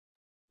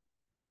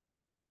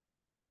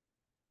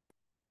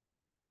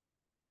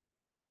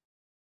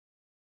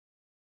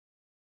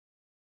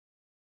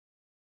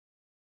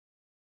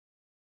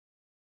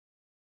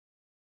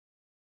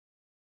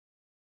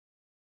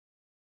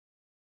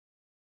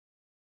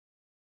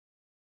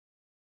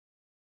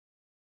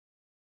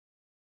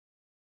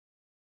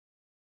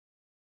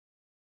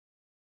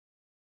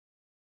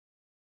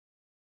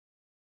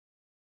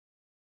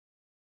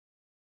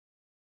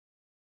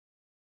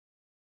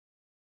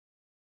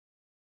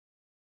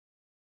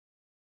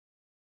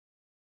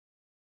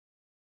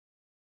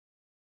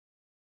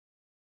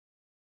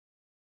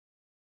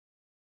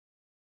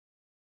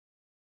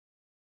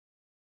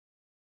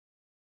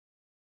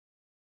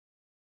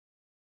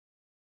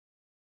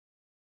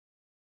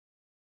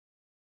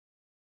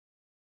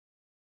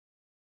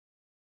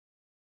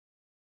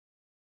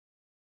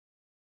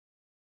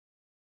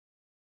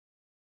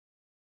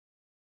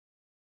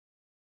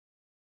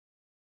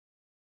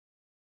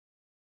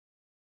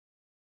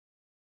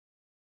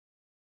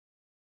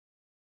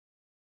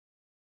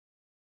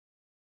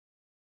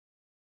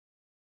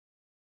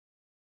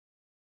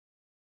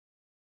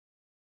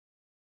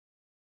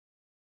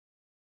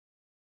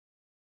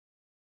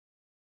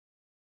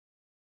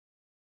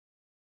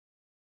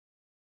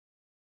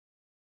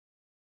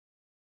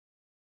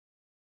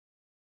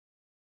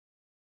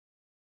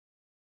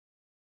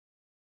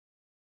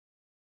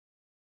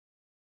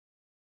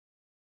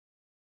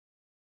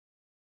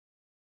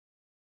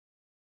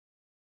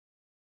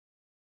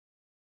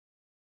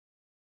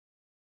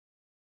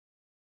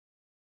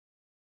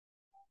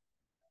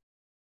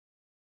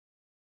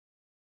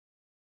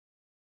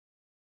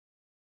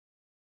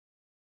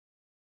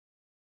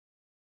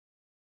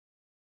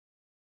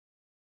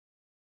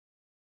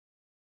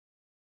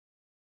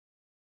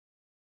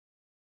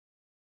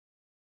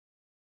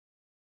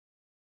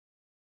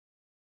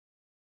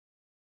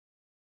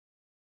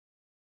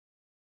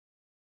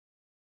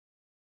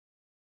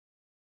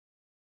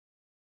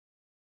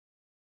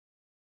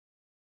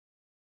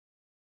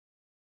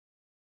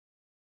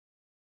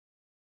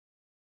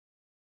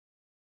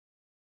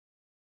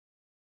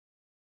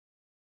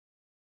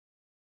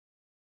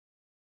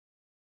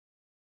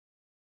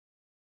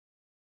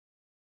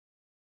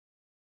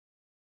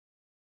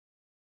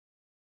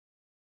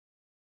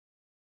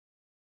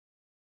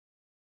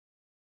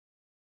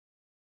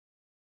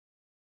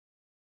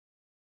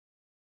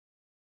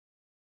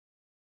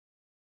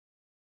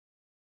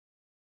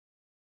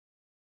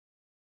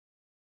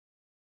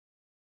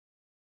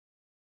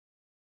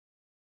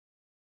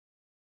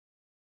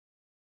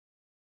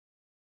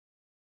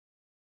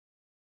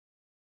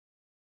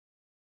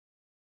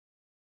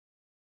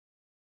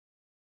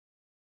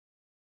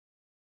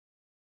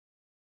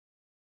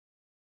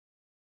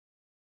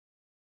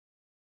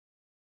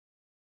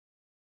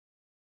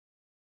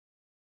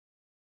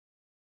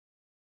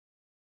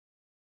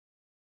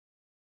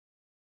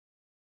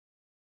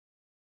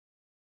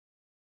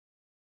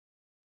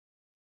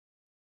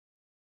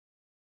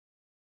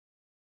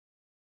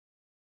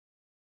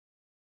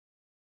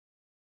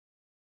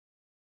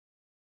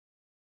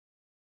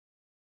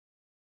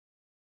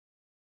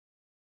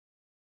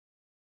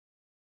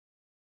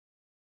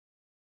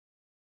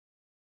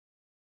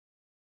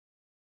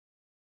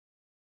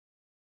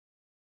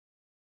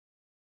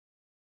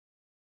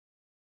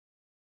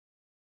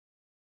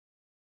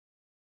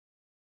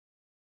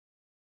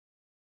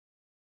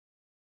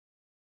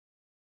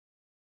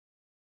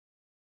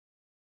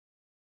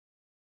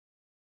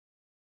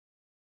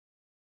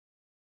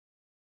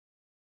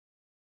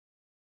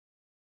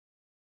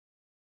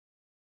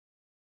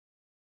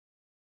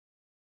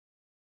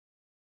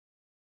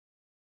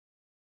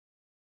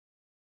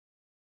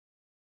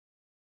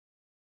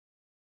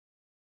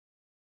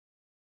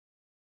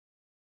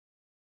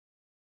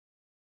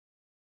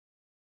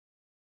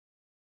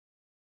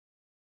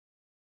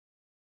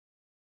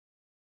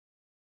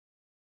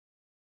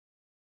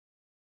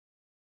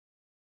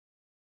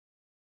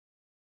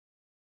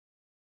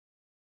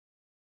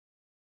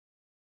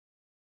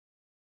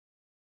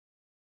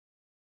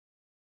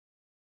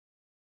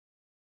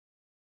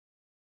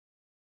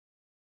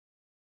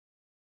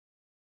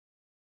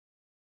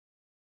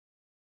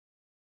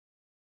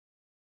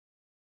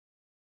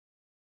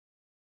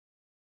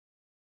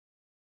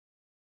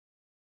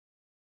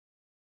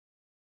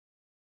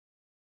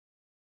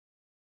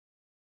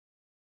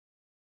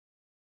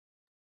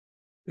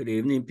Good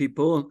evening,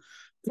 people.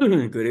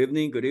 Good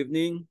evening, good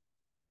evening.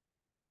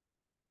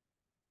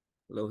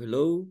 Hello,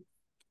 hello.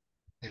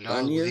 Hello, good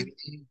Daniel.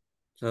 evening.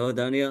 Hello,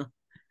 Daniel.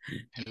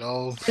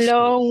 Hello.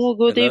 Hello,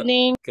 good Hello.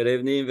 evening. Good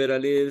evening,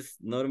 Veralis.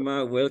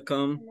 Norma,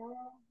 welcome.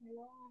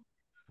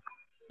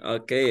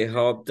 Okay,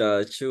 hope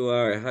that you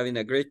are having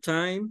a great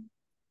time.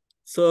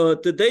 So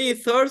today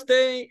is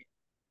Thursday,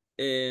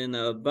 and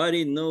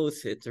everybody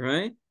knows it,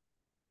 right?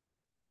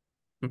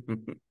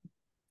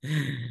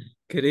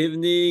 Good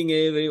evening,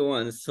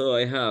 everyone. So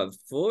I have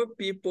 4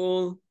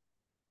 people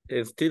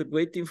still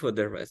waiting for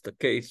the rest.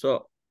 Okay,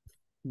 so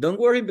don't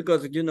worry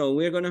because,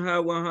 we're going to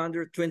have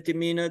 120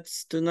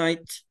 minutes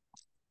tonight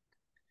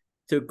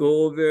to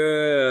go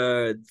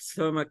over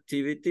some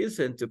activities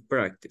and to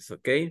practice,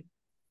 okay?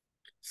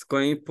 It's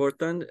quite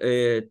important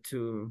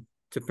to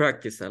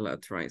practice a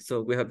lot, right?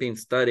 So we have been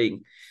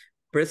studying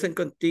present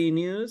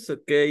continuous,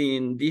 okay,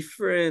 in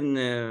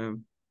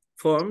different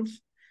forms,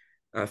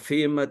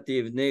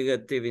 affirmative,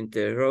 negative,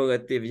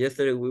 interrogative.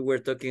 Yesterday we were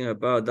talking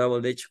about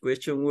double-edged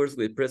question words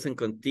with present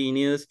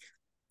continuous,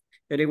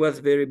 and it was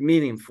very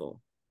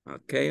meaningful,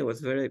 okay? It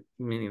was very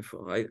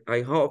meaningful.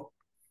 I hope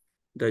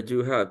that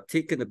you have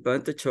taken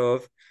advantage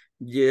of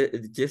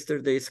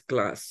yesterday's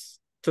class.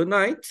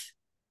 Tonight,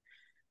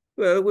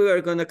 well, we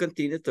are going to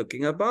continue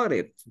talking about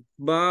it,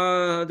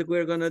 but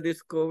we're going to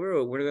discover,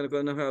 or we're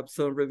going to have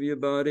some review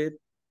about it.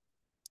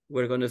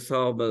 We're going to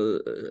solve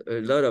a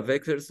lot of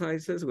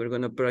exercises. We're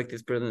going to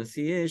practice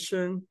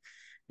pronunciation,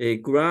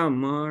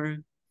 grammar.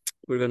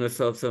 We're going to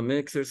solve some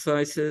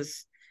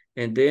exercises.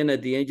 And then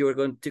at the end, you're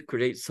going to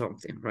create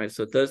something, right?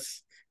 So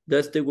that's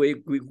the way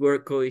we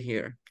work over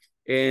here.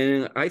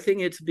 And I think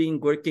it's been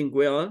working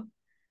well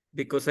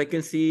because I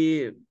can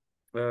see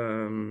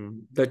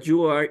that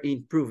you are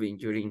improving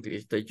your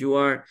English, that you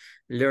are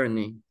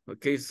learning.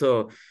 Okay,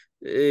 so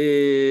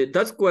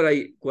that's what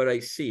I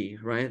see,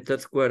 right?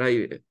 That's what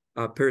I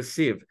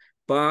perceive.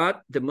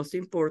 But the most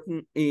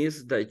important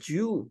is that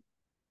you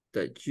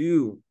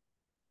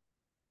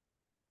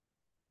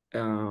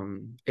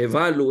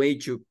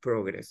evaluate your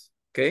progress.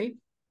 Okay,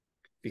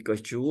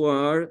 because you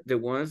are the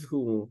ones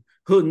who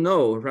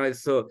know, right?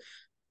 So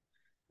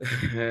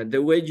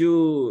the way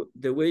you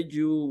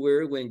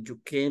were when you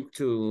came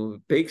to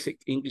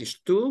basic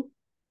English 2.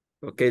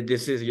 Okay,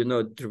 this is,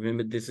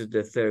 remember, this is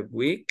the 3rd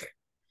week.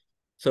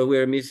 So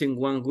we're missing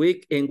 1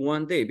 week and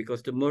 1 day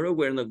because tomorrow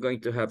we're not going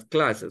to have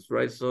classes,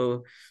 right?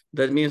 So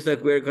that means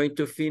that we're going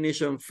to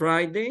finish on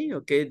Friday,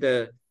 okay?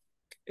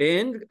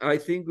 And I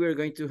think we're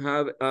going to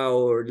have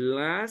our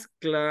last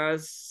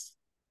class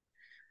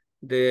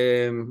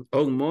on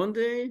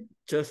Monday,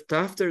 just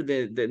after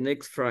the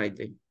next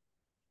Friday.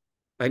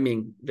 I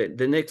mean,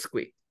 the next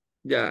week.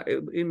 Yeah,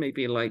 it may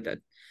be like that.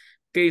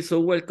 Okay, so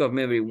welcome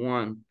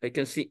everyone. I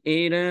can see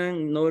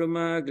Aidan,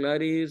 Norma,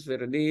 Gladys,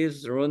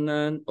 Verliz,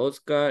 Ronan,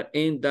 Oscar,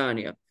 and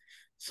Daniel.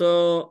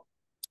 So,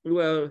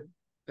 well,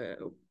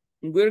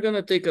 we're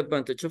gonna take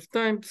advantage of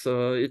time.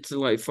 So it's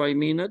like 5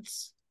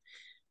 minutes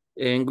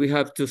and we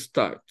have to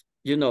start.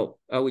 I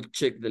will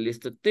check the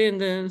list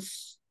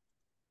attendance.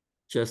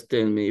 Just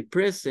tell me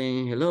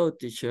present. Hello,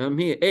 teacher, I'm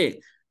here. Hey,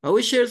 I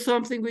will share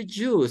something with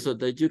you so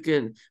that you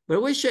can, but I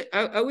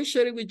will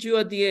share it with you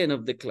at the end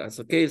of the class,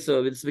 okay?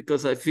 So it's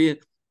because I feel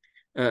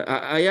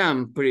I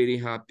am pretty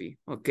happy,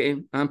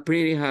 okay? I'm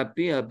pretty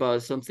happy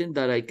about something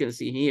that I can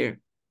see here.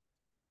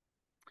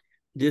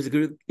 This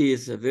group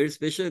is a very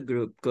special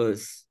group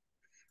because,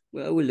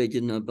 well, I will let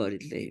you know about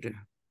it later.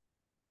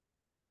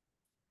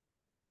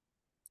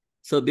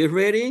 So be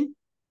ready.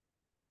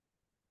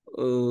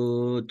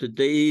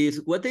 Today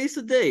is, what day is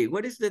today?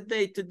 What is the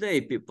day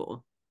today,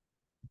 people?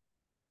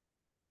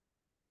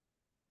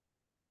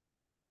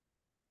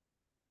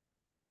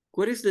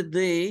 What is the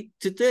day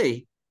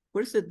today?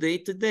 What is the day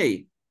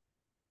today?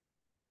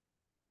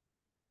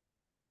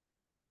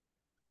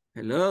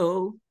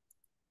 Hello?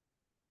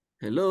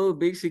 Hello,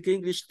 Basic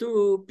English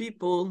 2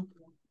 people.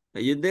 Are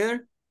you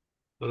there?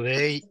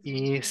 Today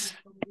is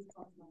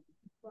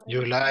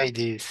July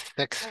the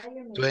 6th,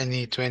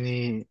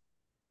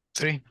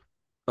 2023.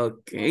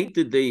 Okay,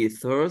 today is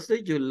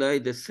Thursday, July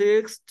the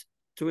 6th,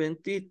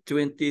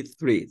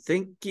 2023.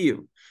 Thank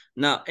you.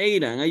 Now,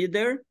 Aidan, are you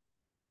there?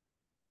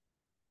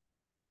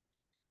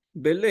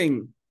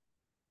 Belén.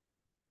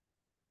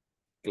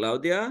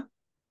 Claudia?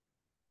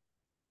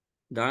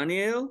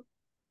 Daniel?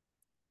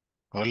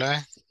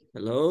 Hola.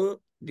 Hello?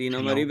 Dina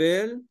Hello.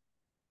 Maribel?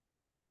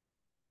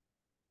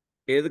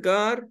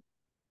 Edgar?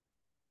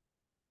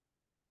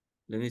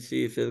 Let me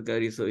see if Edgar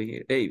is over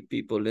here. Hey,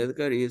 people,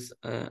 Edgar is,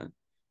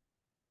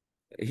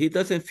 he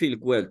doesn't feel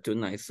well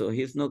tonight, so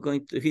he's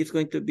going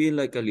to be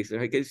like a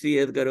listener. I can see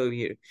Edgar over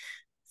here.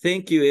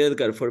 Thank you,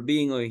 Edgar, for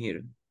being over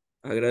here.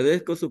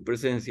 Agradezco su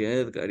presencia,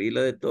 Edgar, y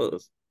la de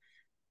todos.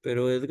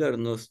 Pero Edgar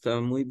no está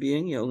muy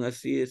bien y aún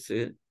así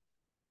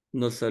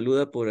nos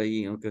saluda por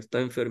ahí, aunque está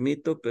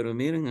enfermito, pero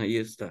miren, ahí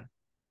está.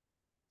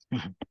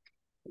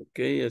 Ok,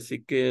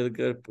 así que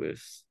Edgar,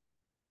 pues,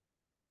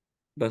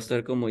 va a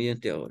estar como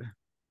oyente ahora.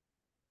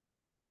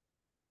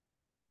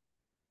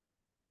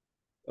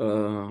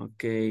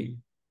 Ok.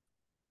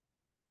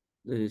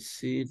 Let's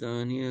see,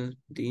 Daniel,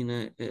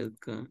 Dina,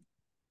 Elka.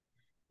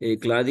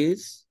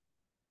 Gladys,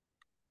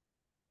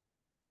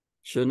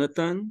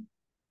 Jonathan,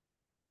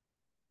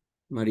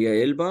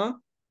 María Elba,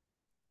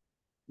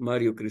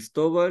 Mario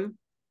Cristóbal,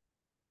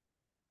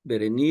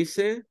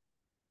 Berenice,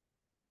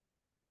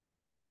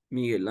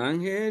 Miguel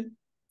Ángel,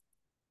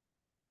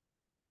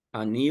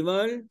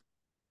 Aníbal,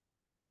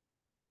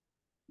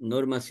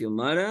 Norma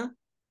Xiomara,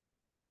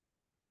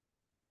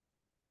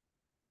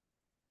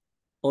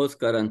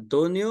 Oscar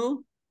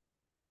Antonio.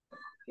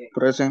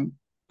 Present.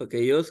 Ok,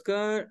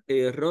 Oscar,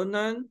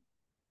 Ronan.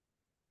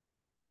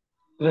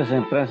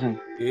 Present, present.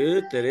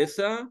 Good,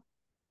 Teresa.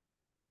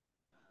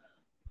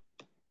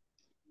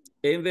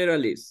 And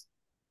Veralis.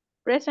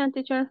 Present,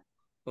 teacher.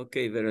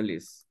 Okay,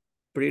 Veralis.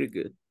 Pretty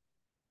good.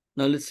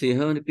 Now let's see,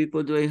 how many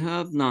people do I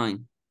have?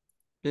 9.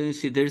 Let me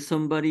see, there's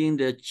somebody in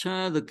the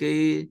chat.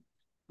 Okay,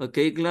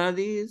 okay,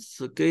 Gladys.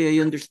 Okay,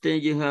 I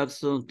understand you have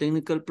some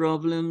technical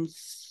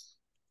problems,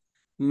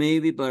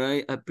 maybe, but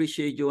I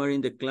appreciate you are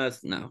in the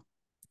class now.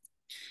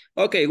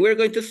 Okay, we're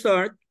going to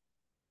start.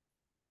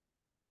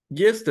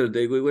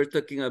 Yesterday, we were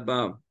talking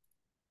about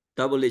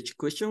double-edged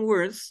question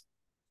words.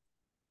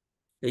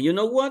 And you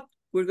know what?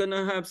 We're going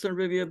to have some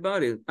review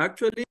about it.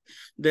 Actually,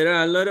 there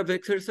are a lot of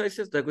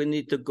exercises that we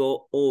need to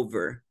go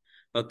over.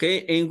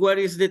 Okay, and what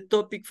is the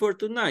topic for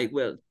tonight?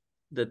 Well,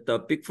 the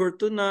topic for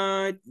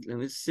tonight, let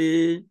me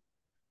see,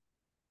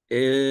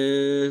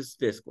 is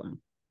this one.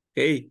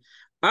 Okay,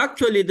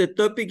 actually, the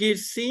topic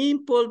is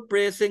simple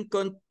present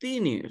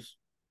continuous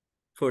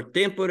for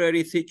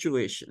temporary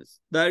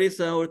situations. That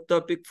is our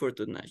topic for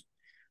tonight.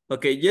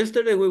 Okay,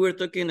 yesterday we were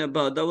talking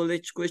about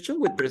double-edged question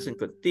with present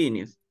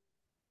continuous.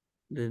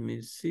 Let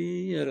me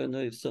see. I don't know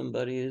if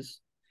somebody is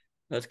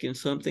asking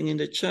something in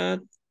the chat.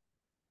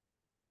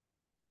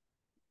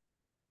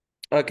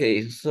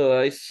 Okay, so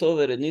I saw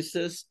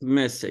Berenice's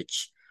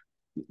message.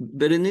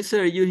 Berenice,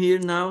 are you here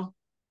now?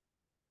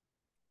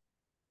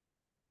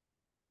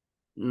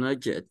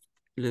 Not yet.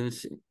 Let me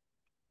see.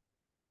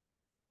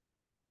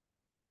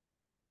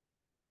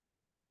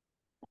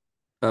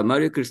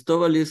 Mario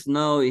Cristobal is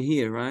now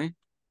here, right?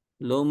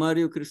 Hello,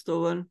 Mario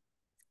Cristobal.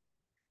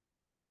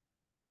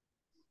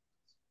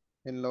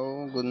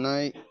 Hello, good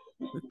night.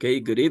 Okay,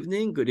 good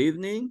evening, good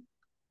evening.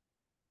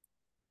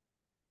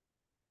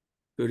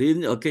 Good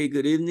evening, okay,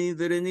 good evening,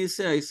 Berenice.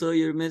 I saw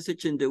your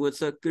message in the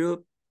WhatsApp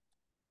group.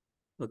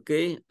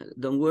 Okay,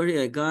 don't worry,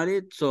 I got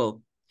it.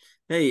 So,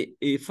 hey,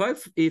 if I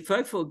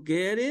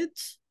forget it,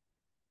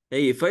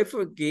 hey, if I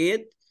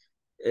forget,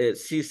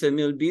 si se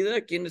me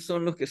olvida quiénes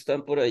son los que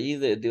están por ahí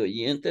de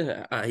oyentes,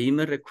 ahí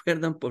me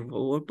recuerdan, por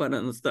favor,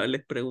 para no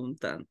estarles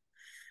preguntando.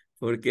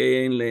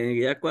 Porque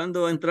ya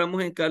cuando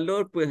entramos en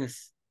calor,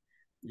 pues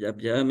ya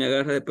me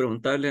agarra de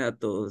preguntarles a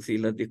todos. Y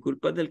las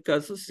disculpas del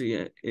caso, sí,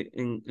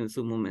 en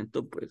su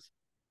momento, pues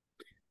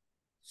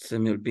se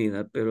me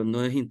olvida, pero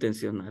no es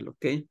intencional,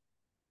 ¿ok?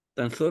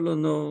 Tan solo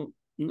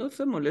no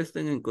se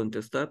molesten en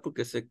contestar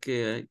porque sé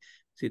que hay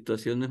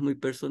situaciones muy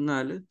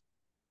personales,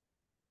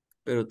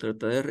 pero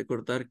trata de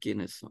recordar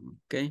quiénes son,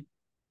 ¿ok?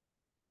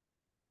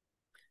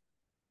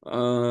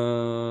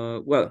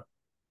 Well,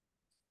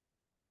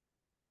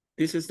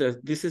 this is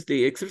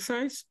the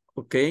exercise,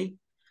 okay?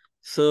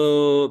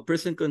 So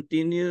present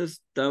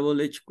continuous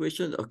double-edged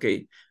question.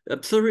 Okay,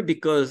 I'm sorry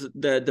because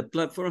the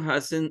platform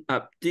hasn't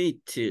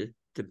updated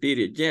the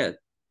video yet.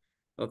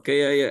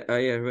 Okay,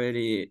 I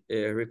already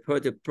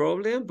reported the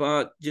problem,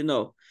 but you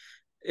know,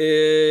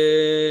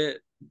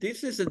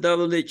 this is a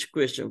double-edged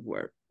question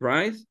word,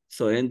 right?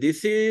 So, and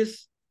this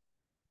is,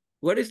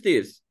 what is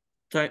this?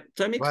 Time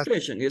What?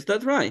 expression, is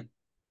that right?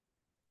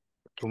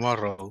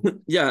 Tomorrow.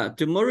 Yeah,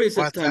 tomorrow is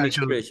a What time are you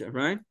expression,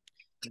 right?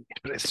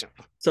 expression?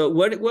 So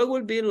what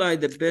would be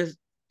like the best?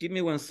 Give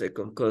me 1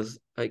 second because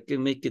I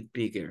can make it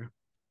bigger.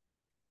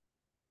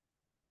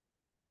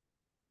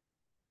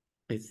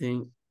 I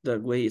think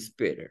that way is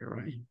better,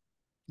 right?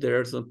 There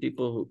are some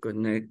people who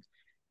connect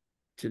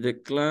to the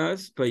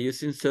class by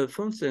using cell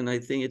phones, and I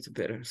think it's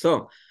better.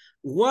 So,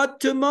 what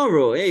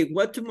tomorrow? Hey,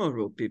 what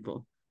tomorrow,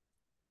 people?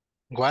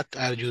 What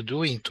are you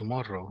doing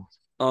tomorrow?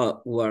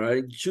 What are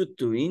you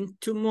doing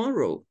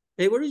tomorrow?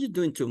 Hey, what are you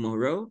doing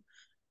tomorrow?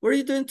 What are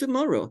you doing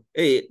tomorrow?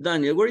 Hey,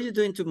 Daniel, what are you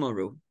doing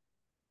tomorrow?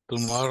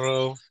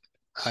 Tomorrow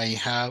I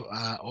have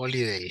a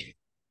holiday,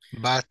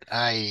 but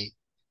I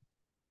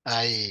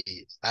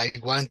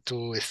want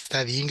to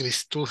study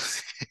English too.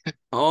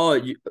 Oh,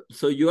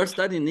 so you are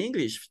studying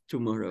English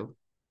tomorrow?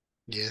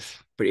 Yes.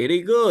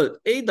 Pretty good.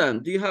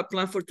 Aidan, do you have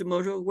plan for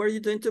tomorrow? What are you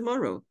doing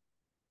tomorrow?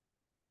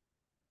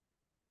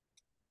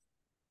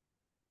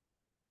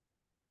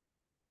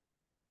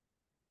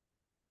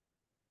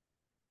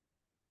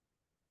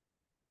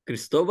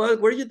 Cristobal,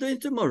 what are you doing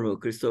tomorrow,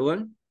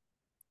 Cristobal?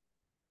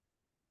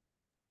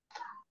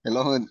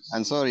 Hello,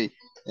 I'm sorry.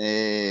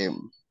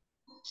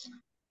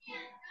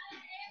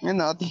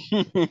 Nothing.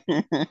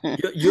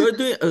 You're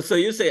doing, so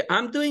you say,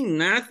 I'm doing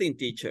nothing,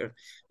 teacher.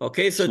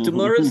 Okay, so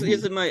tomorrow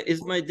is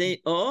my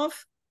day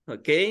off.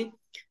 Okay,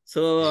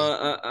 so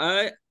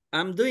Yeah.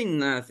 I'm doing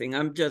nothing.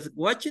 I'm just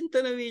watching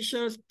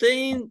television,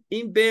 staying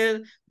in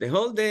bed the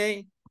whole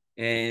day,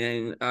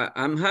 and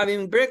I'm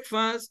having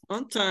breakfast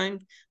on time,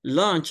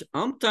 lunch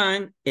on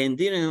time, and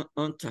dinner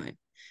on time.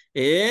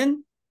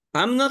 And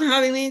I'm not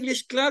having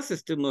English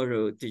classes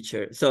tomorrow,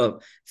 teacher. So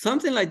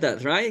something like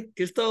that, right,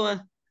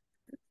 Cristobal?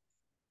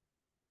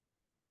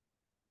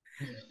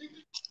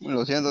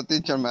 Lo siento,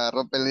 teacher, me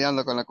agarró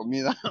peleando con la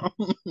comida.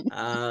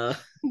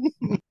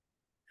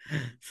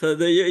 So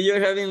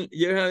you're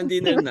having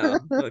dinner now,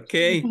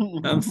 okay?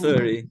 I'm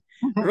sorry.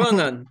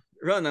 Ronan,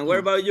 what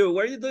about you?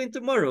 What are you doing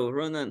tomorrow,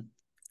 Ronan?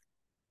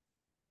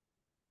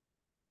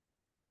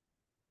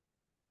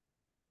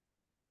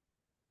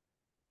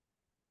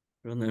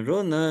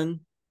 Ronan.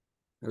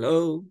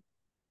 Hello.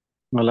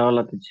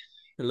 Hola, teacher.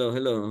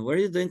 Hello. What are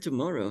you doing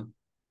tomorrow?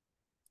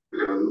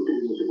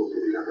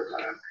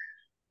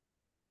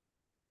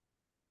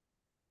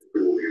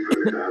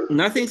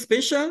 Nothing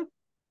special?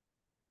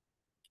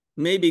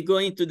 Maybe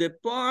going to the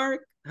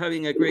park,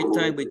 having a great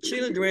time with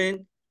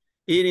children,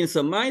 eating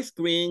some ice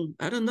cream.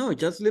 I don't know.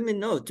 Just let me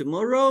know.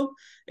 Tomorrow,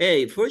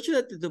 hey,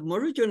 fortunately,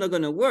 tomorrow you're not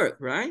going to work,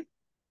 right?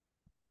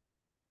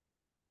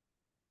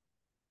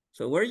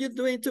 So what are you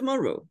doing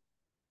tomorrow,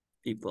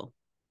 people?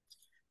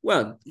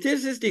 Well,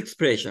 this is the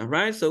expression,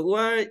 right? So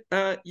what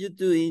are you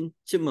doing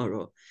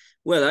tomorrow?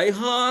 Well, I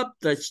hope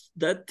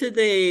that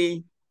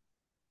today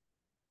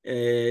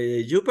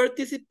you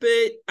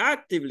participate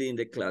actively in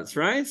the class,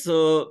 right?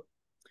 So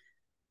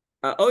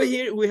over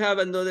here, we have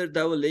another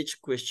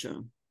double-edged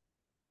question.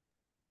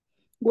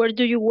 Where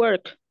do you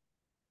work?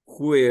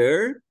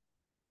 Where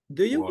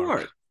do you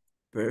work?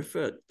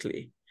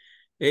 Perfectly.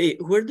 Hey,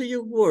 where do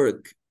you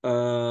work?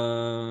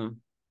 Belen,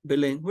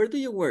 where do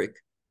you work?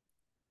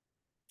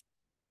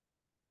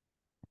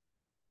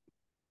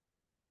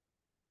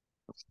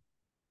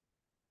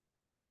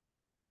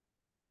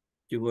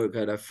 You work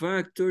at a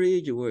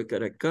factory, you work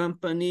at a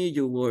company,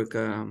 you work,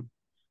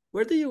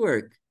 where do you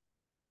work?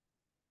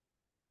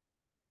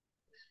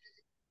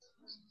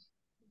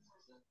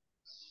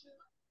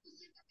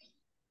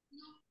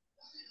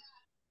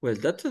 Well,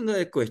 that's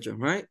another question,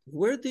 right?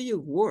 Where do you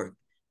work?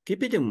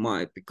 Keep it in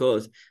mind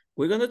because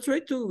we're gonna try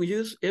to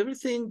use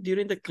everything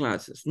during the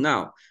classes.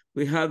 Now,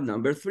 we have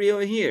number 3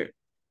 over here.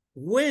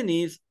 When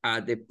is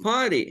at the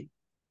party?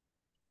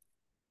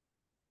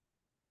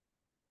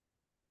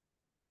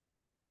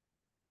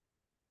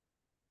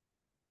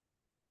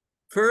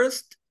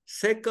 First,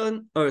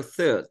 second, or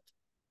third?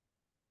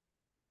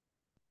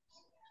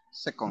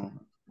 Second.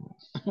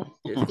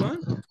 This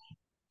one?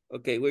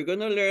 Okay, we're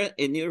gonna learn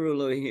a new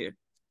rule over here.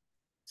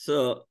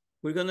 So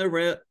we're gonna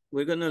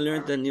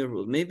learn the new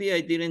rule. Maybe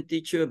I didn't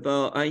teach you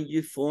about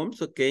ing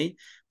forms, okay?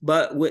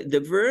 But the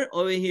verb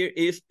over here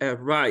is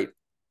arrive,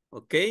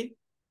 okay?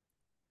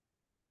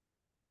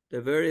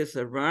 The verb is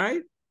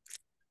arrive.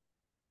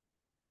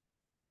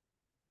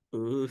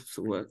 Ooh,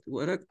 so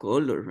what a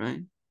color,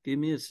 right? Give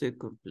me a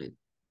second, please.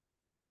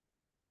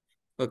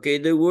 Okay,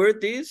 the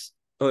word is,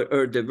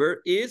 or the verb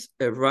is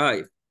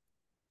arrive.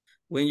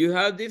 When you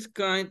have this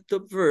kind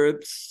of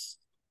verbs,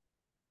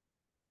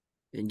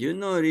 and you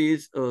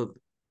notice and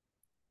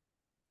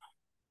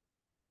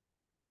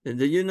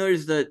then you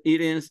notice that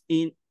it ends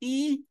in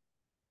E,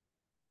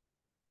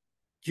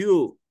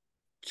 you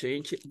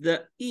change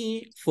the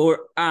E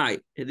for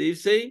I. And they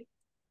say,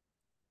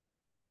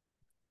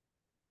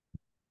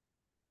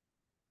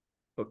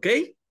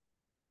 okay?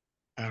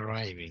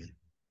 Arriving.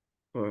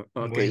 Or,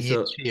 okay, When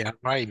so. is she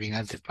arriving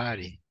at the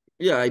party?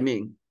 Yeah, I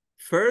mean,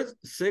 first,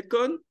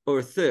 second,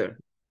 or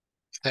third?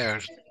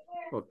 Third.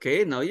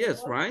 Okay, now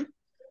yes, right?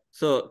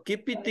 So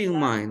keep it in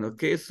mind,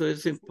 okay? So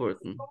it's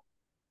important.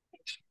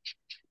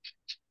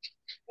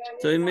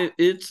 So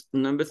it's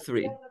number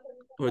 3,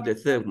 or the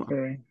third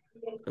one.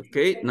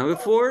 Okay, number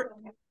 4.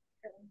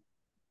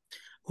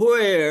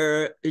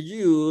 Where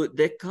you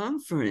the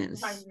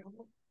conference?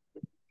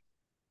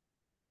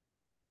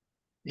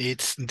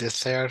 It's the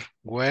third.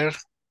 Where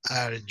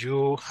are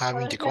you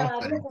having the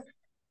conference?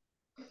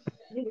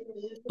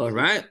 All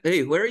right.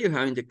 Hey, where are you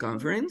having the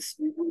conference?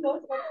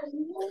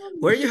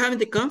 Where are you having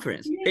the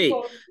conference? Hey,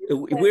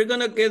 we're going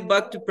to get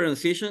back to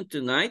pronunciation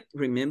tonight.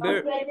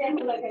 Remember,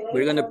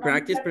 we're going to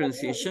practice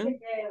pronunciation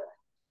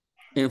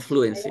and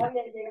fluency.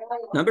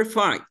 Number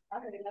 5.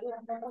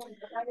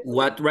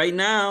 What right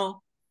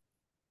now?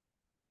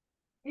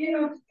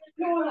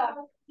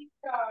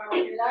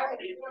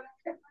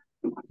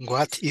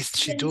 What is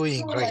she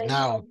doing right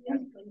now?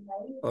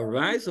 All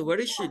right. So what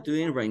is she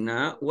doing right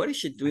now? What is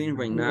she doing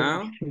right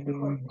now?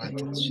 What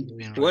is she doing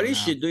right now? What is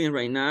she doing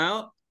right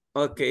now?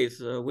 Okay,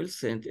 so we'll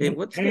send. Hey,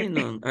 what's going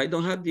on? I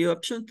don't have the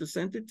option to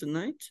send it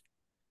tonight.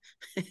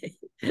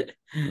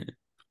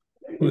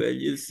 Well,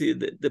 you see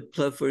the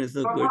platform is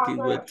not working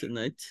well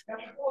tonight.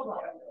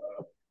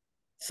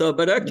 So,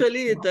 but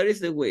actually that is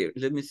the way.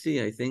 Let me see.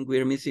 I think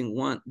we're missing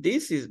one.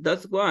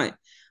 That's why.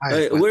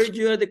 Where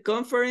you at the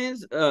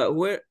conference?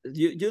 Where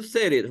you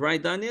said it,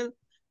 right, Daniel?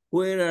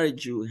 Where are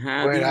you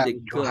having the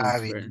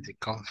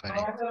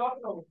conference?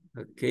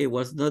 Okay, it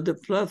was not the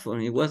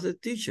platform. It was the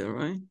teacher,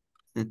 right?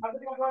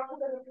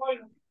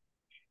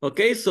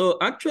 Okay, so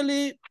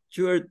actually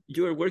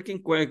you're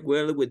working quite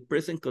well with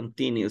present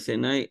continuous,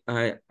 and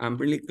I'm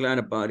really glad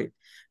about it.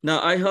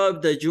 Now, I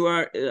hope that you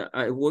are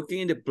working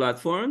in the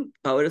platform.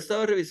 Ahora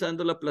estaba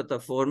revisando la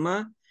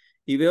plataforma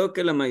y veo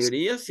que la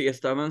mayoría sí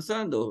está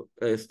avanzando.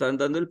 Están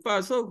dando el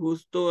paso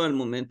justo al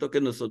momento que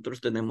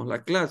nosotros tenemos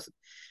la clase.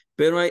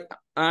 Pero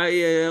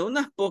hay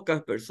unas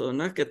pocas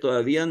personas que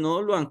todavía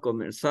no lo han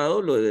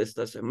comenzado lo de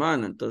esta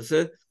semana.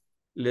 Entonces,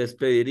 les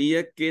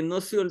pediría que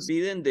no se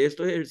olviden de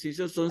estos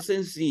ejercicios. Son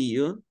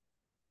sencillos,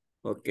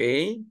 ¿ok?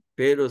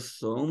 Pero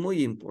son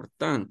muy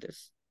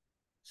importantes.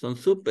 Son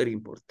súper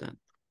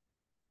importantes.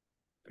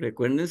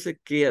 Recuérdense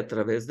que a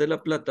través de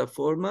la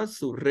plataforma,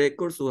 sus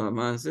récords, sus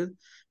avances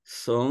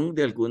son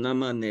de alguna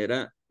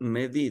manera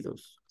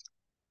medidos.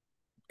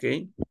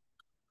 ¿Ok?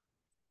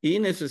 Y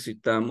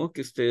necesitamos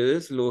que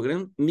ustedes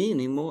logren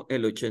mínimo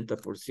el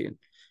 80%.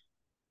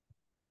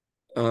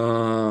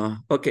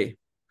 Okay,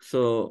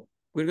 so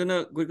we're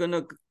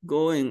gonna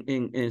go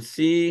and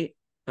see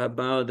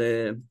about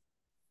the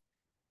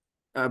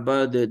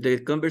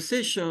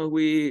conversation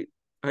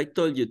I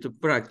told you to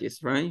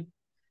practice, right?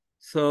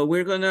 So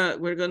we're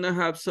gonna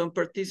have some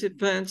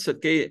participants.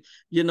 Okay,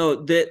 you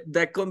know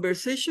the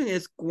conversation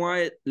is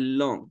quite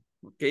long.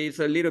 Okay, it's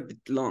a little bit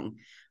long,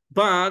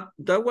 but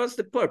that was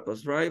the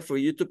purpose, right? For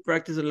you to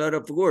practice a lot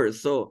of words.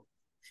 So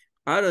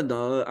I don't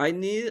know. I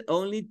need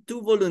only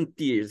 2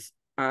 volunteers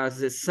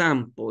as a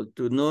sample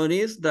to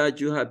notice that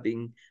you have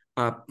been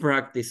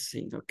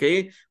practicing,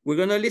 okay? We're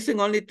going to listen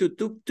only to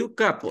two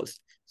couples.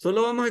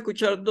 Solo vamos a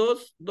escuchar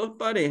dos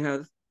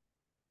parejas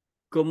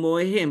como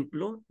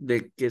ejemplo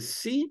de que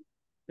sí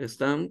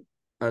están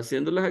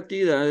haciendo las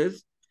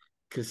actividades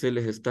que se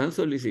les están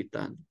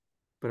solicitando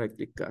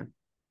practicar.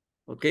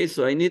 Okay,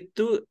 so I need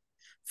 4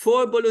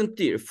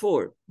 volunteers,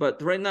 4,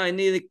 but right now I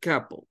need a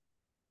couple.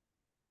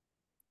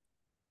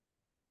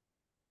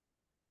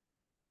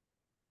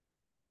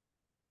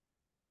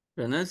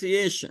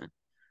 Pronunciation.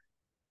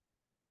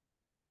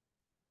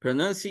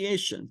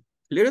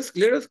 Let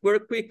us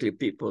work quickly,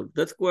 people.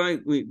 That's why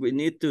we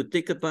need to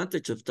take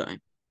advantage of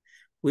time.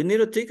 We need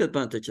to take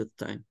advantage of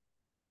time.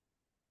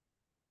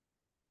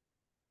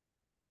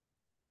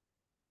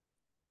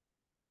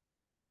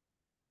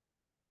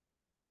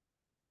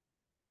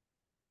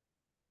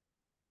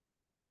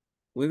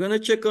 We're going to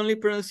check only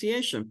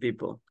pronunciation,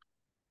 people.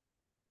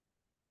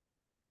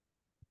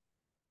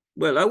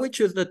 Well, I will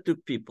choose the 2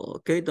 people,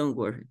 okay? Don't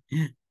worry.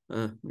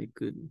 My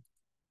goodness.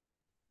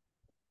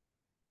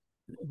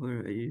 Where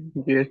are you?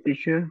 Yes,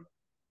 teacher.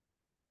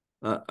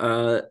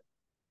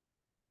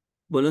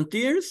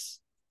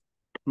 Volunteers?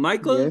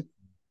 Michael? Yes,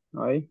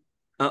 I.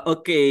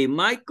 Okay,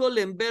 Michael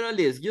and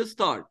Beraliz, you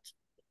start.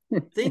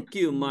 Thank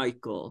you,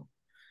 Michael.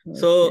 Okay.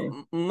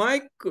 So,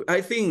 Mike,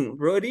 I think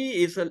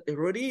Roddy is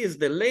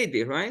the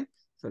lady, right?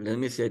 So let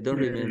me see, I don't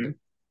remember.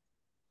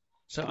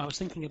 So I was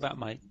thinking about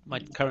my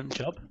current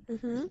job.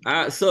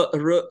 So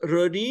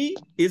Roddy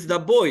is the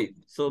boy.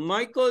 So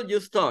Michael, you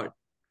start.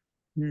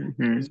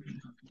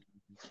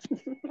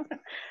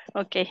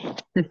 Okay.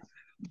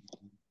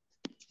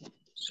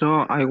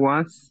 So I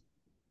was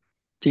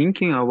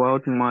thinking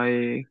about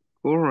my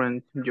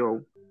current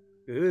job.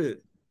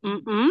 Good.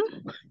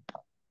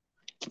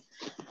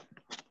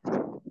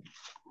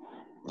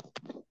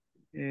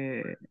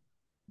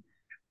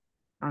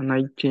 And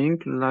I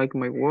think like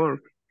my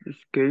work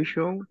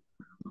schedule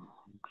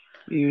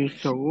is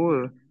so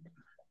good.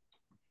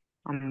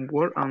 I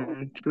work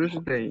on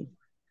Tuesday,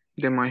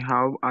 then I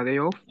have a day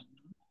off.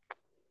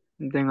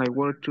 Then I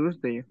work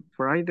Tuesday,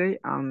 Friday,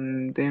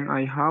 and then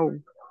I have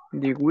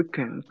the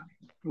weekend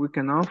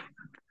off,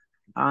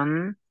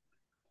 and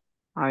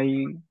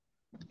I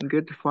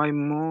get 5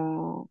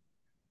 more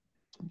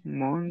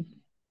months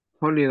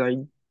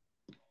holiday.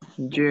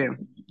 Yeah.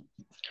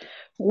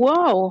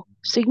 Wow,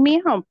 sign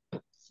me up.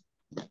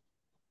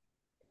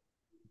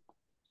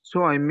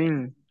 So I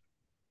mean,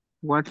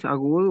 what's a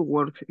good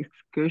work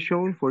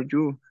schedule for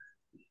you?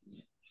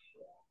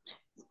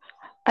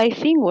 I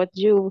think what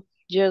you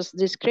just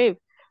described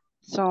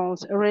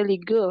sounds really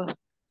good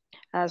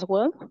as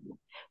well.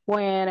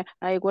 When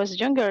I was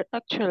younger,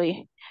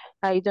 actually,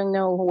 I don't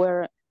know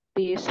where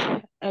this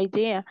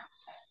idea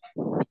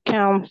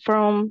came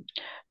from,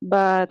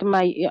 but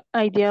my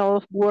idea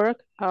of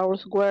work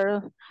hours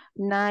were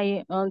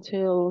 9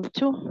 until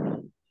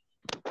 2.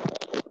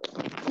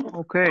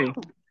 Okay.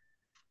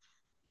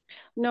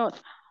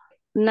 Not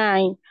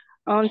 9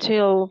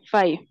 until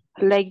 5,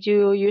 like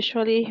you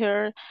usually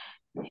hear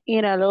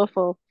in a lot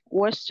of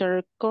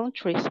Western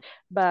countries,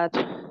 but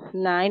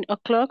 9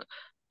 o'clock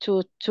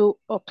to 2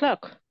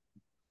 o'clock.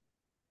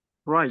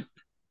 Right.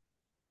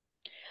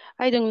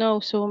 I don't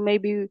know, so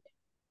maybe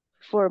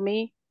for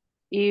me,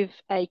 if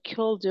I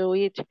could do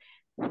it,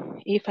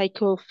 if I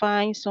could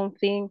find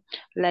something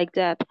like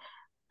that,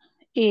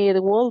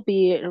 it will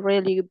be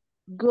really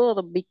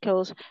good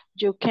because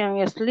you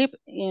can sleep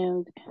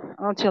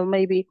until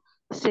maybe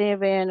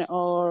 7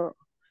 or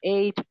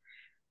 8,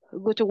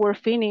 go to work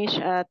finish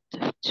at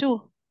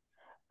 2.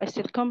 I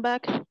still come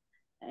back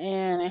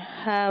and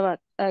have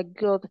a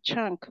good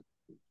chunk.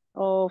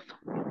 of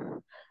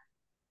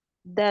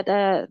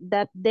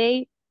that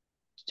day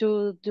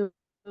to do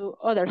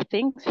other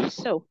things.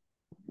 So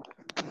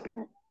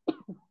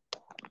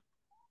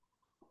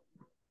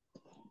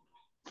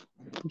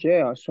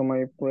Yeah, so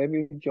my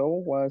previous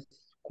job was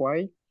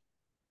quite.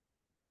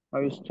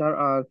 I start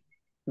at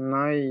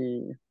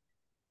 9,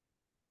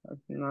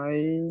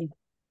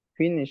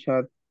 finish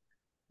at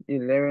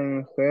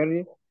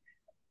 11:30.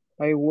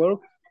 I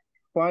work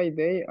 5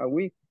 days a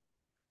week,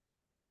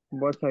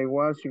 but I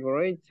was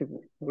great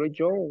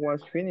job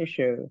was finished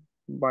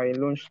by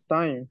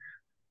lunchtime.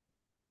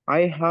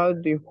 I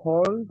had the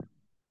whole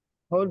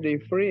day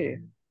free.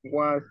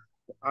 Was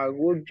a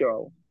good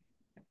job.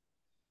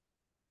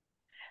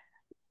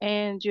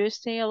 and you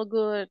still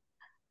good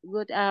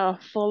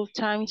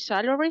full-time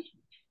salary?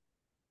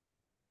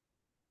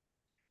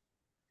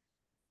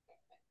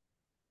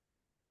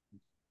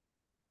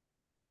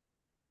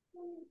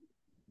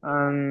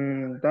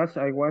 And that's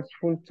I was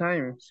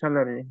full-time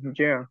salary.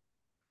 Yeah.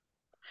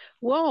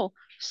 Wow,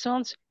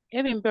 sounds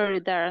even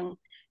better than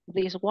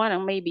this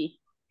one maybe.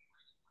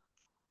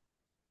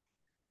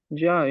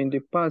 Yeah, in the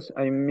past,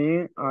 I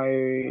mean,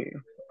 I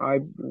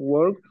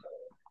worked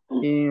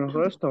in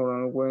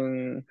restaurant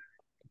when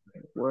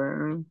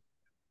where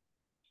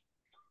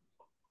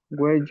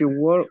you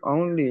work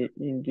only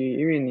in the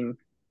evening.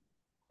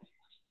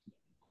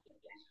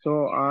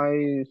 So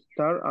I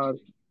start at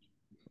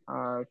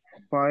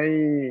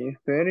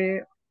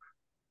 5:30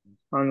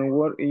 and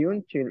work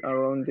until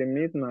around the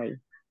midnight.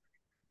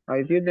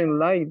 I didn't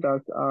like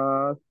that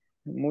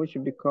much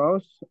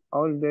because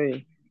all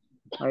day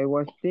I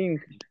was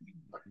think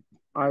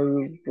I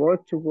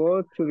got to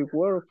go to the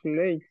work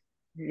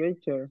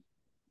later.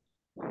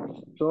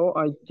 So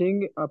I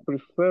think I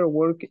prefer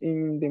work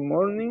in the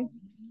morning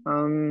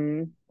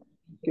and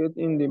get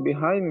in the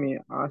behind me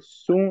as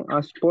soon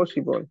as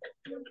possible.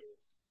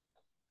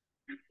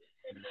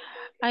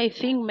 I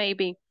think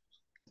maybe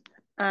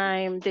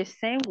I'm the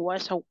same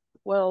was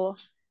well,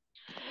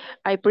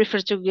 I prefer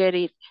to get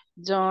it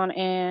done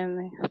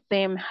and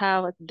then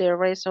have the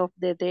rest of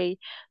the day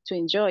to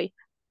enjoy.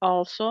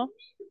 Also,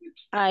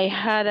 I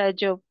had a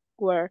job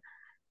where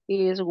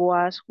it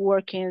was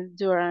working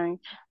during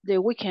the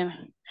weekend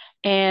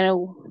and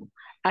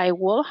I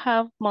will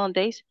have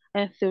Mondays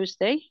and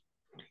Thursday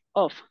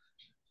off.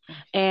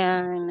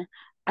 And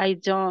I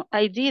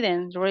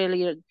didn't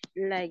really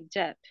like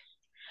that.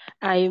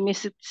 I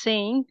missed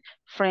seeing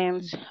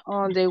friends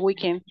on the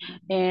weekend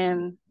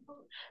and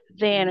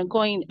then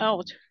going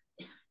out.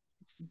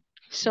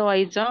 So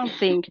I don't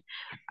think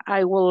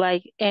I will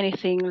like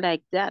anything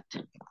like that.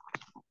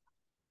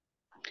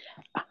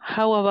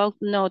 How about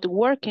not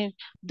working?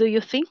 Do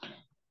you think?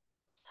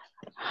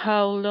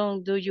 How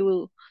long do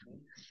you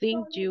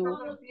think you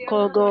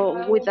could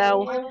go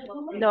without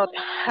not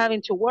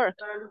having to work?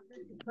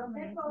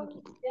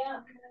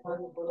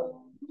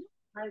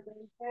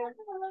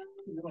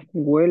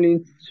 Well,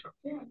 it's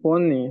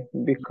funny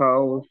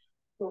because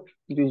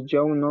this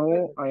job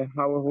now I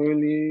have a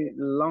really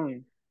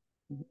long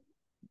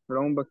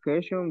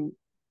vacation,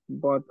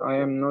 but I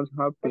am not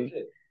happy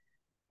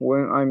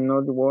when I'm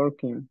not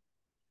working.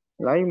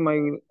 Like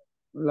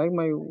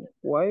my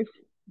wife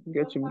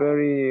gets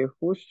very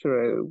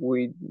frustrated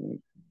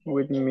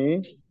with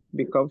me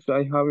because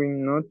I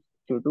having not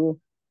to do.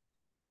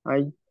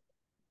 I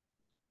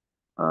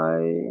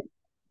I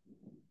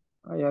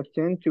I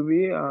tend to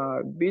be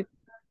a bit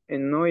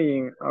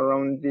annoying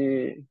around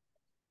the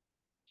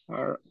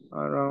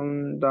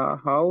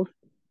house,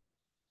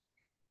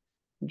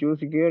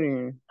 just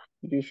getting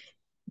this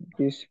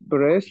this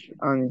press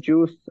and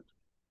just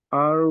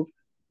are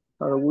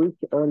are weak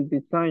all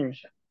the time,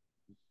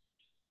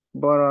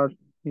 but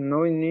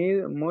no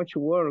need much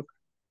work.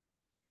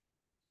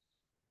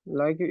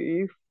 Like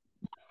if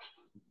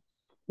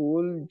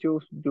could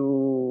just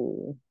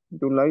do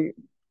like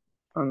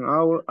an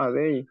hour a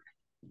day.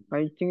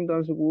 I think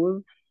that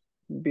would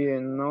be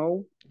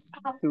enough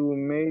to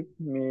make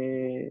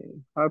me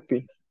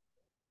happy.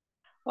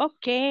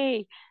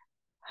 Okay,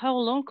 how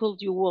long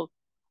could you work?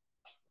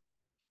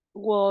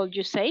 Would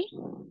you say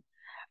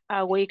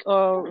a week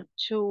or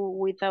two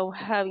without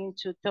having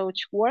to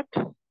touch work?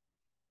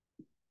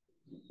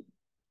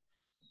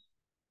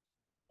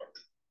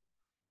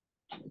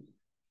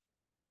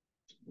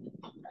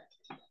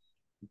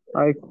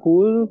 I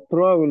could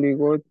probably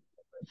go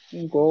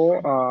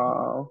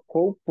a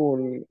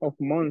couple of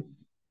months.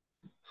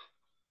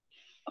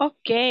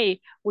 Okay,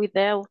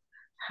 without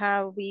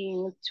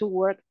having to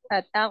work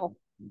at all.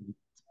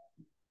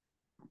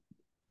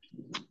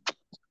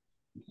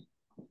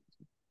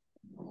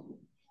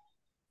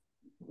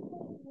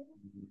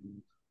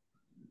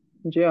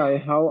 Yeah, I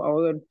have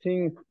other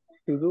things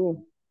to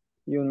do,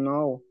 you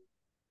know.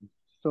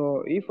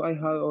 So if I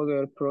had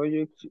other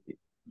projects,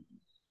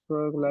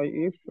 like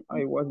if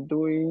I was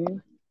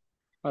doing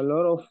a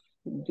lot of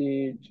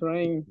the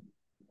train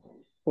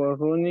for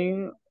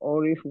running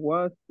or if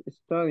was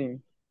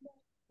studying.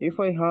 If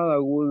I had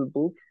a good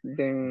book,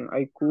 then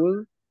I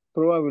could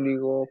probably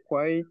go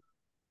quite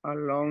a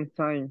long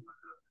time.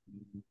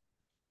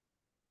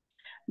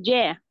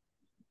 Yeah,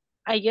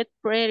 I get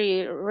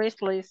pretty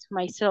restless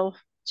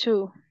myself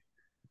too.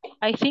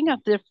 I think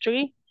after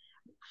 3,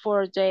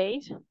 4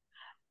 days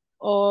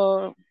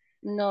or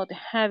not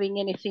having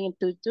anything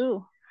to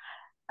do,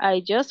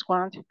 I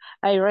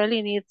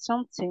really need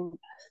something.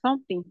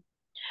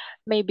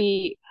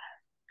 Maybe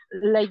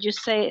like you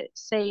say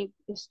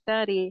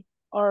study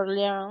or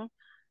learn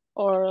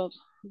or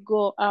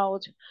go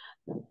out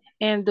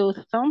and do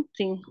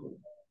something,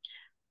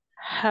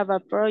 have a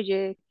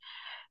project,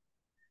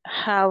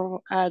 have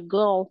a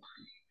goal.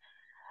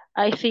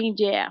 I think,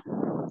 yeah,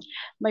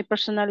 my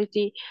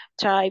personality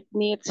type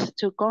needs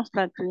to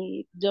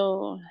constantly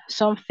do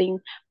something,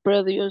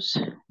 produce,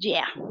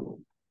 yeah.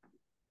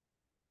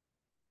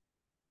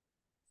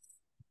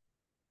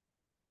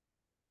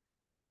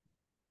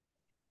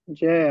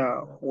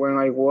 Yeah, when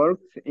I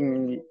worked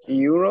in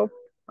Europe,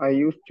 I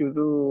used to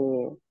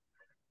do,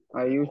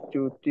 I used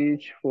to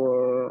teach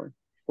for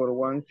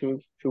 1 to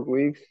 2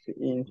 weeks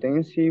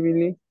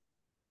intensively,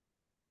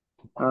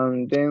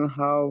 and then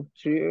have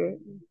 3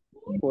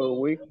 4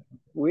 weeks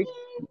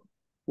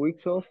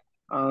weeks off,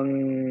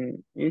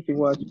 and it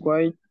was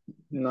quite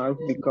nice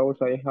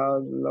because I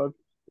had lots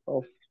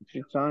of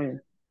free time.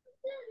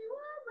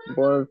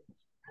 But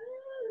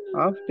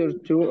after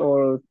 2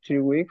 or 3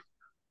 weeks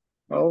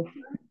of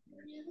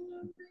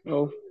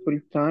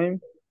free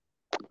time,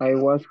 I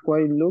was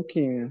quite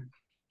looking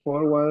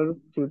forward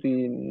to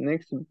the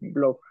next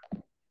block.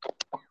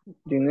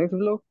 The next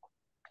block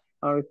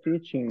are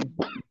teaching,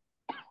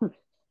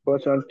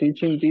 but are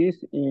teaching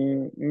this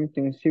in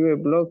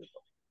intensive blocks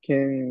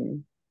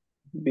can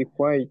be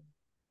quite.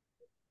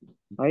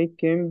 I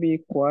can be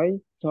quite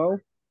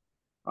tough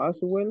as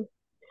well.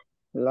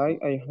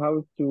 Like I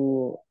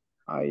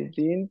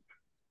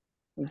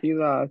did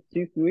a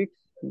 6 weeks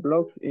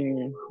block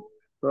in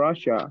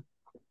Russia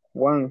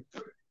once,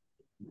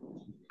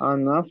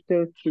 and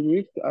after 3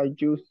 weeks I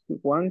just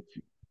want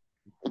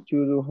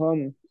to do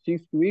home.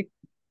 6 weeks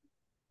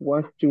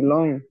was too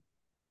long.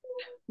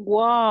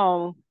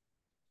 Wow,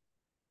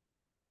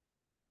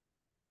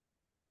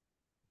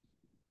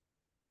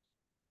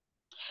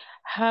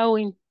 how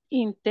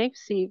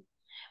intensive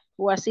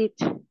was it?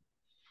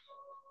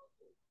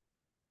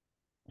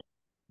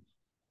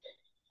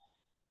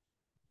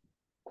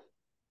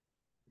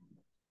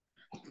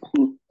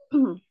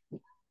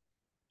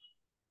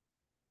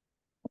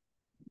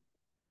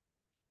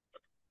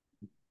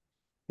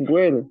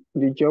 Well,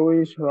 the job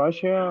in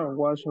Russia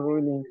was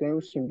really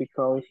intense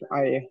because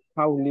I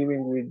have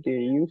living with the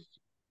youth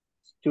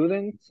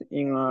students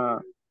in a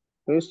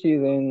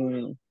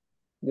residential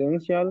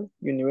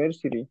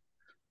university,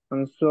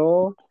 and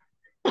so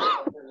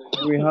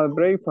we had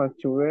breakfast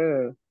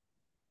together,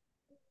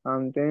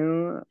 and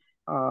then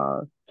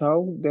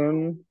taught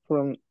them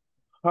from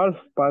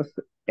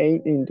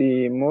 8:30 in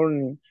the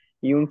morning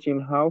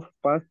until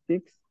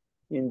 6:30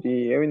 in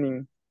the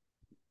evening.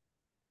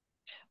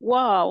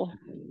 Wow,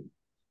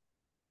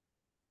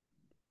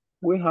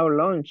 We have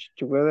lunch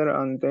together,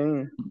 and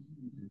then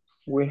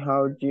we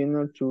have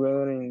dinner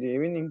together in the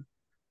evening.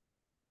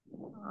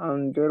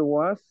 And there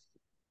was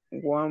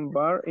one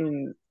bar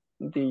in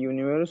the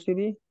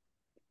university,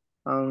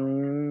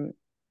 and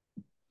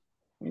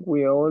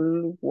we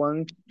all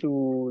went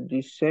to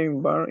the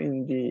same bar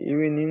in the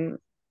evening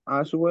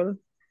as well.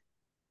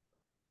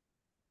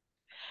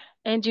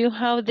 and you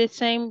have the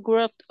same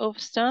group of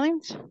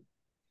students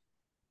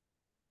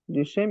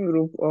The same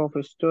group of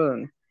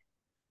students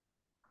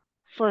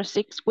for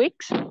 6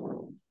 weeks?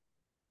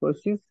 for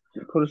 6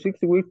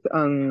 weeks,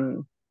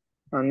 and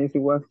it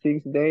was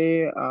 6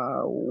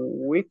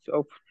 weeks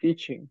of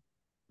teaching.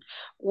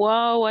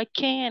 Wow, I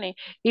can't.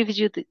 If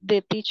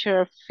the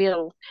teacher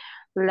feel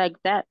like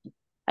that,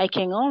 I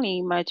can only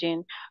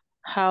imagine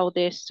how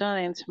the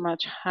students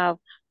must have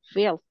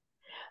felt.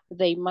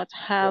 They must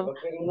have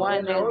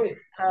wanted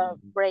a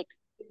break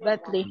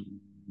badly.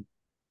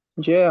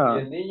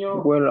 Yeah, we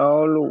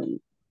all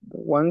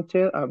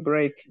wanted a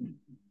break.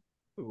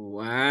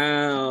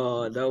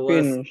 Wow, that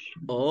was Finish.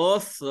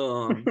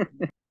 awesome.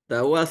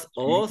 That was ¡Qué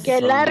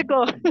awesome.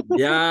 largo!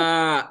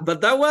 Yeah,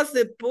 but that was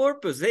the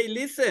purpose. Hey,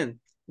 listen,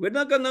 we're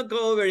not gonna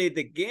go over it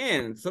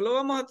again. Solo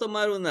vamos a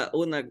tomar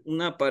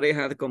una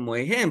pareja como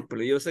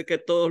ejemplo. Yo sé que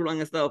todos lo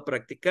han estado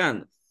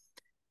practicando,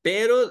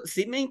 pero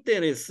sí me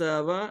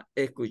interesaba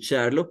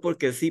escucharlo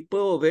porque sí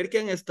puedo ver que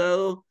han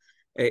estado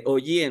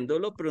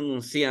oyéndolo,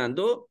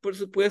 pronunciando. Por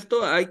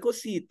supuesto, hay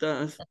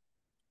cositas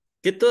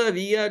que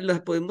todavía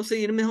las podemos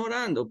seguir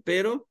mejorando,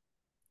 pero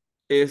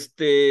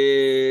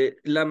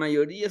la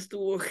mayoría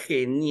estuvo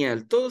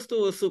genial, todo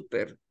estuvo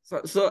súper.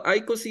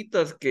 Hay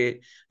cositas que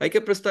hay que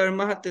prestar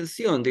más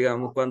atención,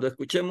 digamos, cuando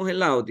escuchemos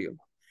el audio.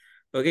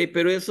 Ok,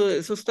 pero eso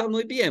está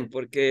muy bien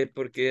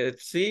porque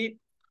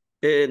sí,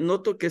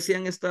 noto que sí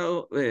han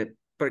estado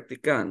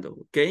practicando,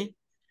 ok.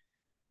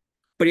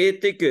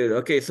 Pretty good.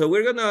 Okay, so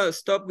we're gonna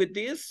stop with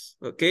this.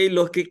 Okay,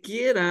 los que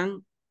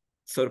quieran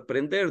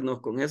sorprendernos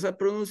con esa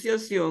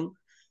pronunciación,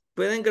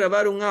 pueden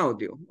grabar un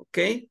audio, ok,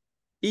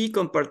 y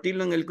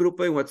compartirlo en el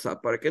grupo de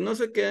WhatsApp para que no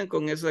se queden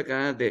con esa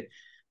ganas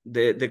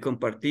de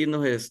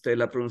compartirnos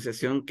la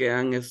pronunciación que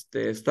han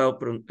estado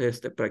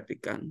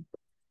practicando.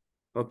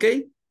 ¿Ok?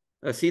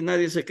 Así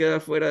nadie se queda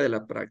fuera de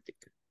la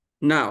práctica.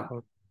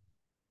 Now,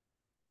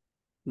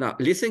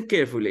 listen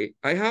carefully.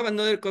 I have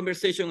another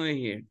conversation over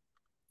here.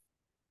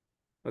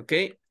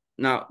 Okay?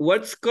 Now,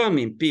 what's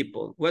coming,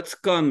 people? What's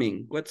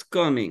coming? What's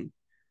coming?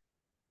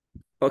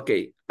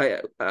 Okay,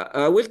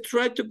 I will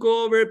try to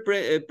go over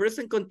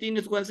present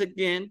continuous once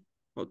again.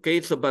 Okay,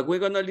 so but we're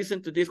gonna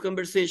listen to this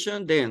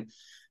conversation. Then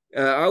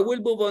I will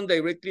move on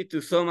directly to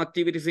some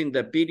activities in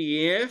the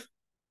PDF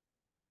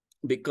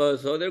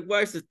because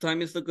otherwise the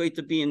time is not going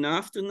to be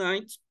enough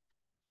tonight.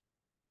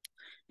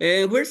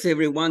 And where's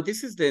everyone?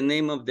 This is the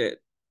name of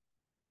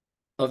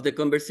the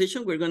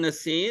conversation we're gonna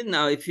see.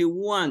 Now, if you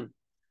want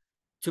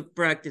to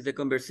practice the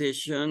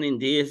conversation in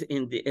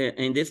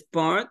this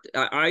part,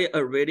 I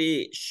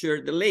already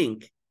shared the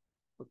link.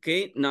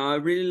 Okay, now I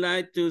really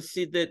like to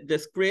see the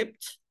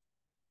script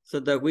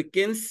so that we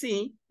can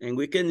see and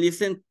we can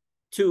listen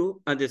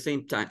to at the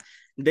same time.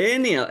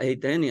 Daniel, hey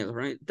Daniel,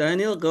 right?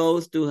 Daniel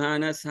goes to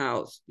Hannah's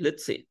house.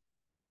 Let's see.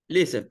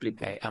 Listen, please.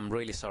 Hey, I'm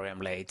really sorry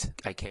I'm late.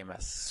 I came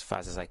as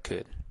fast as I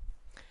could.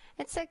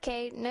 It's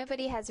okay.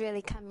 Nobody has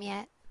really come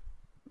yet.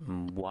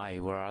 Why?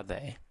 Where are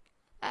they?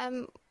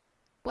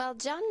 Well,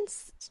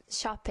 John's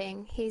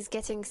shopping. He's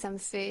getting some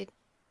food.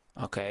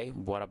 Okay,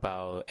 what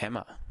about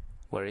Emma?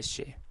 Where is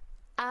she?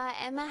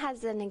 Emma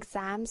has an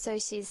exam, so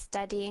she's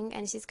studying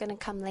and she's going to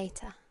come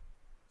later.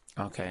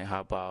 Okay,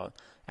 how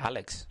about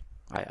Alex?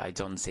 I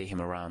don't see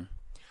him around.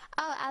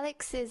 Oh,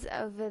 Alex is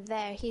over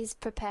there. He's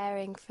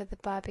preparing for the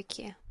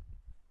barbecue.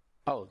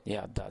 Oh,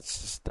 yeah,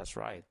 that's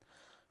right.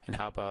 And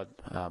how about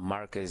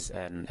Marcus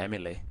and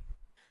Emily?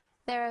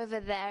 They're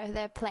over there.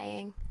 They're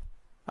playing.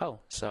 Oh,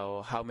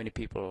 so how many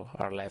people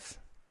are left?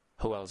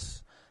 Who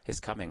else is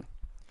coming?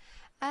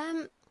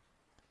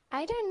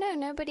 I don't know.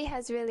 Nobody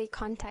has really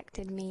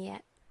contacted me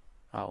yet.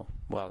 Oh,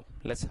 well,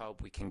 let's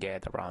hope we can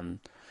get around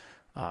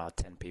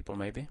 10 people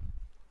maybe.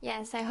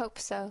 Yes, I hope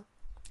so.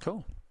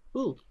 Cool.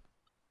 Ooh.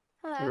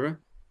 Hello.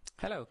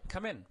 Hello,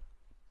 come in.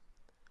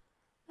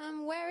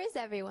 Where is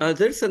everyone?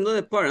 There's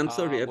another part. I'm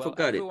sorry, I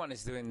forgot it. Everyone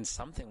is doing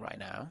something right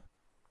now.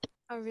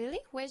 Oh, really?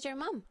 Where's your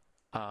mom?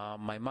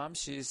 My mom,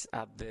 she's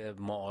at the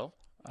mall.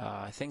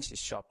 I think she's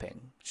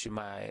shopping.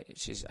 I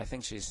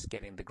think she's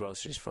getting the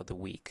groceries for the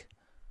week.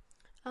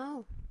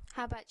 Oh,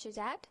 how about your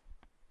dad?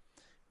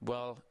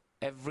 Well,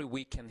 every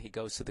weekend he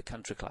goes to the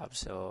country club,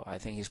 so I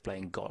think he's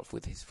playing golf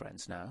with his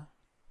friends now.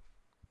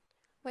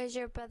 Where's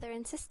your brother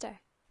and sister?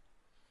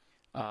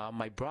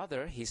 My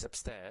brother, he's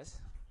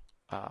upstairs.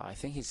 I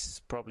think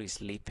he's probably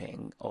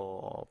sleeping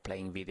or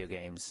playing video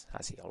games,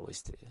 as he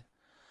always did.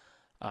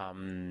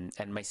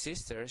 And my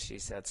sister,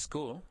 she's at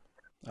school.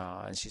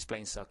 And she's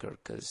playing soccer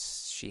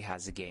because she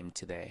has a game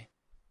today.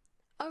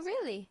 Oh,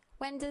 really?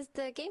 When does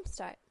the game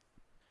start?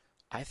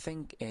 I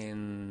think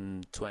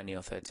in 20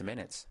 or 30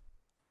 minutes.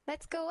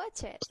 Let's go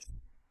watch it.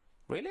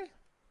 Really?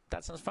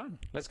 That sounds fun.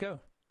 Let's go.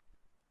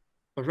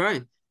 All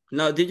right.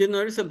 Now, did you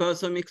notice about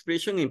some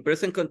expression in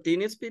present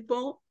continuous,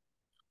 people?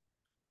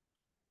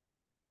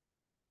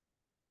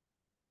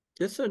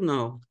 Yes or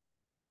no?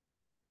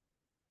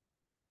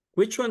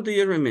 Which one do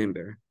you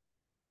remember?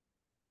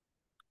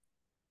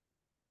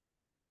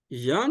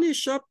 Johnny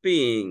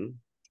shopping.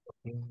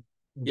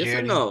 Yes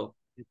or no?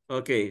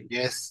 Okay.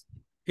 Yes.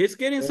 He's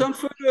getting some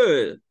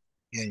food.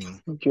 Yes.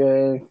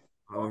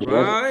 All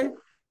right.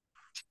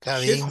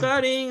 She's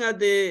Studying.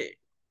 studying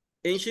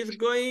and she's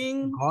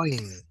going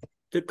Going.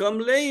 to come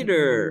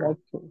later.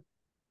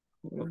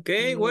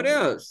 Okay, what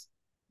else?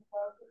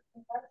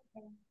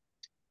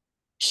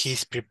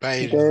 He's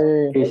preparing.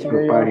 They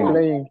are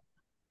playing.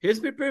 He's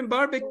preparing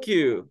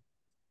barbecue.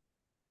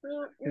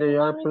 They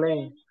are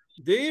playing.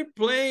 They're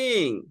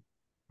playing.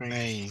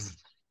 Playing.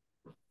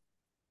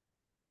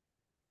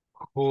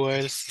 Who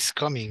else is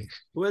coming?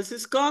 Who else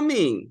is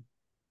coming?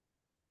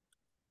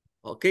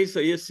 Okay, so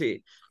you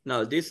see,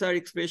 now these are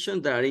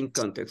expressions that are in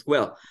context.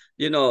 Well,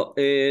 you know,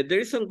 there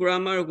is some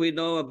grammar we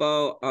know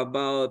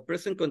about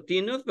present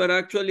continuous, but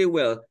actually,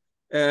 well,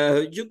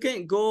 you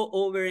can go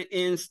over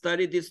and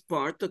study this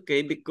part,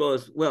 okay?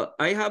 Because, well,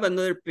 I have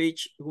another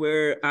page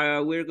where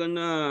we're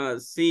gonna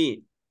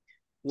see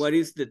what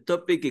is the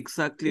topic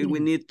exactly we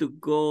need to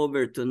go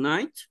over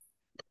tonight,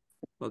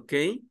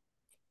 okay?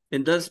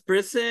 And that's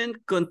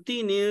present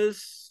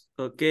continuous,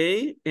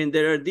 okay? And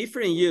there are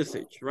different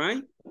usage,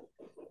 right?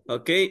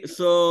 Okay,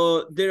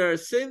 so there are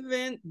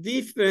 7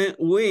 different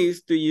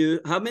ways to use.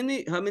 How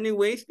many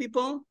ways,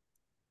 people?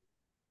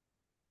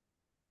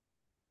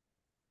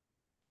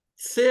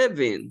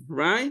 7,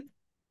 right?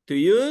 To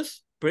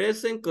use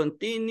present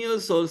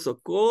continuous, also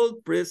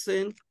called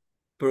present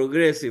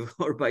progressive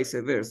or vice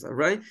versa,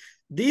 right?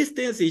 This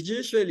tense is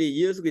usually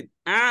used with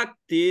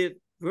active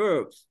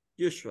verbs,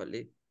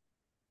 usually.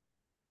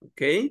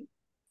 Okay?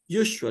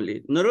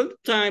 Usually, not all the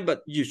time,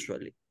 but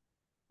usually.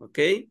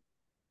 Okay?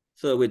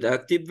 So with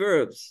active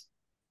verbs.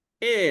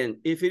 And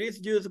if it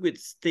is used with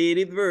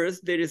stated verbs,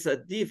 there is a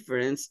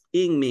difference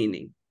in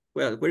meaning.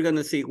 Well, we're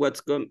gonna see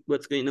what's going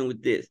on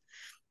with this.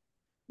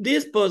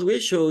 This post will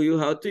show you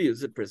how to use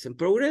the present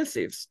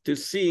progressives to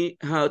see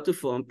how to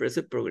form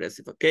present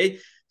progressive, okay?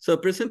 So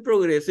present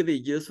progressive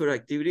is used for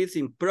activities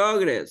in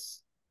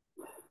progress.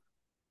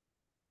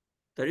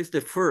 That is the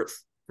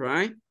first,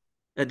 right?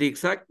 At the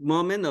exact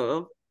moment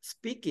of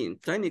speaking,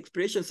 tiny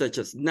expressions such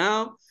as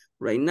now,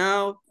 right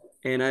now,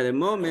 and at the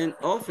moment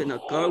often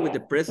occur with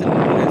the present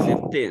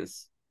progressive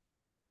tense.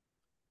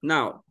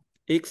 Now,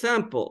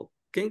 example.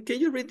 Can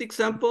you read the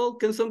example?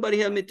 Can somebody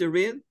help me to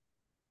read?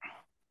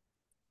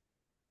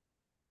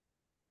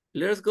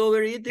 Let's go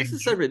over it. This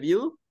is a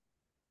review.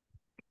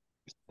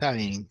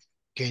 Studying.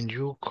 Can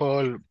you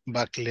call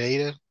back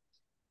later?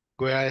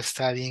 We are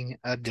studying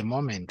at the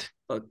moment.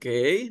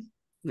 Okay.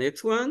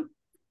 Next one.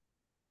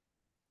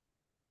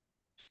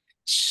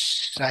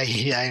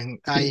 I'm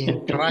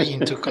trying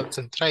to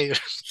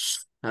concentrate.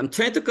 I'm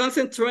trying to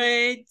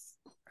concentrate.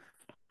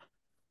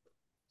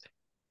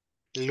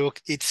 Look,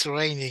 it's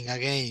raining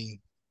again.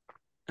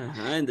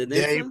 And the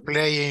next They're one?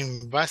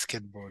 playing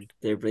basketball.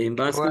 They're playing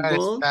You are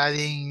basketball.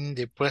 studying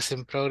the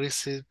present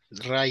progressive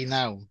right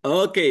now.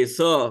 Okay,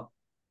 so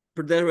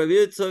for the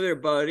review, it's over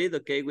about it.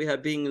 Okay, we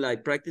have been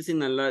like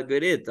practicing a lot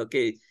with it.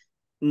 Okay,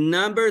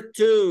 number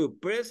 2,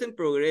 present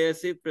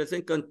progressive,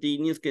 present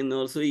continuous can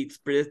also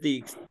express the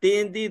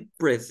extended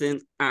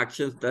present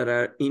actions that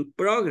are in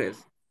progress,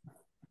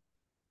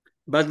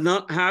 but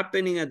not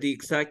happening at the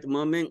exact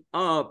moment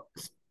of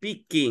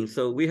speaking.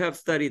 So we have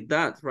studied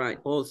that, right?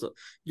 Also,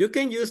 you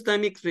can use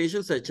time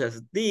expressions such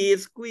as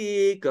this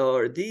week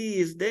or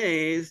these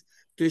days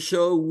to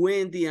show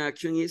when the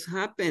action is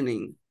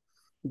happening.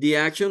 The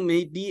action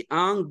may be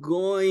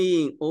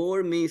ongoing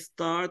or may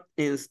start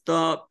and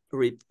stop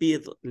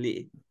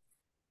repeatedly.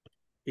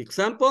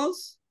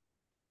 Examples?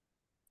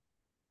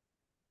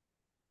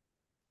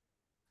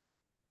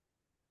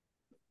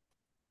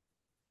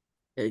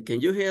 Hey, can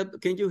you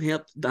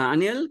help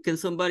Daniel? Can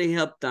somebody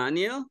help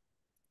Daniel?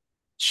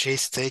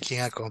 She's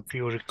taking a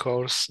computer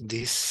course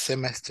this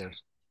semester.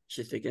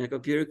 She's taking a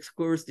computer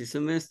course this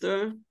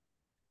semester.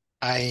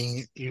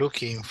 I'm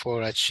looking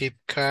for a cheap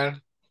car.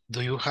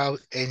 Do you have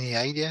any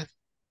idea?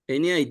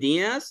 Any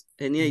ideas?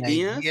 Any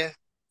ideas? Idea?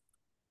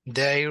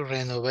 They're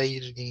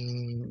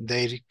renovating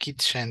their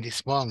kitchen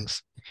this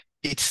month.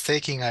 It's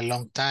taking a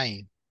long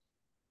time.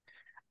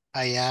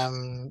 I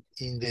am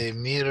in the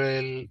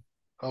middle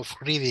of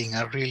reading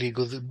a really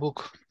good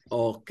book.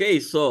 Okay,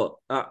 so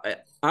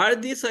are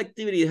these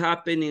activities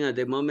happening at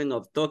the moment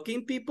of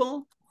talking,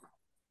 people?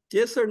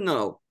 Yes or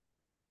no?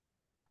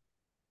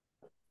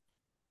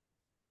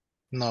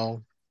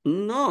 No.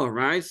 No,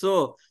 right?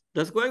 So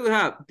that's why we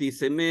have this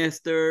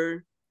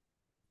semester,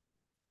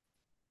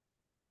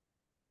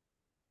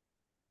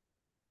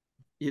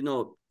 you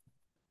know,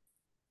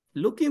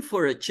 looking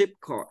for a cheap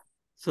car.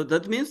 So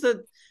that means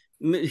that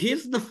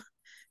he's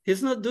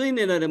not doing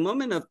it at the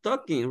moment of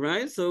talking,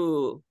 right?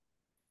 So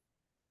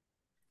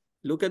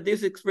look at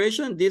this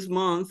expression, this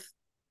month.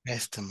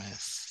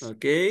 Estimates.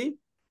 Okay,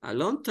 a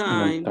long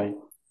time.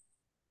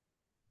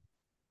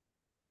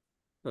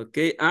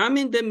 Okay, I'm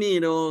in the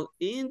middle.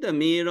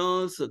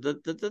 So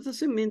that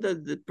doesn't mean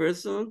that the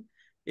person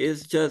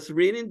is just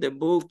reading the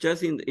book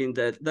just in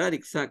that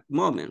exact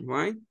moment,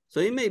 right? So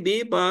it may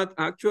be, but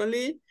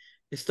actually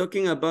it's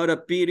talking about a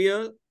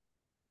period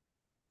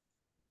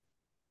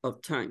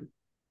of time.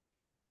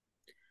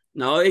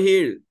 Now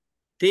here,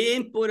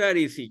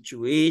 temporary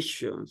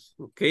situations,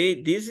 okay?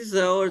 This is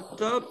our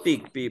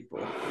topic,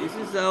 people. This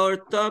is our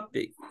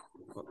topic,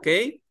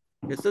 okay?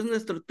 Este es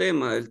nuestro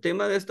tema, el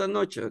tema de esta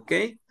noche,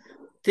 okay?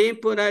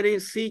 Temporary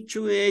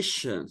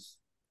situations,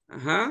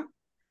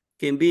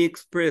 can be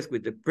expressed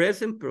with the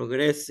present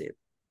progressive.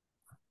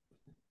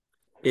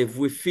 If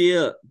we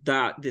feel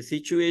that the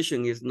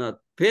situation is not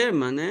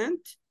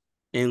permanent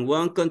and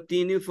won't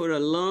continue for a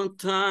long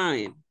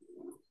time,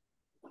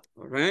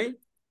 all right?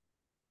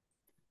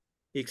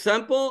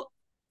 Example,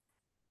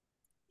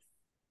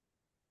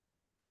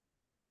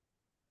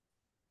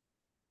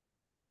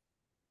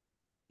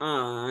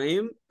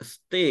 I'm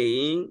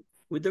staying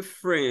with a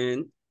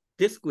friend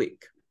this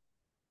week.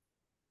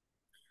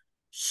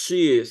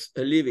 She is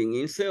living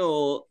in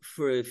Seoul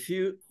for a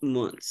few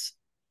months.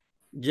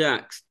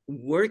 Jack's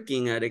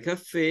working at a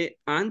cafe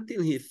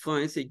until he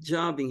finds a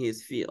job in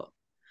his field.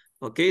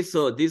 Okay,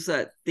 so these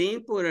are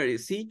temporary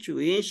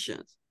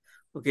situations.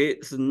 Okay,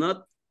 it's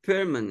not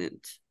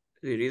permanent.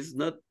 It is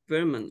not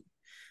permanent.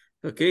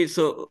 Okay,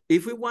 so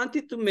if we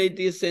wanted to make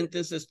these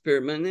sentences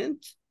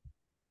permanent,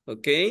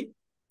 okay,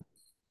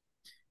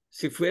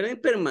 si fueran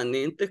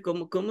permanentes,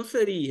 ¿cómo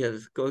sería?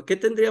 ¿Qué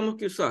tendríamos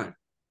que usar?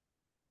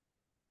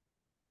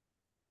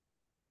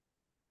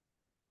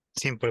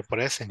 Simple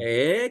present.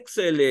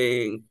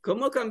 Excelente.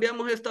 ¿Cómo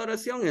cambiamos esta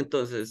oración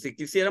entonces? Si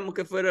quisiéramos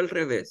que fuera al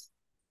revés,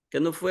 que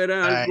no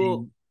fuera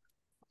algo,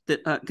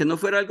 que no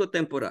fuera algo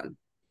temporal.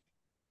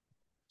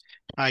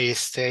 I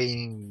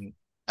stay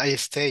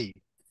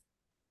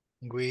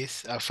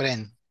with a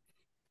friend.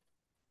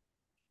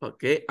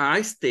 Okay,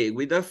 I stay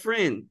with a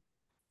friend.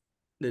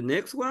 The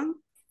next one?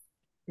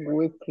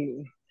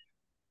 Weekly.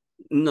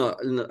 No,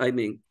 I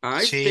mean,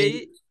 I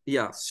stay,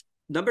 yeah.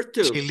 Number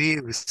 2.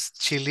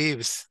 She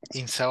lives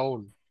in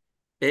Seoul.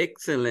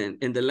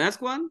 Excellent. And the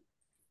last one?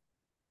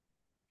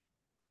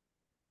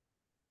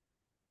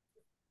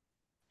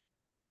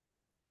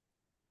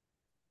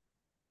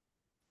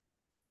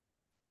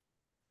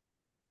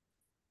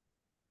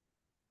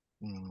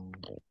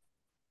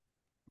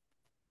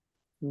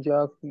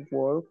 Jack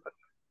works.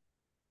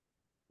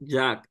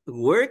 Jack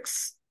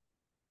works.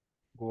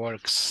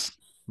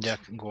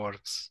 Jack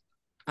works.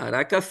 At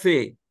a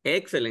café.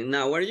 Excellent.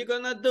 Now, what are you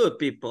gonna do,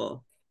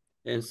 people?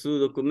 En su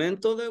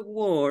documento de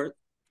Word,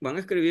 van a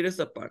escribir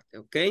esa parte,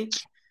 ¿ok?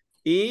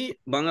 Y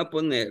van a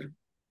poner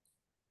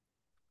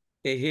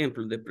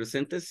ejemplos de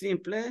presente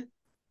simple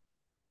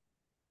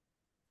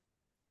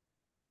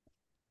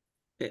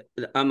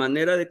a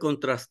manera de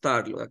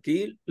contrastarlo.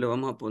 Aquí lo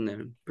vamos a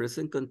poner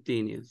present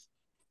continuous.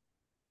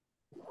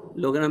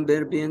 ¿Logran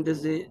ver bien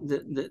desde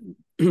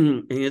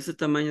en ese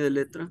tamaño de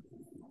letra?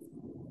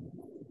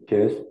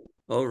 Yes.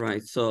 All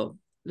right, so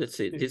let's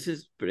see. This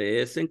is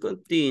present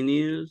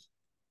continuous.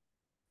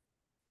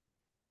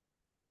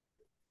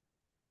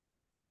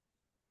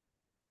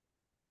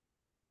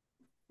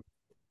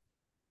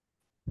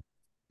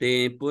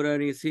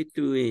 Temporary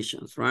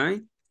situations,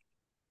 right?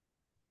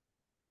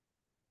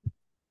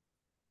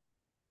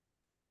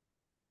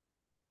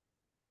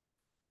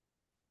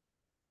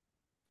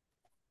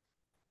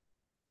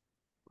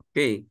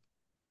 Okay.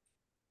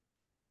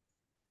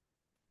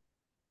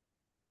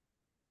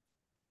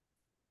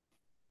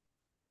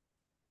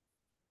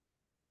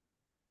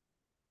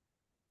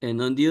 And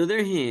on the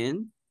other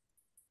hand,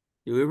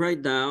 you will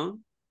write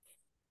down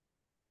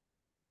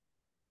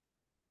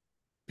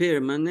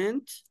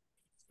permanent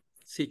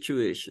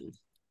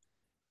situations.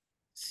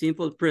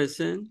 Simple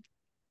present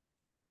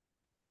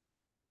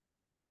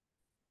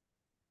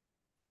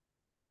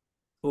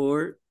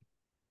or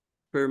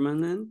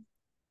permanent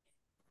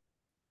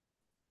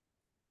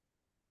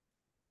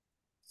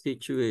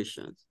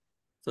situations.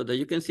 So that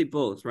you can see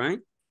both, right?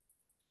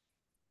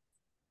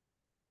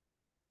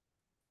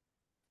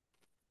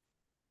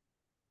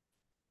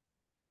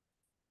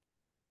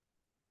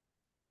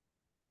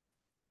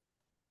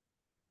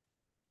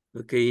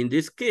 Okay, in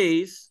this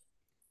case,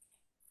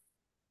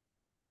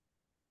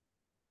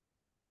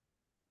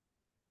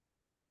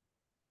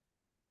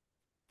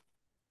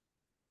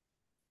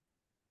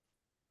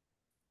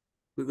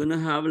 we're gonna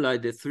have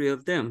like the 3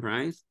 of them,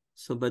 right?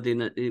 So, but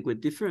with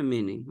different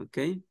meaning,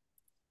 okay?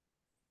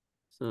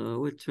 So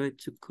we'll try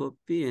to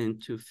copy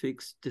and to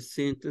fix the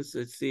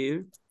sentences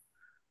here.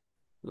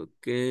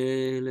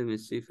 Okay, let me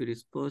see if it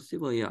is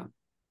possible, yeah.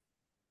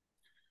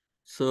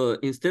 So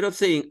instead of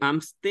saying I'm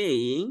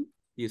staying,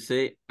 you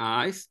say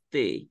I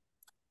stay.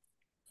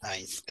 I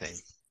stay.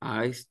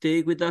 I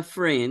stay with a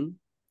friend.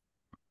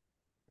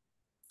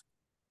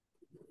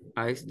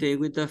 I stay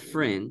with a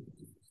friend.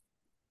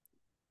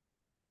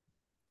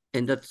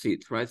 And that's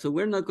it, right? So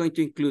we're not going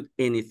to include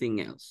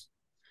anything else.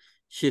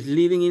 She's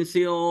living in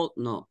Seoul.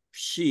 No,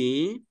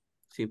 she,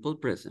 simple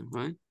present,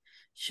 right?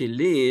 She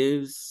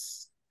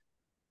lives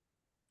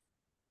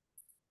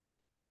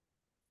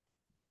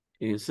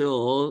in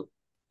Seoul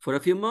for a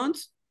few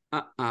months.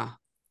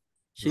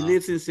 She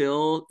lives in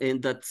Seoul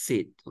and that's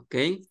it,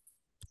 okay?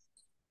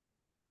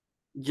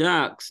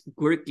 Jack's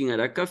working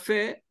at a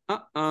cafe.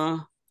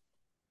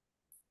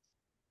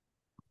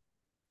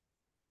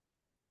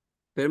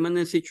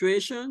 Permanent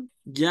situation.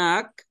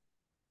 Jack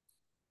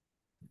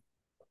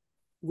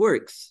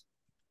works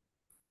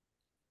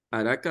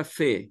at a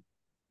cafe.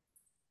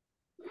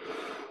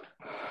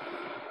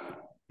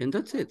 And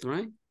that's it,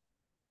 right?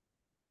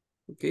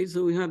 Okay,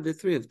 so we have the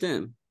 3 of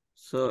them.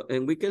 So,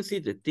 and we can see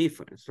the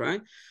difference,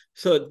 right?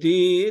 So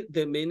the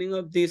meaning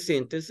of these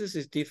sentences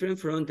is different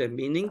from the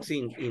meanings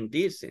in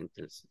these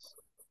sentences.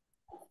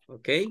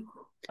 Okay?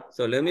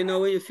 So let me know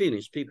when you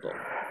finish, people.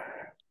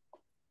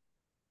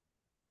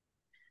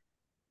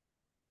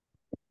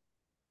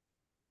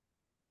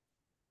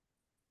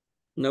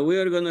 Now we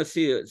are gonna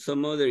see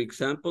some other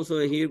examples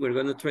over here. We're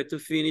gonna try to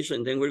finish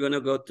and then we're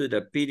gonna go to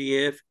the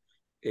PDF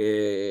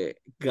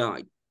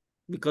guide.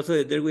 Because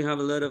there we have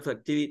a lot of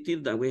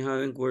activities that we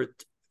haven't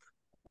worked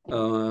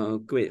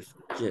with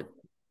yet.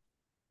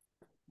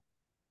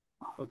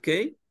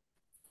 Okay,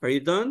 are you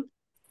done?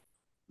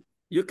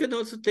 You can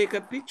also take a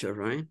picture,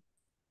 right?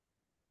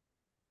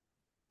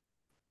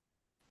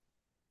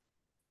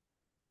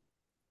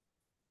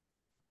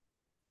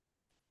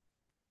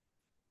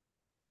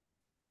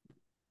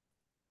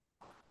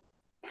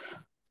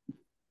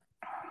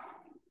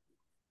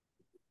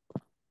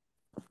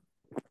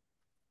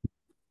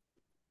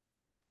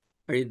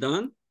 Are you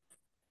done?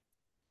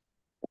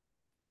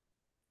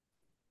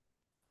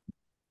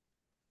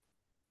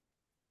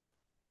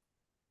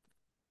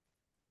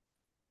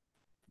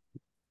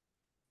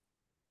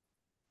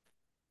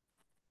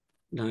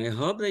 Now I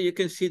hope that you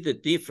can see the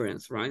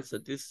difference, right? So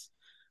this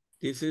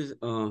is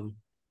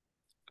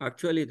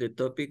actually the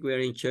topic we are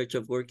in charge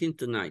of working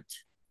tonight.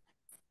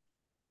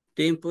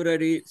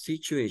 Temporary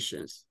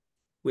situations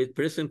with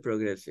present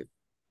progressive.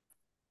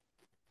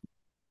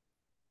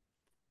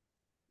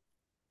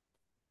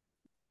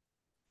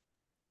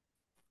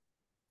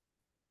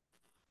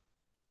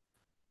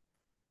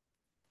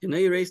 Can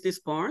I erase this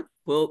part?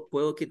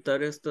 ¿Puedo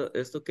quitar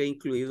esto que he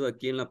incluido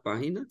aquí en la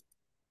página?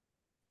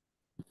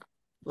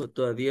 ¿O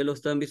todavía lo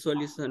están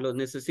visualizando? ¿Lo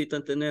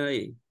necesitan tener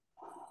ahí?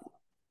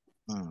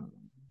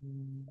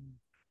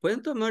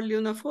 Pueden tomarle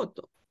una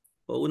foto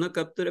o una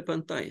captura de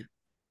pantalla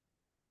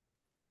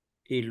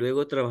y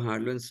luego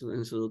trabajarlo en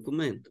su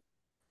documento.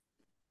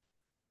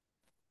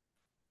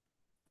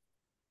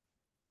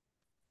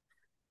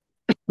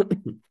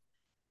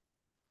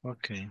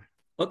 Ok.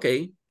 Ok.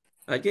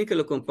 ¿Alguien que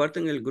lo comparte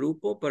en el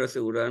grupo para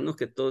asegurarnos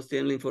que todos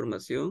tienen la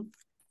información?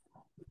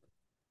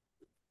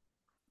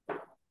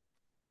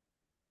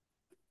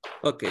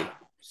 Ok.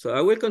 So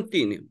I will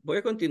continue. Voy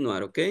a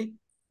continuar, ok?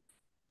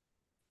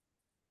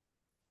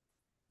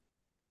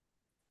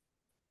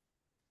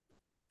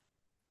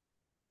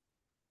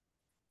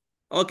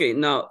 Okay,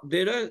 now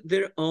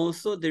there's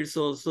also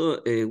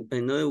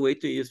another way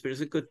to use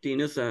present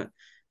continuous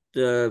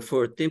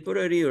for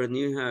temporary or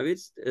new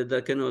habits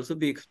that can also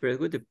be expressed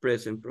with the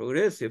present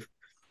progressive.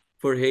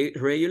 For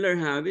regular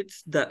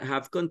habits that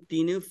have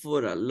continued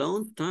for a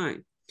long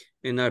time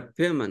and are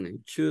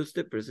permanent, choose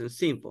the present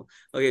simple.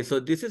 Okay,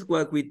 so this is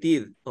what we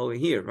did over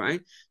here,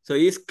 right? So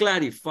it's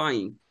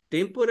clarifying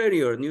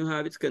temporary or new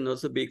habits can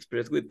also be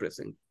expressed with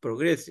present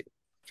progressive.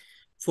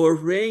 For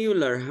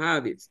regular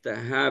habits that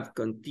have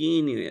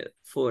continued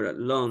for a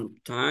long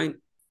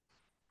time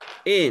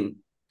and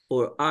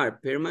or are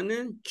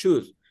permanent,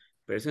 choose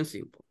present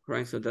simple,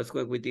 right? So that's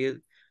what we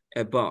did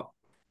above.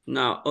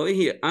 Now, over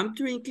here, I'm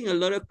drinking a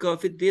lot of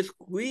coffee this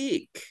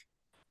week.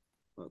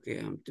 Okay,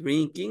 I'm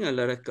drinking a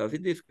lot of coffee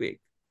this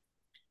week.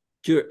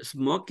 You're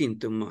smoking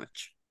too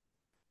much.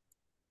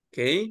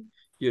 Okay,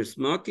 you're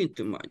smoking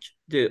too much.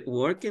 You're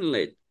working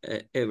late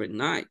every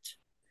night.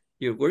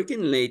 You're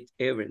working late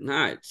every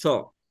night.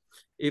 So,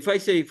 if I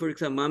say, for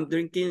example, I'm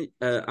drinking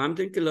a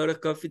lot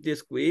of coffee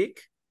this week,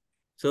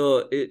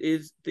 so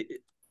is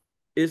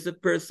the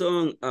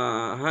person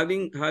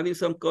having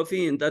some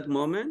coffee in that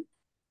moment?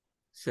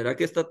 ¿Será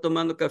que está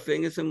tomando café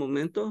en ese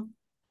momento?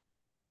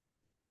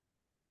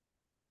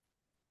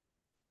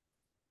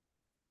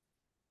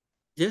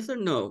 Yes or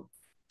no?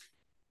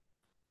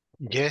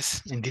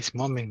 Yes, in this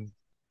moment.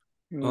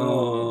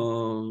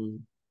 No.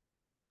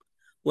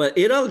 Well,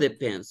 it all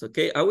depends,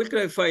 okay? I will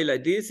clarify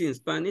like this in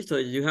Spanish so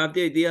you have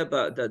the idea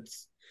about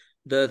that's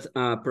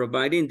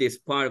providing this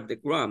part of the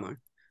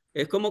grammar.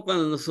 Es como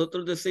cuando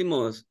nosotros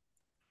decimos,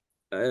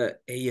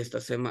 hey,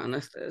 esta semana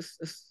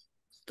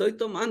estoy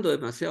tomando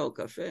demasiado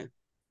café.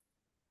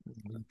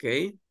 ¿Ok?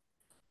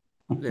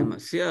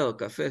 Demasiado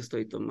café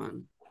estoy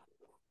tomando.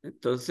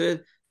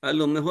 Entonces, a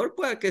lo mejor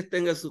puede que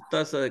tenga su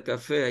taza de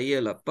café ahí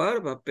a la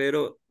parva,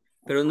 pero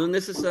no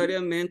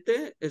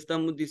necesariamente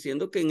estamos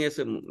diciendo que en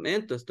ese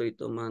momento estoy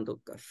tomando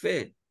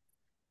café.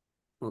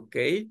 ¿Ok?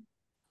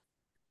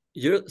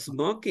 You're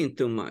smoking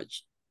too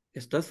much.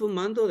 Estás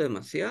fumando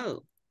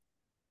demasiado.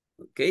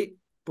 ¿Ok?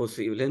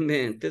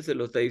 Posiblemente se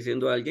lo está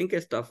diciendo a alguien que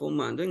está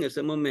fumando en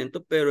ese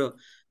momento, pero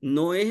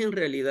no es en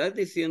realidad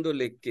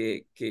diciéndole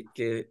que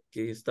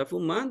está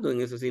fumando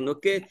en eso, sino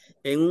que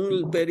en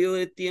un periodo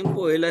de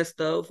tiempo él ha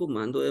estado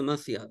fumando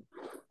demasiado.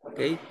 ¿Ok?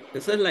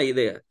 Esa es la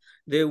idea.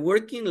 They're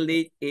working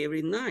late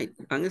every night.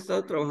 Han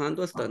estado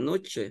trabajando hasta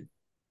noche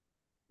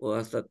o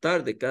hasta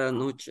tarde cada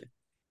noche.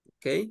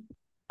 ¿Ok?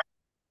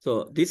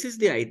 So this is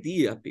the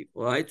idea,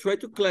 people. I try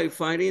to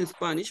clarify it in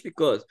Spanish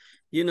because,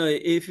 you know,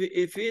 if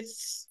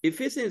it's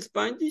in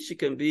Spanish, it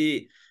can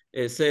be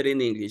said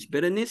in English.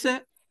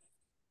 Berenice?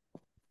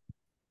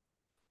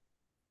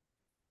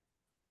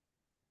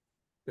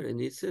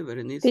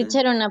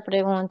 Teacher, una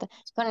pregunta.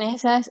 Con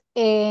esas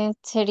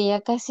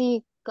sería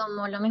casi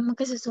como lo mismo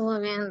que se estuvo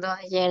viendo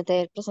ayer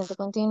del presente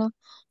continuo,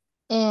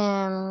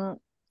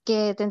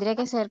 que tendría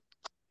que ser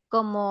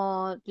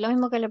como lo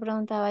mismo que le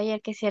preguntaba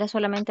ayer, que si era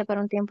solamente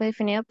para un tiempo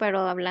definido, pero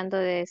hablando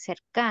de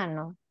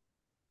cercano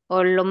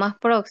o lo más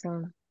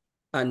próximo.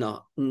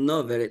 No,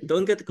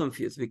 don't get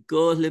confused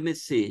because let me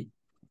see.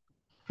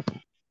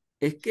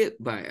 Es que,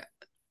 vaya,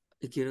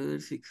 quiero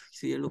ver si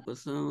en lo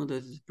pasado,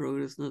 that is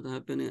progress not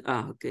happening.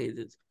 Ok.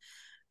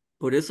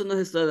 Por eso nos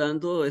está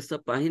dando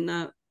esta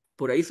página,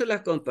 por ahí se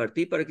las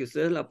compartí para que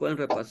ustedes la puedan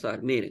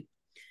repasar. Miren,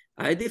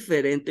 hay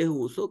diferentes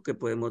usos que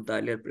podemos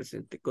darle al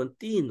presente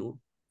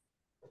continuo.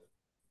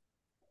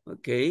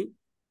 ¿Ok?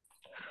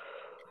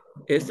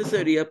 Este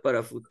sería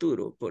para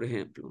futuro, por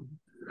ejemplo.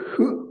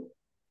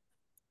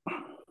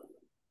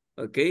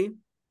 ¿Ok?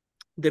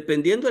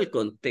 Dependiendo del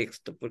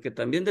contexto, porque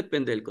también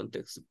depende del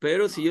contexto.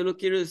 Pero si yo lo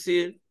quiero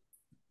decir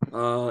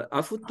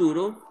a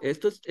futuro,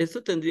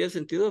 esto tendría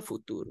sentido a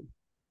futuro.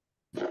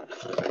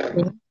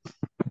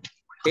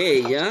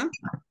 Ella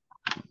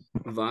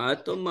va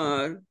a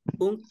tomar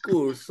un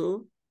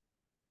curso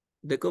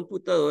de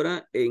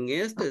computadora en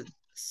este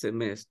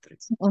semestre.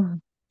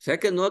 O sea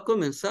que no ha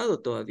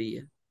comenzado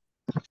todavía.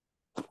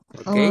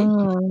 ¿Ok?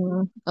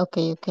 Ok.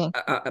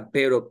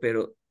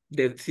 Pero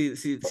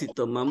si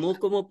tomamos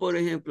como por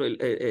ejemplo,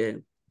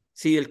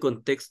 si el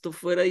contexto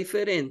fuera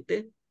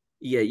diferente,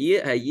 y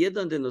allí es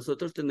donde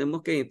nosotros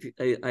tenemos que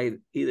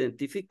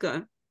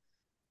identificar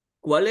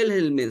 ¿Cuál es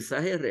el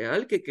mensaje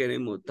real que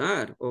queremos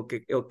dar o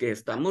que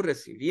estamos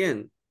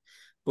recibiendo?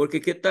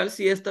 Porque ¿qué tal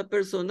si esta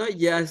persona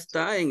ya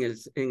está en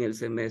el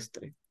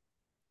semestre?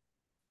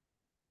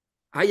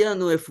 Ah, ya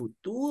no es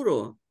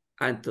futuro.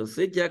 Ah,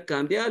 entonces ya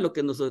cambia a lo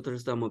que nosotros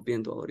estamos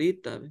viendo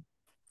ahorita. ¿Ve?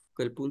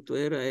 El punto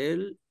era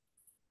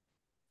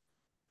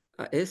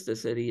este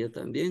sería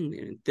también,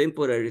 miren,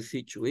 temporary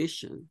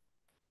situation.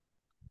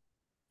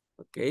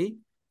 ¿Ok?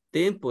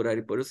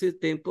 Temporary, por eso es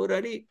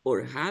temporary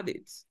or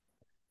habits.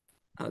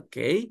 ¿Ok?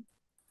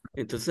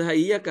 Entonces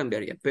ahí ya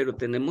cambiaría, pero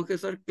tenemos que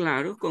estar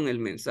claros con el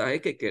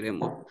mensaje que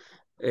queremos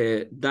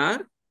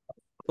dar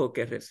o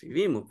que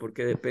recibimos,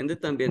 porque depende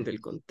también del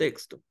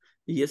contexto.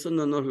 Y eso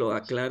no nos lo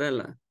aclara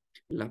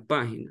la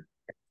página.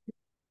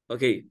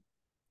 Ok,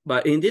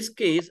 but in this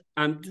case,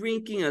 I'm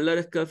drinking a lot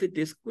of coffee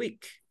this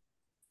week.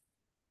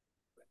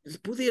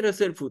 Pudiera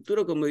ser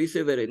futuro, como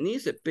dice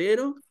Berenice,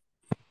 pero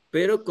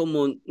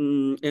como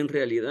en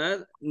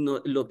realidad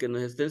lo que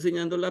nos está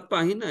enseñando la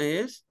página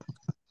es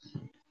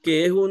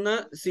que es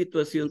una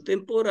situación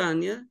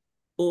temporánea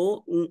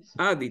o un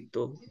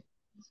hábito,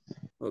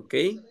 ¿ok?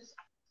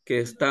 Que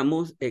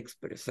estamos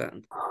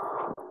expresando.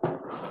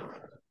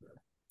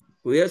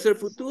 ¿Pudiera ser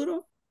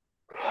futuro?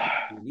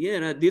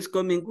 Pudiera, this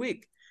coming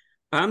week.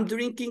 I'm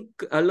drinking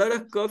a lot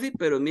of coffee,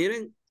 pero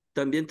miren,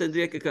 también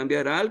tendría que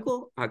cambiar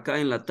algo acá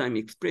en la time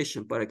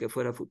expression para que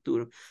fuera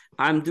futuro.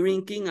 I'm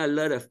drinking a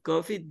lot of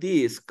coffee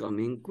this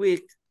coming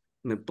week.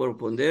 Me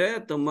propondré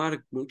a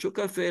tomar mucho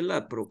café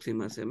la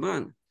próxima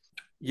semana.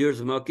 You're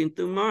smoking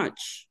too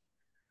much.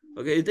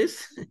 Okay,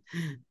 this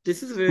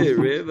is very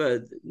rare,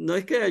 but no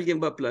es que alguien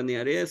va a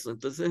planear eso,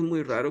 entonces es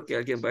muy raro que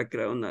alguien va a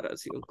crear una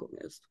narración con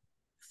eso.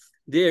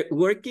 They're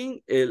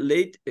working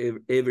late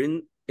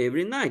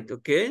every night,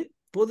 ¿ok?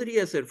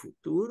 Podría ser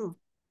futuro,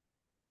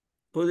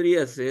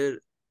 podría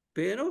ser,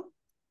 pero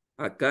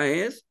acá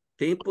es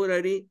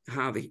temporary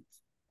habit.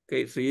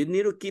 Okay, so you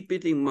need to keep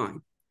it in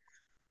mind.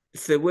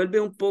 Se vuelve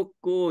un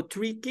poco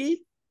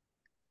tricky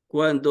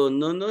cuando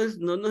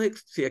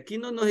si aquí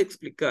no nos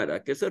explicara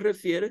a qué se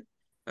refiere,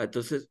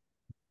 entonces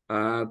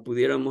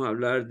pudiéramos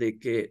hablar de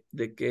que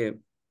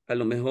a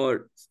lo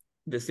mejor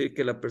decir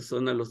que la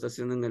persona lo está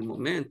haciendo en el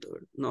momento.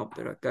 No,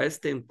 pero acá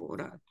es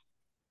temporal.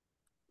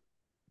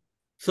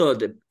 So,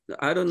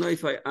 I don't know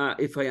if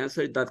I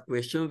answered that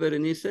question,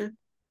 Berenice.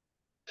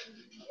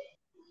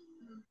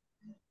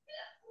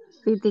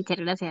 Sí, teacher,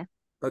 gracias.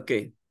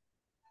 Okay.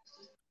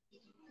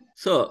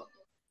 So,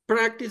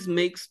 practice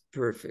makes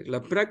perfect.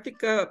 La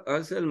práctica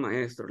hace el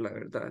maestro, la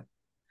verdad.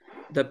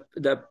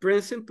 The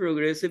present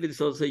progressive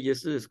is also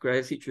used to describe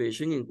a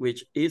situation in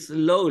which it's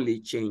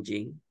slowly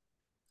changing.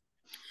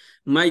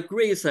 My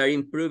grades are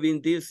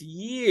improving this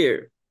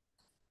year.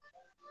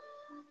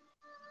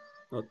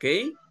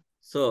 Okay,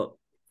 so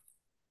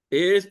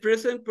is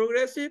present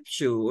progressive?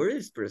 Sure,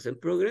 it's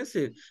present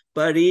progressive,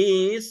 but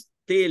it's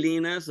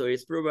telling us or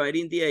it's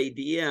providing the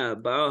idea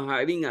about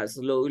having a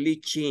slowly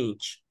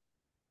change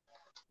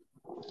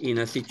in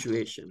a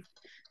situation.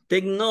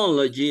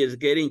 Technology is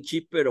getting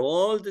cheaper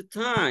all the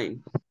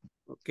time.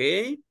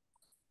 Okay,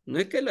 no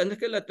es que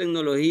la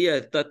tecnología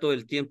está todo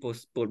el tiempo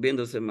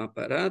volviéndose más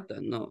barata,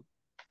 no.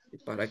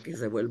 Para que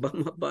se vuelva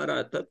más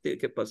barata tiene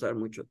que pasar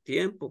mucho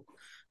tiempo.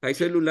 Hay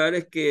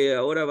celulares que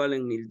ahora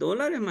valen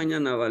 $1,000,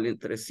 mañana valen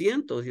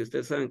 300 y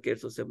ustedes saben que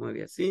eso se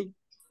mueve así.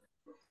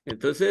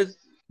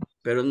 Entonces,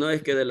 pero no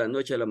es que de la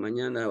noche a la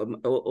mañana,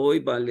 hoy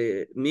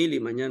vale 1,000 y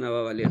mañana va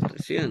a valer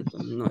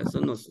 300. No,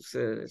 eso no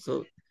sucede.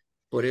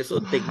 Por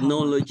eso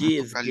technology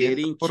is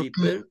getting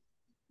cheaper.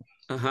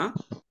 Ajá.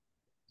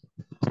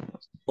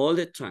 All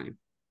the time.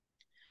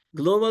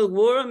 Global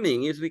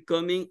warming is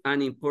becoming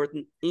an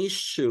important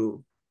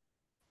issue.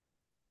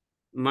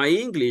 My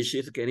English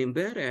is getting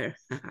better.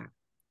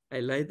 I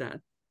like that.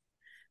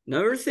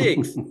 Number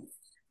 6.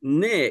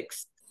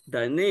 Next.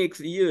 The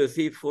next use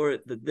is for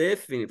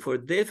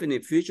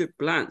definite future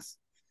plans.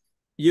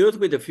 Use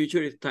with the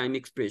future time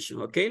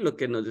expression. Okay, lo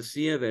que nos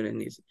decía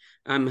Berenice.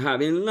 I'm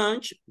having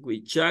lunch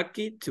with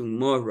Jackie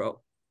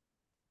tomorrow.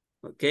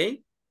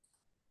 Okay.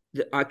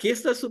 Aquí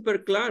está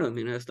súper claro.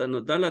 Mira, hasta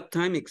nos da la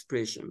time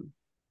expression.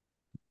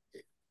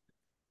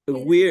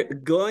 We're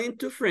going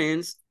to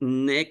friends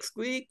next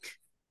week.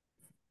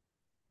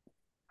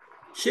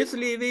 She's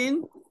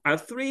leaving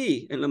at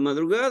 3 en la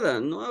madrugada,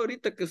 no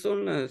ahorita que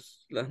son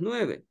las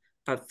 9.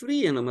 At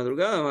 3 en la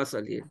madrugada va a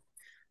salir.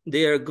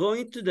 They are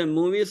going to the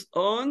movies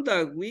on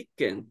the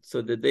weekend,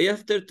 so the day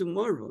after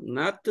tomorrow,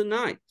 not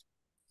tonight.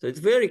 So it's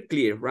very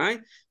clear,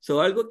 right? So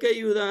algo que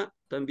ayuda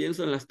también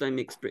son las time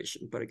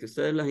expression, para que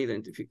ustedes las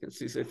identifiquen.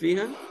 Si se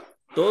fijan,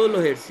 todos los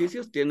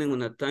ejercicios tienen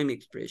una time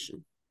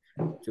expression.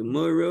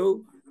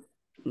 Tomorrow,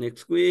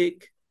 next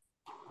week,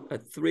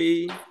 at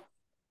 3,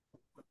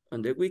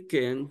 on the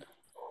weekend,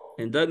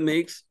 and that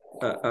makes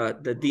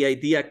the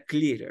idea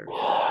clearer.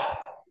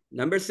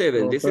 Number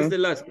 7, okay. This is the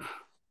last one.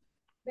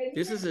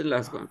 This is the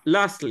last one.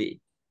 Lastly,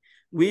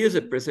 we use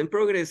the present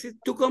progressive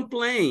to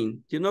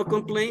complain. You know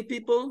complain,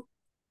 people?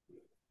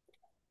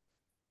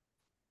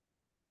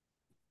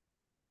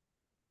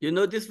 You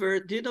know this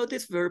verb? Do you know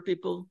this verb,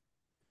 people?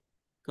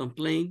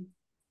 Complain.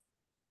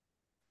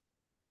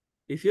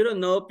 If you don't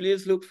know,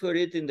 please look for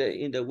it in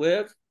the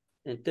web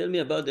and tell me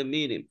about the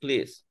meaning,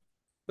 please.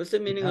 What's the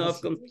meaning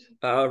of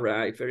all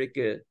right, very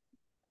good.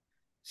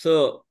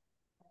 So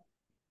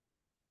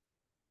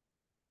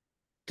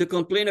to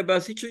complain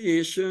about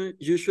situation,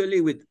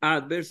 usually with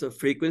adverbs of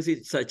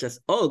frequency such as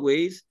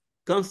always,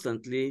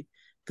 constantly,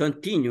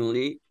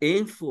 continually,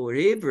 and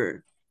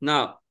forever.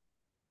 Now,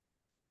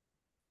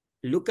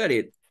 look at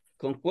it.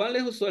 ¿Con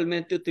cuáles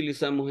usualmente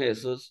utilizamos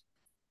esos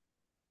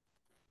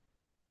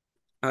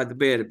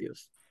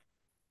adverbios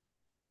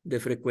de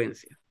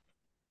frecuencia?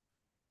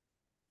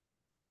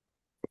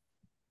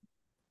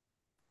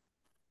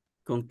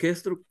 ¿Con qué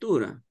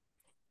estructura?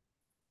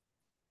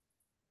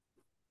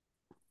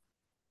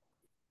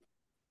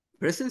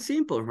 Present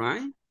simple,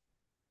 right?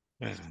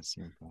 Present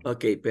simple.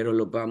 Ok, pero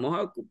los vamos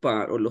a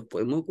ocupar o los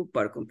podemos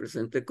ocupar con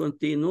presente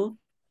continuo.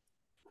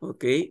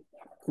 Ok,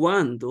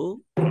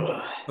 cuando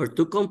or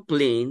to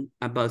complain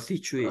about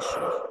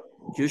situations,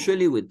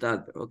 usually with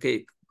that,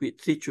 okay, with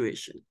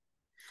situation.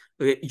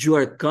 Okay, you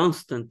are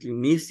constantly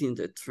missing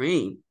the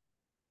train.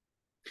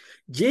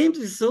 James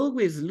is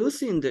always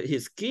losing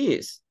his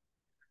keys.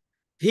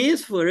 He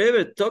is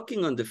forever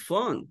talking on the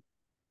phone.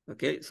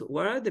 Okay, so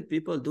what are the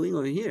people doing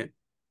over here?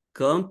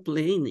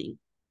 Complaining.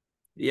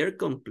 They are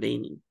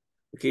complaining.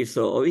 Okay,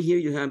 so over here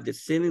you have the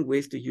 7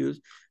 ways to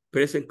use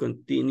present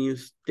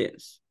continuous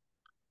tense.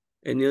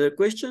 Any other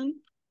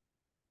question?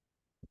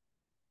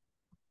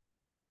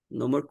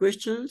 No more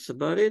questions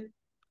about it?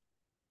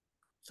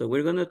 So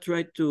we're gonna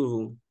try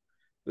to,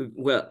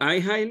 well, I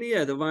highly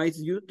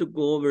advise you to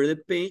go over the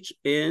page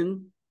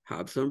and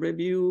have some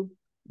review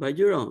by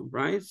your own,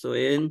 right? So,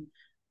 and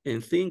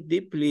think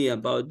deeply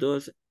about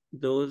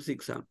those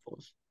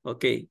examples.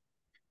 Okay,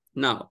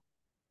 now,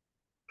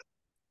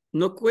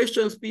 no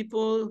questions,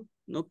 people,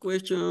 no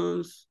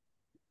questions.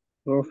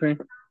 Profe,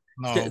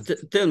 No,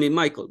 Tell me,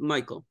 Michael.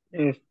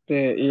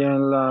 y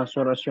en las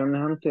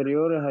oraciones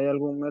anteriores, ¿hay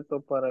algún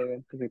método para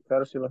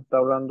identificar si lo está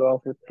hablando a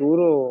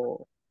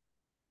futuro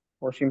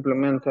o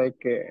simplemente hay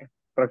que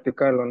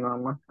practicarlo nada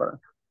más para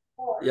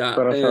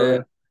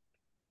saber?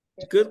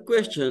 Good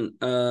question,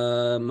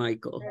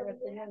 Michael.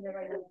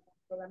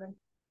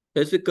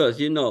 It's because,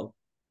 you know,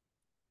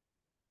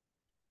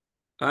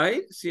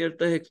 hay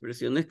ciertas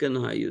expresiones que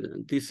nos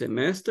ayudan. This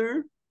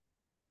semester,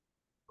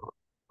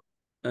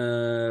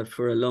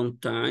 for a long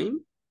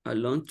time,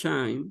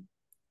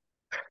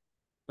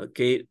 ok,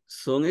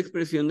 son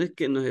expresiones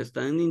que nos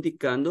están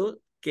indicando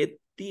qué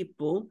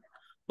tipo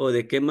o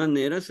de qué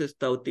manera se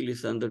está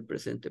utilizando el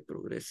presente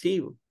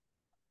progresivo.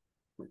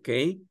 Ok,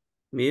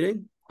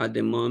 miren, at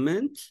the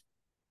moment,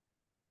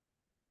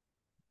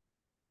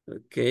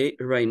 ok,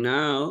 right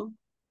now,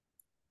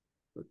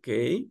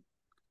 ok,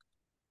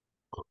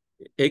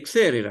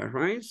 etc.,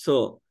 right?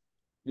 So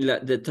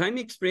the time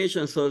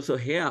expressions also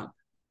help,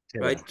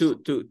 right?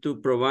 To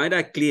provide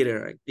a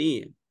clearer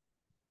idea.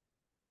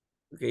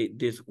 Okay,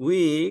 this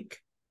week,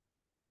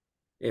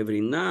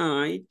 every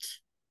night,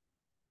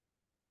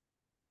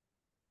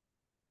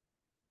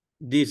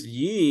 this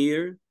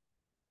year,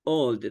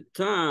 all the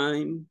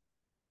time,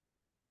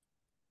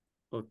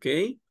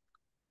 okay?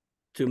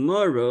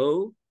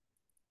 Tomorrow,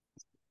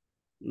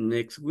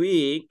 next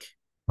week,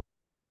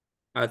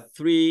 at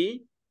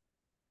 3,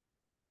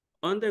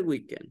 on the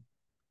weekend.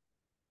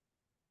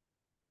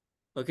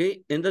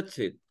 Okay, and that's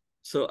it.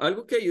 So,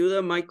 algo que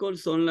ayuda, Michael,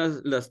 son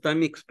las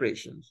time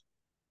expressions.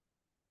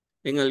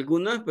 En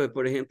algunas, pues,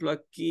 por ejemplo,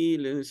 aquí,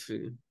 let's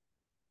see.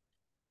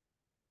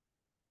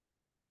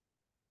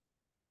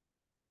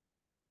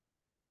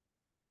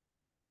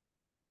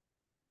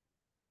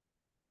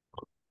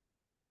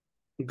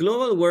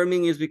 Global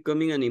warming is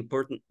becoming an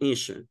important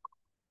issue.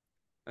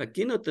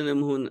 Aquí no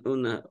tenemos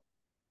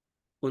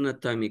una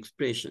time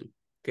expression,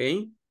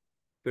 ¿ok?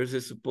 Pero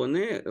se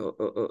supone,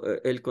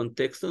 el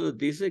contexto nos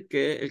dice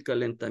que el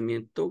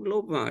calentamiento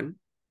global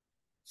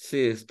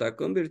se está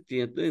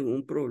convirtiendo en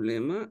un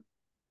problema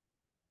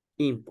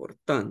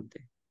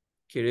importante.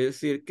 Quiere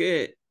decir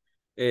que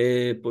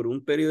por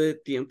un periodo de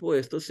tiempo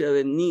esto se ha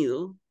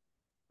venido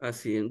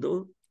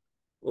haciendo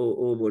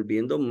o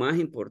volviendo más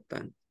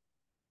importante.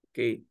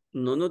 Okay.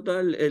 No nos da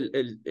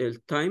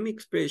el time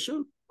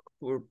expression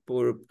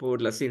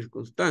por las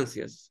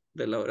circunstancias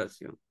de la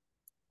oración.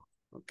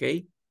 ¿Ok?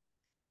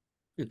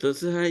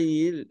 Entonces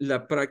ahí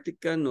la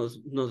práctica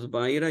nos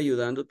va a ir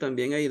ayudando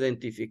también a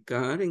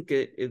identificar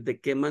de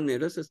qué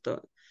manera se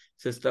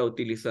está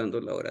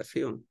utilizando la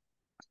oración.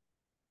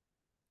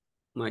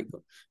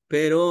 Michael.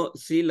 Pero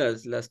sí,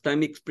 las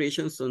time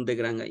expressions son de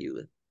gran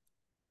ayuda.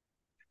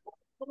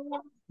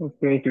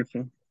 Okay,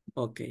 teacher.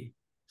 Okay.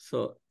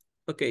 So,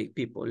 okay,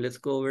 people, let's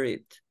go over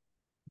it.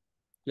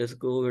 Let's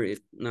go over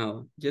it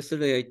now.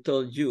 Yesterday I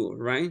told you,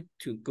 right,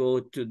 to go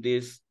to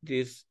these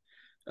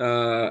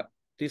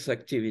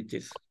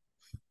activities.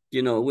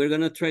 You know, we're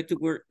gonna try to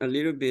work a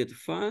little bit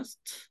fast,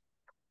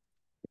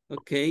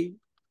 okay?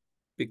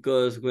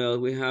 Because, well,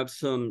 we have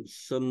some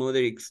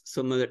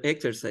other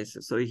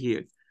exercises over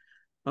here,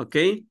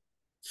 okay?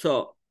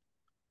 So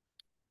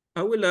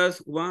I will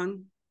ask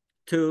 1,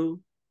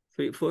 2,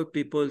 for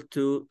people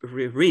to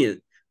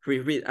reread.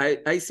 Reread.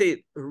 I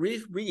say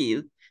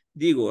reread,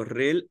 digo,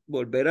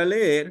 volver a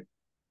leer,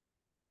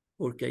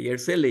 porque ayer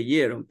se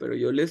leyeron, pero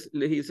yo les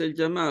hice el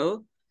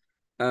llamado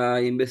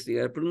a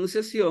investigar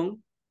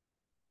pronunciación,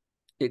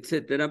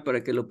 etcétera,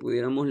 para que lo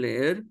pudiéramos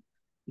leer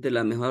de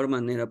la mejor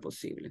manera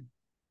posible.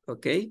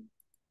 ¿Ok?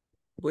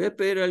 Voy a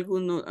pedir a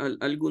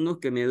algunos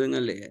que me ayuden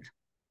a leer.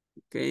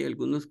 ¿Ok?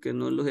 Algunos que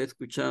no los he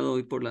escuchado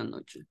hoy por la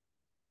noche.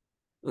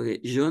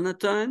 Ok,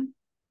 Jonathan,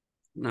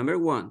 number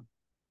 1.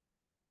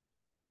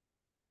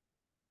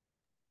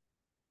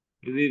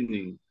 Good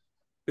evening.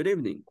 Good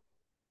evening.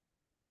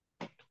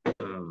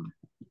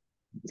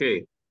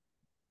 Okay.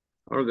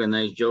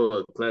 Organize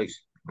yoga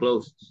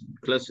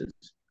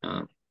classes.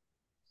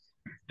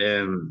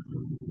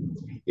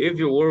 If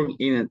you work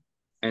in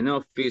an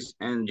office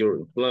and your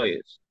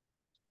employees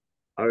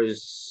are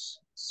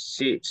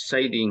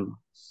sitting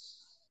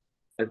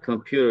at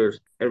computers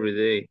every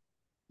day,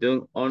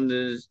 don't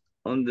underestimate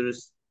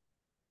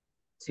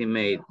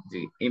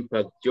the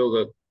impact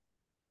yoga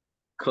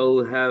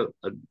could have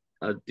a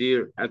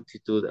their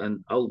attitude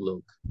and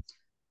outlook.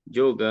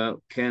 Yoga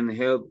can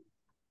help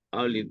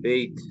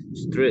alleviate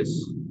stress,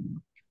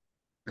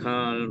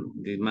 calm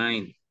the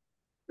mind,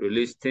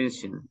 release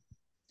tension,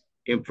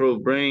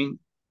 improve brain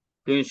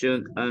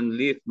function, and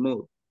lift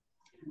mood.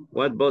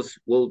 What boss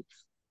would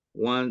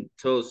want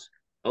those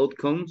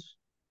outcomes?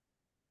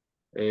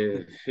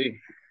 Sí.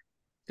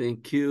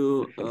 Thank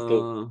you.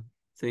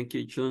 Thank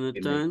you, En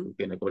Jonathan.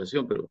 la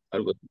conversación, pero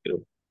algo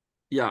creo.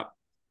 Yeah.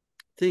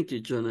 Thank you,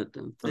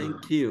 Jonathan.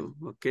 Thank you.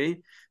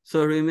 Okay.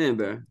 So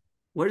remember,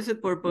 what is the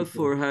purpose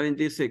for having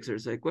this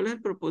exercise? ¿Cuál es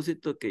el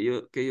propósito que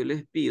yo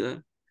les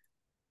pida?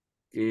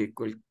 Que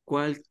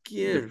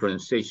cualquier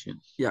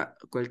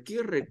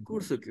cualquier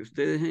recurso que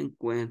ustedes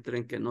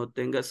encuentren que no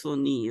tenga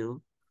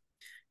sonido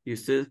y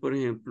ustedes, por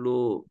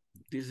ejemplo,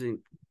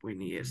 dicen, pues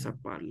ni esa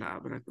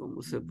palabra,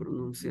 ¿cómo se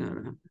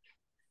pronunciará?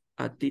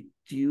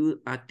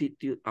 Attitude.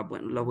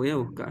 Bueno, la voy a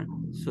buscar.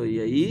 Soy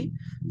ahí,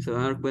 se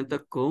van a dar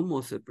cuenta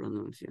cómo se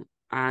pronuncia.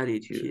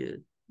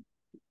 Attitude.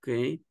 ¿Ok?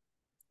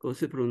 ¿Cómo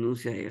se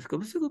pronuncia eso?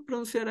 ¿Cómo se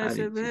pronunciará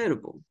ese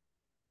verbo?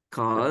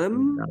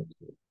 Calm.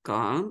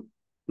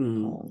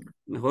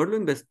 Mejor lo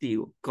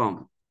investigo.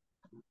 Calm.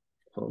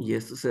 ¿Y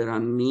eso será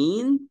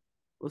mean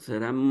o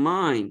será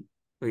mind?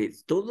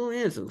 Pues todo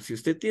eso. Si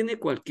usted tiene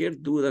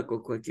cualquier duda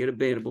con cualquier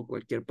verbo,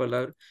 cualquier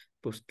palabra,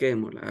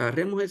 busquémosla.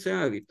 Agarremos ese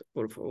hábito,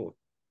 por favor.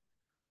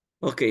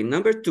 Okay,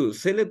 number 2,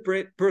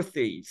 celebrate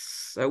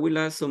birthdays. I will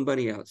ask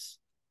somebody else.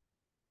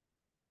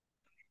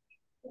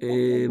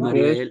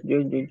 María.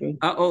 Yes.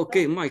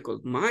 Okay, Michael.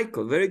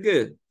 Michael, very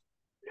good.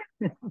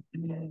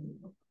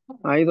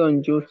 I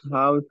don't just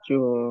have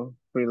to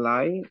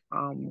rely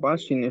on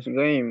business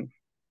game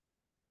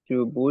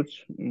to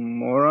boost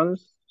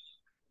morals,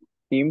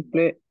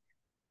 simply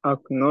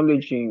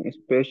acknowledging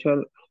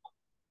special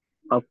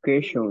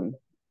occasion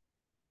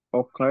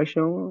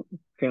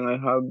can I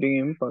have big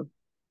impact.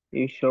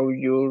 It shows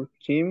your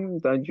team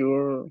that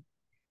you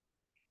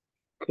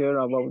care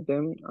about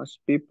them as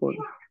people.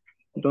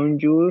 Don't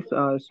use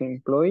as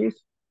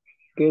employees.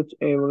 Get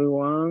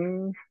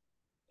everyone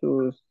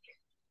to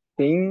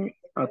sing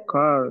a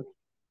card,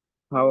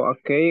 have a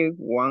cake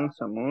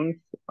once a month,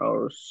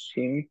 or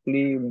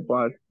simply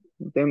bat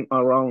them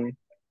around.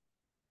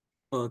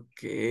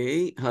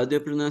 Okay, how do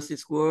you pronounce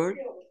this word?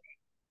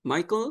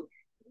 Michael?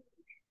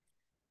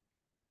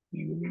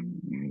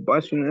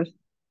 Business.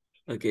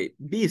 Okay,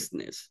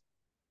 business.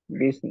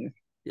 Business.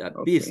 Yeah,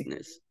 okay.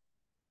 Business.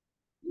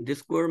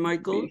 This word,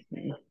 Michael?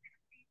 Business.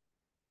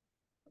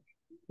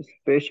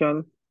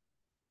 Special.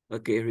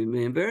 Okay,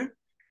 remember,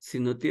 si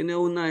no tiene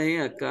una E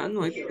acá,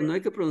 no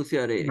hay que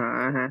pronunciar E.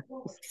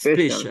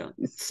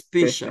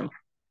 Special.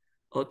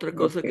 Otra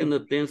cosa que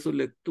noté en su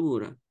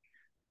lectura.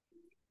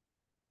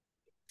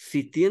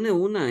 Si tiene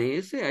una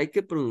S, hay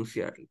que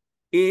pronunciarla.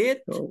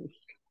 It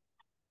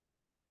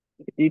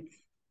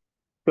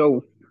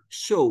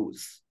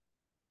shows.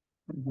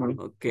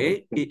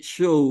 Okay, it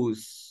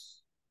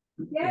shows.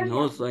 And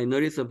also, I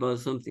noticed about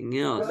something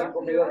else.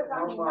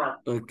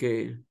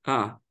 Okay.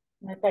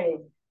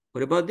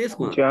 What about this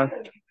one?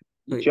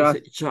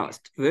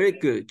 Just. Very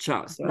good.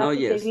 Just. Now,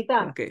 yes.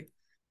 Okay.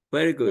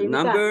 Very good.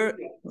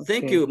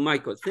 Thank you,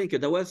 Michael. Thank you.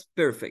 That was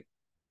perfect.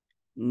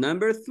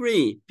 Number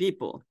 3,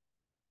 people.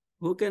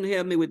 Who can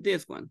help me with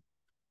this one?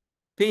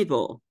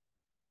 People.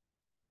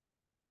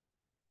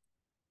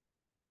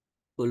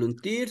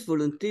 Volunteers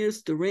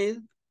to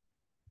read.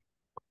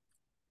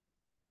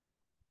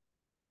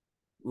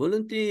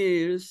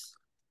 Volunteers.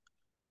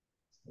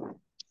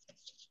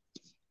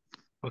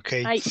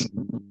 Okay.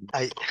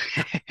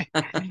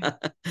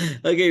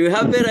 Okay, we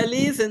have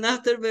Veralis, and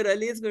after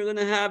Veralis, we're going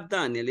to have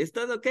Daniel. Is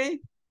that okay?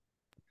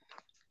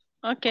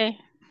 Okay.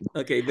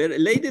 Okay,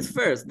 ladies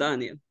first,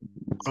 Daniel.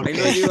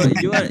 Okay.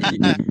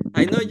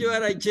 I know you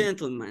are a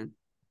gentleman.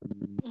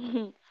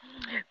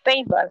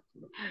 Paintball.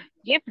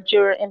 Give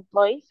your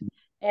employees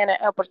an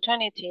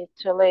opportunity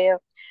to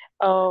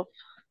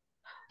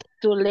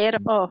let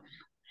off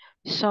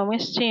some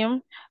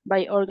steam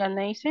by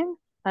organizing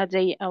a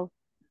day of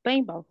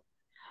paintball.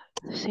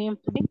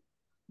 Simply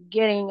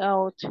getting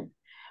out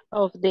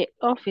of the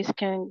office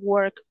can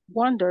work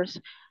wonders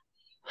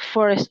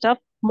for staff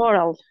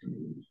morale.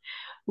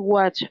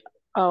 Watch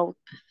out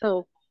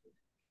though.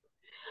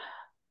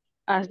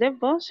 As the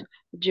boss,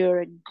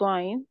 you're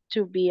going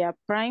to be a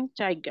prime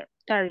target.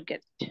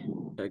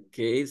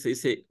 Okay, so you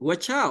say,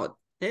 watch out.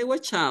 Hey,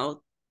 watch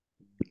out.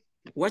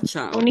 Watch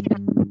out.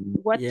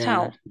 Watch Yeah,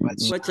 out.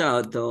 watch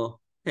out though.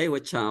 Hey,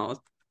 watch out.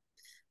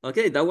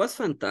 Okay, that was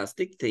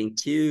fantastic.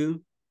 Thank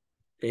you.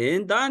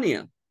 And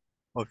Daniel.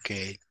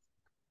 Okay.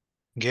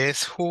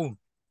 Guess who?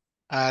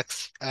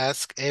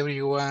 Ask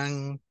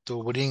everyone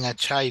to bring a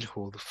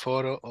childhood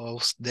photo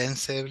of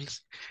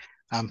themselves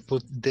and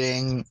put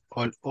them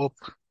all up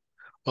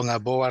on a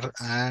board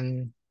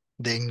and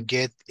then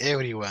get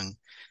everyone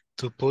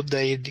to put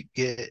their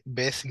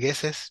best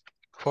guesses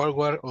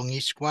forward on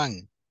each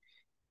one.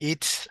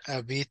 It's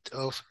a bit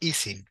of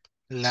easy,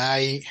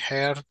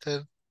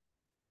 light-hearted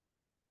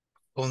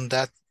on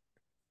that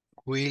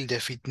will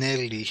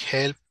definitely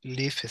help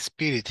lift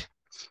spirit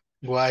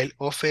while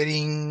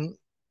offering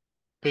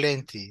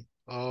plenty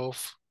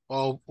of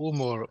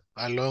humor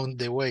along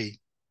the way.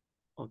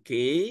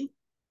 Okay.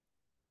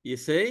 You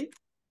say?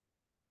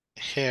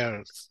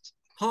 Hearted.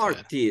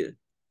 Hearted.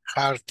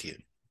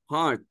 Hearted.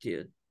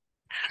 Hearted.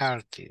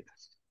 Hearted.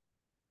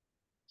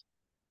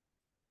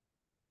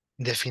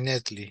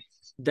 Definitely.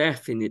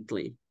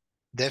 Definitely.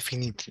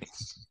 Definitely.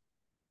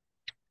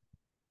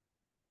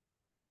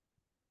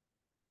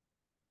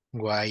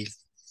 While.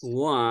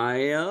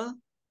 While.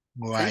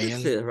 While.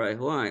 That's it, right?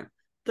 While.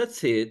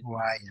 That's it.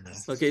 While.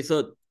 Okay,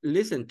 so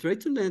listen, try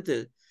to learn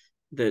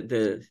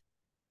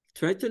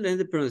try to learn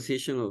the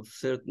pronunciation of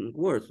certain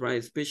words, right?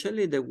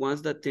 Especially the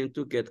ones that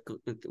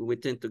we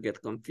tend to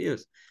get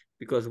confused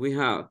because we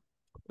have,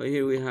 right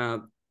here we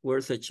have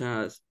words such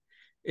as,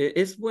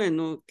 es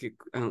bueno que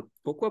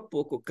poco a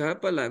poco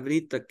cada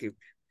palabrita que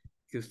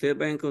usted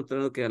va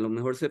encontrando que a lo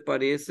mejor se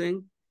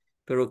parecen,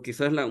 pero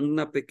quizás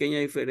una pequeña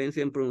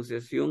diferencia en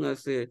pronunciación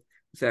hace,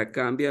 o sea,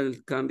 cambia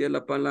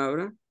la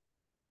palabra.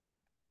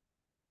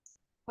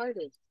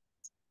 Hearted.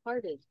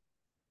 Hearted.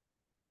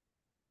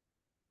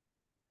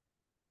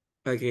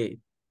 Ok,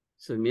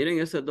 so miren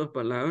esas dos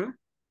palabras.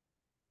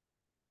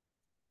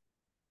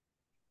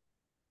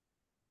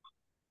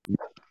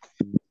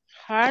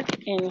 Heart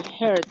and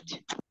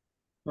hurt.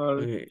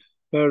 Okay.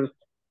 Hurt.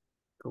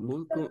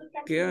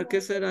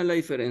 ¿Qué será la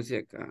diferencia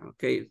acá?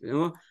 Ok,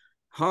 tenemos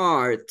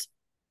heart,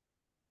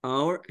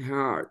 our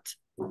heart.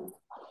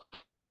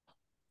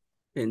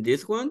 And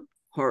this one,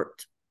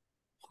 heart,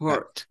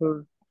 heart,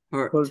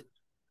 heart,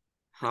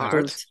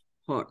 heart,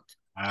 heart,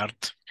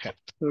 heart.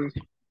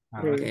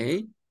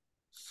 Okay,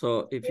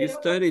 so if you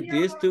study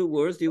these two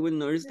words, you will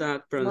notice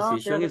that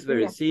pronunciation is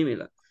very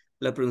similar.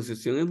 La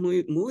pronunciación es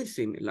muy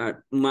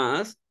similar,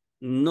 más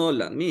no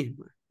la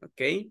misma,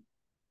 okay?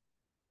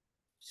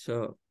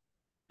 So,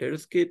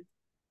 let's skip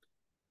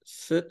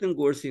certain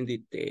words in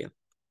detail.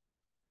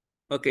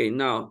 Okay,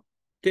 now,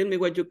 tell me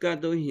what you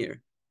got doing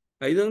here.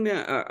 Ayúdenme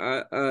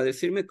a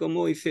decirme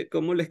cómo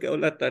les quedó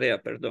la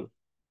tarea, perdón.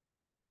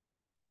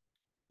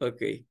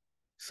 Ok,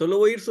 solo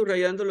voy a ir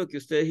subrayando lo que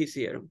ustedes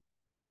hicieron.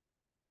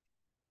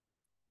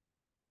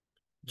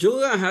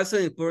 Yoga has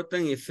an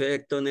important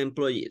effect on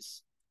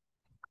employees.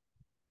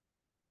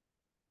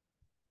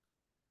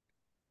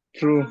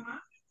 True.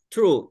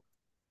 True.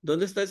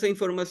 ¿Dónde está esa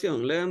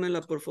información?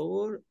 Léamela, por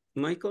favor,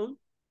 Michael.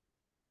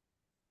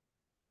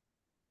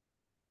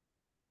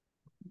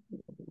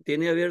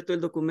 ¿Tiene abierto el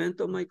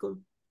documento,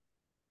 Michael?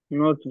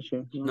 No,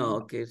 teacher. No,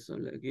 okay, so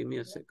give me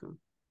a second.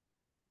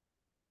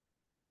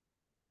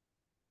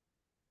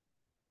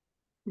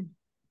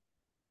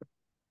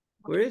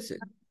 Where is it?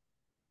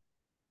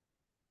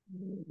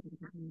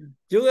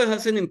 Yoga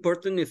has an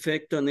important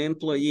effect on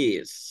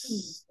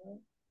employees.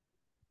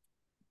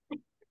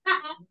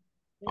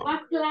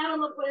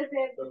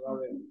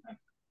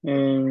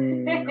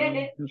 And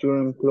your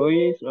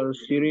employees are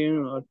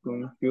sitting at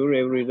computer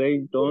every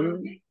day.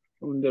 Don't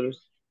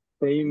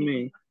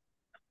underestimate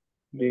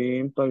the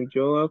impact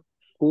yoga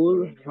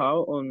could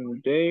have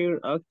on their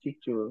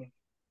attitude.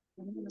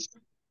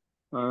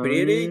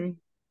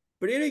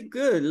 Pretty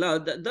good.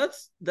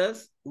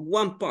 That's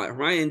one part,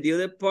 right? And the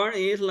other part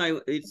is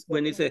like it's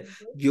when it says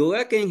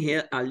yoga can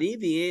help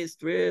alleviate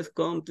stress,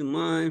 calm to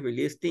mind,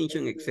 release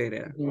tension,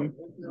 etc.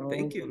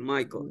 Thank you,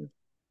 Michael.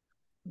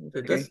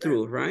 So that's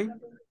true, right?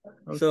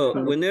 Okay. So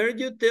whenever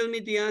you tell me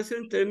the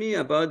answer, tell me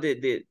about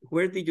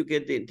where did you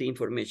get the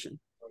information?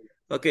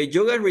 Okay,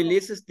 yoga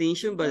releases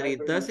tension, but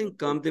it doesn't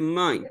calm the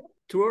mind.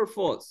 True or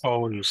false?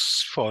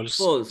 False.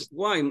 False.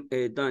 Why,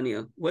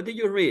 Daniel? What did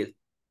you read?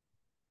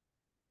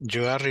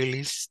 Yoga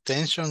release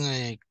tension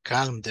and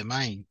calm the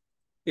mind.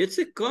 It's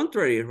the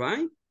contrary,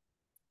 right?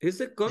 It's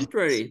the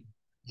contrary.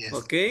 Yes.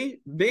 Okay,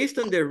 based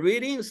on the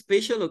reading,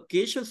 special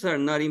occasions are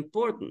not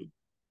important.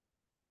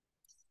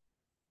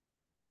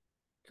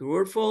 True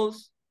or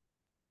false?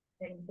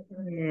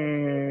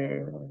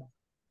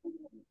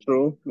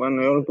 True.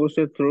 Bueno, yo lo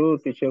puse true,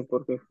 teacher,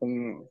 porque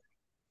como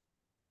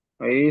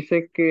Ahí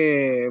dice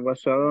que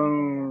basado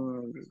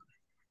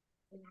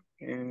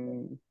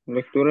en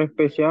lectura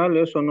especial,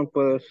 eso no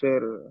puede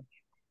ser,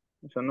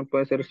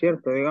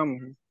 cierto,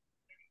 digamos.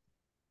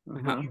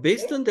 Ajá.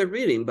 Based on the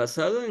reading,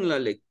 basado en la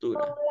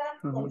lectura.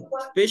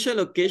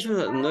 Special occasions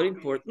are not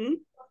important.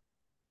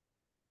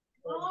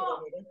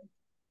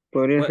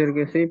 Podría ser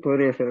que sí,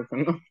 podría ser que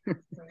no.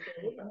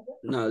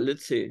 No,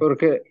 let's see.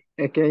 Porque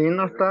es que ahí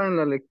no está en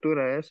la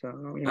lectura esa,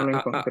 no la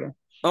encontré.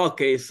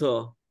 Okay,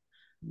 so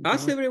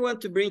ask everyone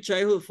to bring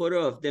childhood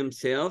photo of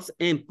themselves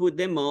and put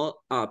them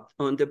all up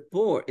on the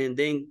board, and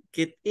then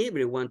get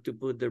everyone to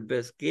put their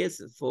best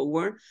guesses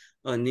forward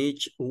on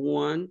each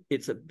one.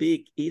 It's a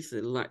big,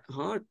 easy,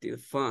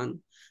 light-hearted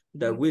fun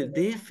that will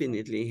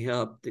definitely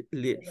help the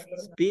lift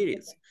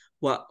spirits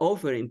while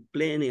offering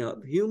plenty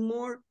of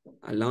humor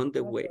along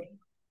the way.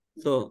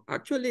 So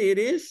actually it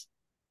is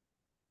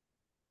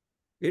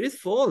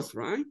false,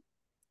 right?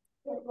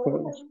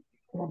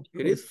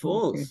 It is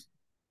false.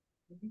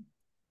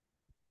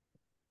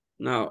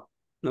 Now,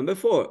 number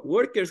 4,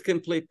 workers can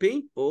play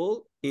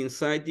paintball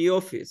inside the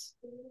office.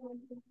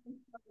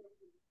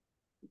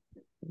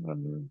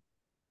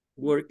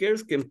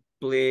 Workers can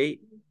play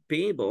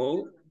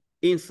paintball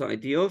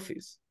inside the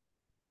office.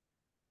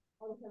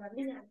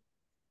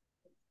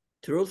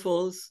 True or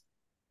false?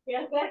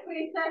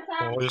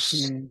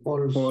 False.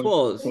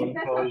 False.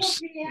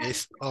 False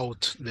is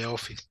out the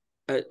office.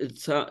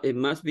 It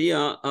must be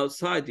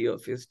outside the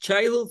office.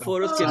 Childhood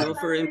photos can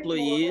offer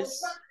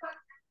employees.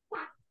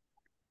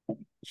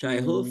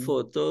 Childhood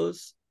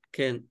photos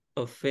can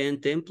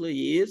offend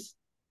employees.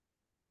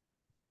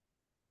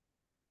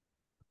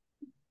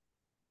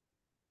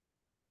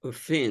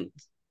 Offend.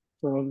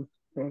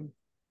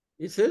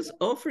 It says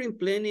offering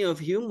plenty of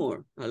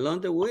humor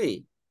along the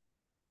way.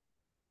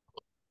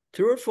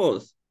 True or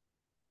false?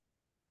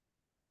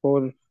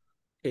 False.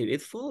 It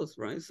is false,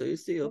 right? So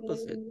it's the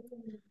opposite.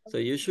 So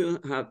you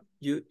should have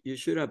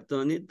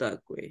done it that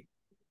way.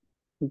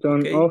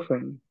 Done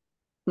often.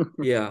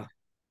 Yeah.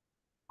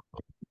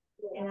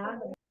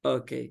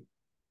 Okay.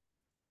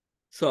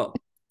 So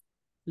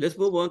let's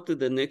move on to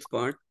the next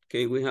part.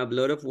 Okay, we have a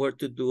lot of work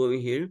to do over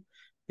here.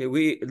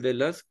 The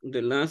last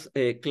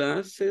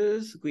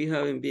classes we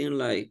haven't been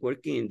like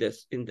working in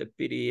the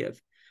PDF.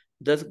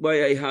 That's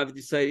why I have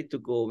decided to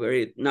go over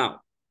it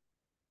now.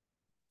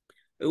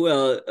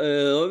 Well,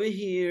 over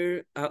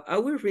here, I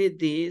will read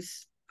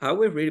this. I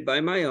will read it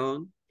by my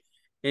own.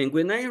 And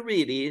when I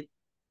read it,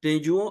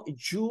 then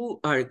you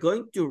are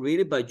going to read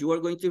it, but you are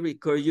going to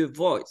record your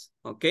voice,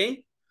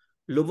 okay?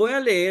 Lo voy a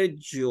leer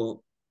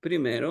yo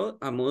primero,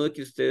 a modo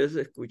que ustedes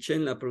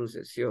escuchen la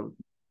pronunciación.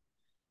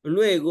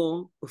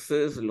 Luego,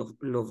 ustedes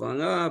lo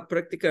van a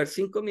practicar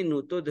 5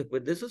 minutos.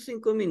 Después de esos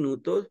 5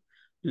 minutos,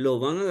 lo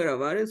van a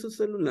grabar en sus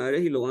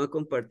celulares y lo van a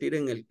compartir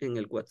en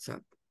el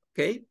WhatsApp,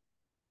 ¿ok?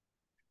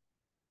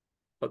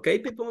 Okay,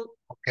 people?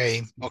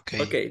 Okay.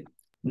 Okay.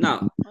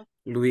 Now,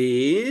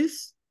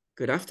 Luis,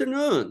 good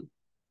afternoon.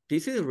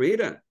 This is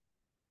Rita,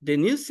 the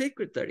new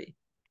secretary.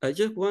 I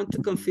just want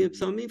to confirm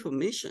some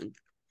information.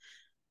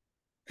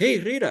 Hey,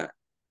 Rita,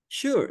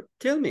 sure,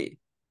 tell me.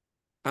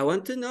 I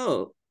want to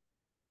know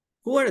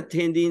who are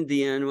attending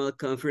the annual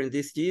conference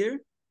this year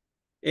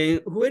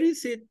and where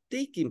is it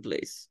taking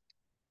place?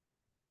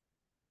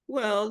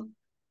 Well,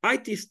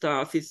 IT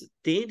staff is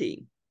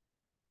attending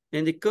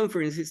and the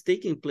conference is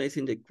taking place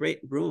in the great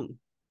room.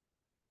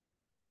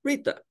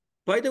 Rita,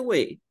 by the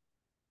way,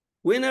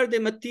 when are the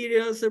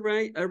materials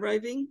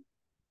arriving?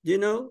 You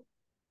know?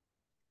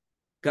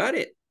 Got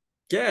it.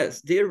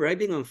 Yes, they're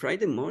arriving on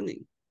Friday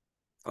morning.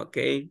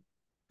 Okay,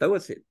 that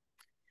was it.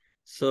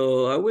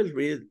 So I will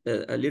read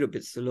a little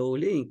bit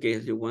slowly in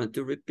case you want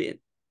to repeat.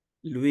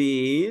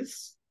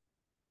 Luis,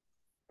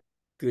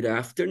 good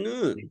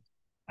afternoon.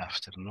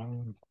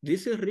 Afternoon.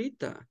 This is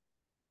Rita.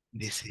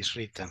 This is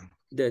Rita.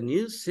 The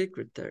new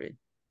secretary.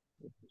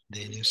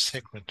 The new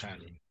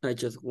secretary. I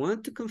just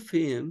want to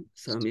confirm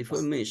some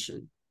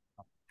information.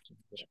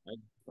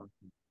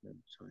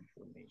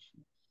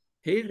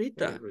 Hey,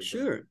 Rita,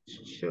 sure.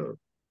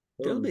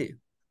 Tell me.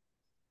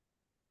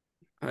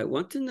 I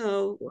want to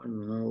know,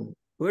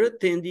 we're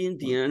attending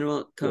the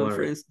annual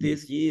conference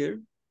this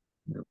year.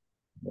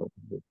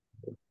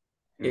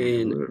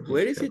 And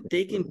where is it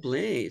taking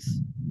place?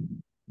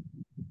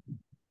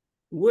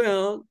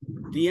 Well,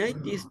 the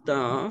IT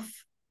staff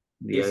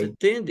is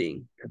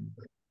attending.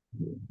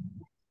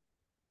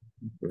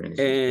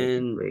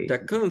 And the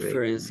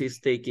conference is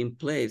taking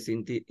place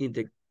in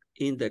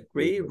the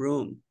great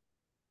room.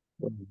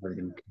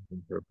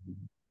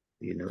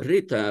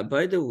 Rita,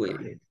 by the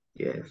way,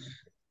 yes.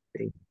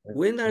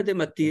 When are the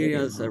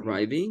materials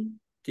arriving?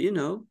 Do you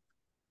know?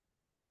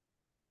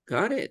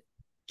 Got it.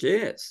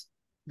 Yes,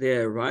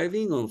 they're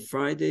arriving on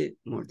Friday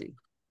morning.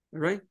 All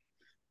right.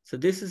 So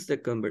this is the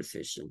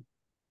conversation.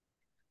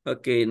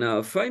 Okay,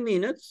 now 5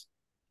 minutes,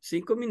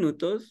 5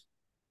 minutos,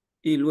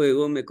 y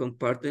luego me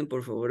comparten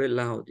por favor el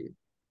audio.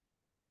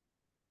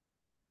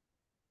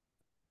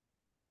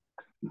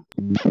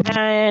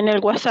 En el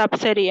WhatsApp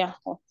sería.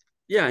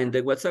 Yeah, in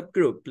the WhatsApp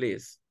group,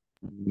 please.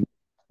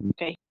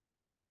 Okay.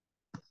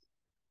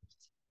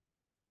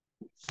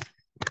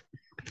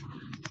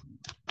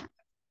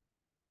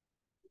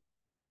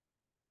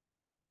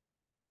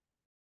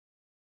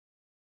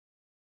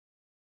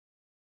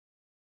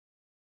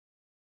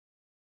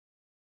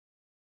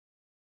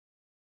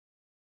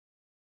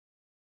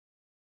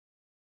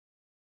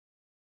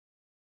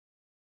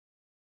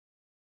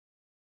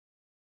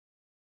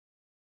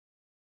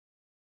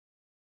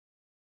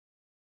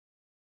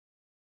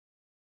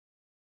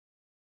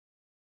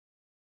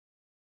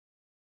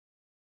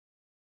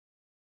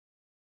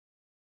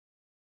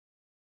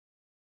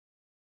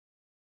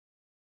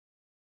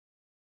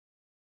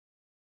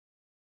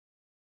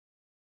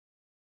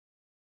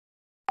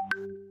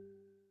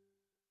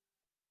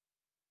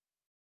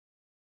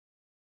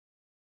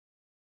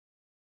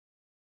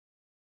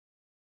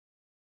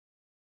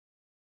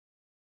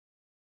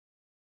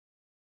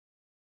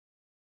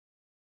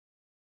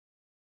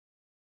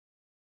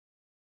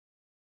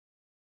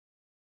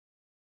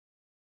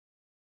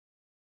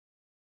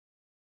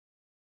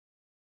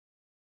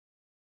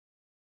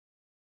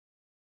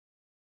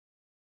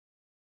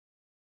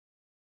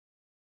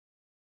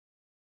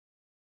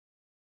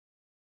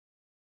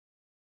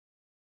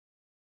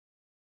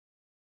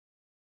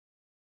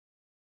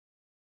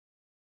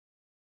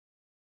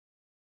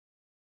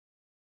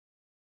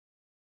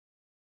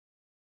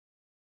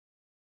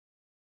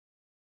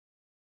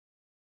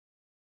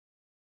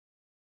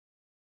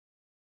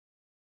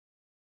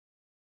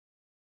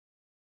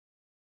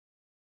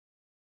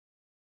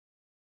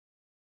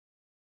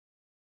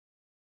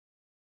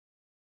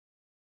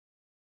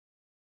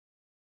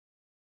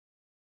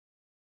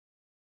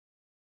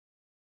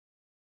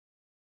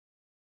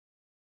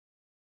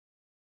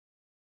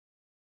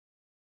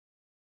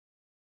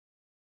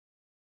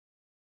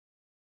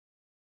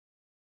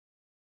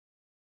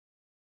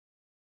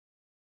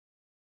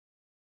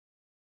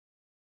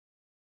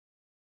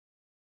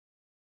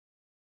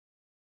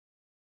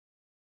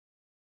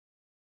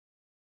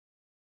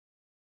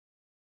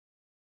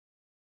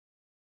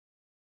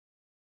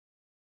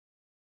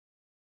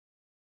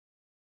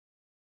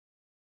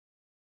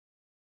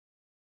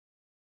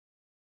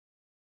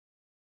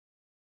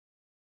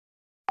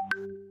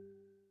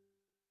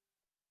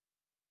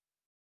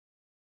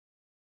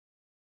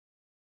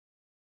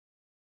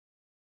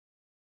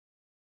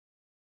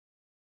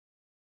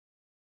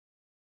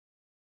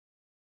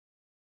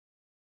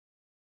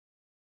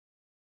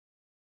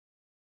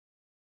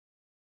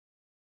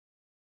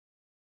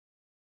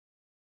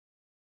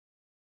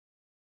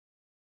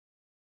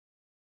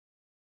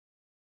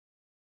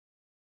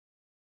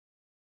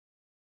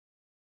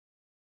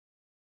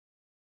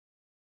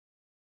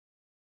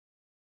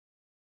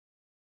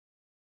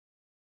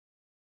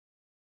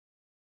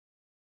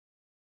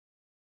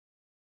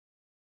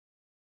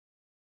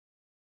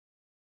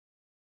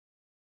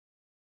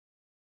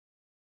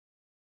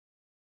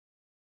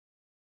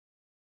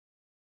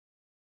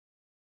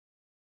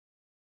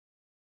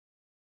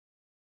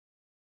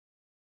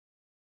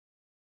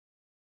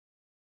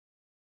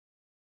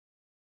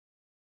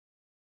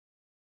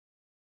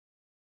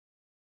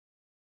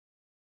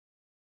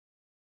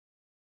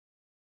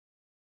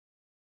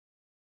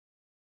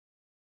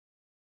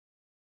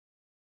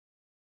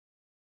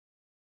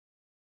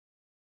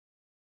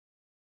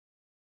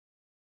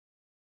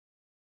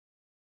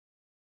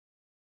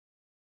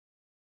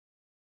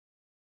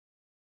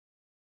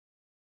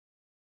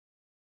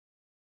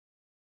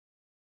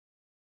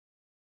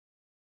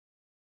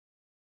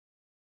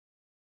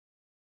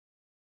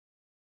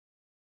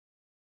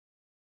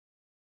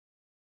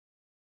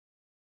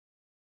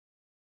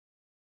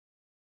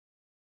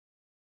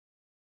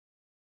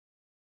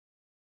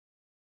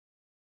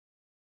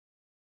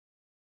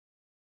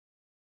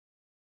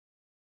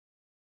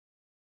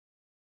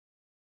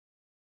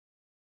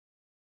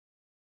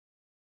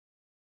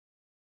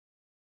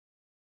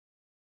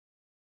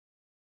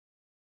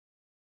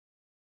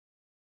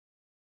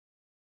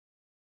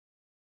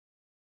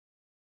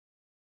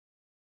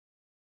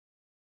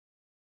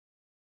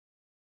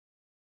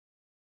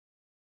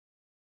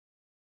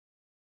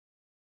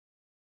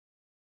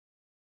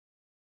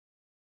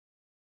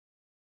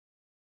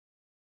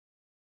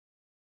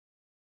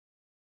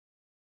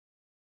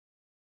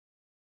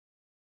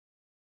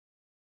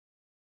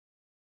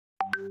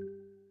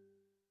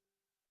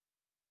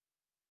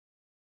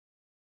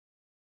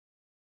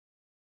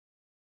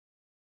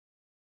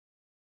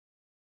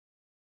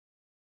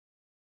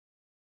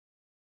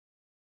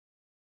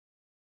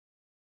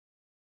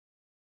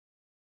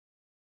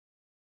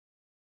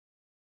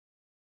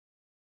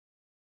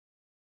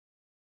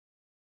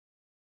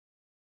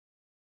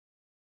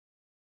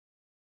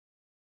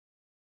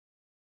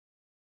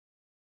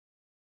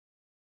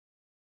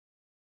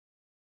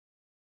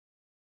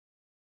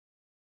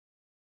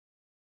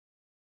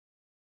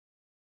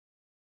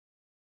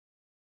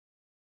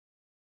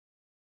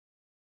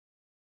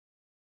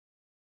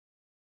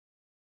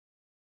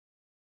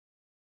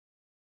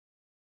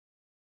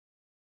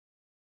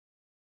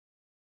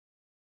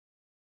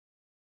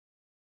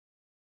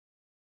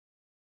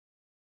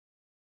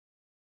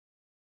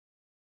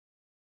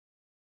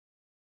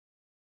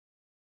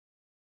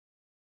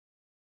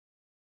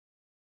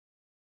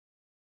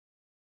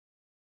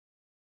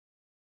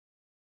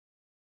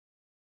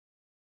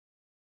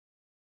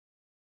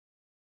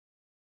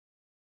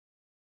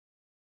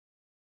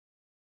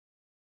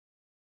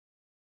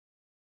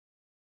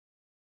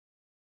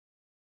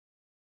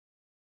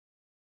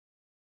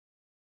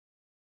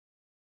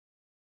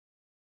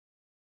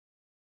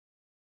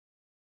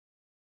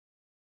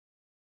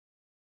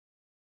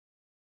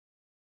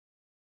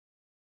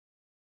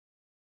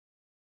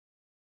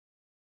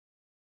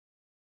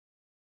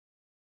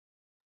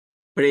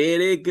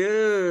 Pretty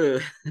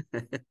good.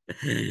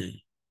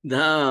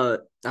 Now,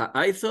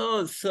 I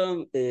saw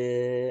some,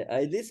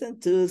 I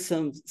listened to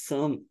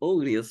some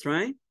audios,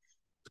 right?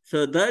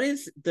 So there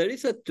is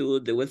a tool,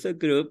 there was a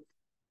group,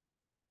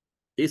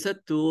 it's a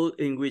tool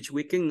in which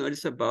we can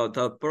notice about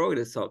our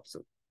progress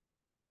also.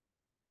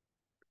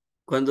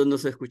 Cuando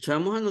nos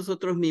escuchamos a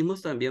nosotros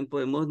mismos, también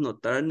podemos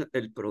notar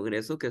el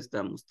progreso que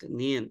estamos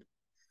teniendo.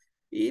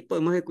 Y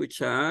podemos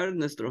escuchar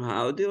nuestros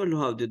audios,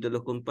 los audios de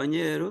los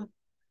compañeros,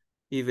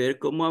 y ver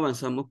cómo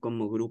avanzamos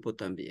como grupo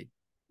también.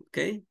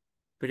 Okay?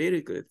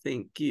 Pretty good,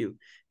 thank you.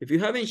 If you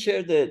haven't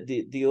shared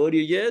the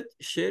audio yet,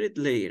 share it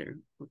later,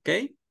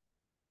 okay?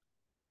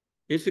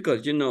 It's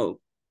because, you know,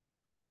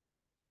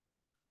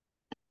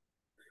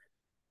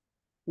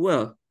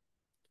 well,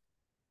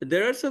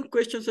 there are some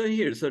questions on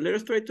here, so let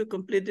us try to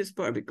complete this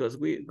part because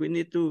we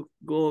need to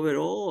go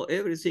over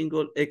every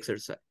single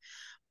exercise.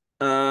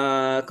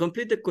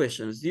 Complete the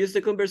questions. Use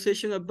the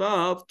conversation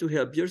above to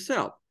help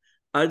yourself.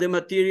 Are the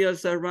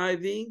materials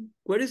arriving?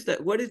 What is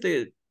that? What is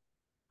the,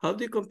 how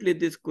do you complete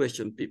this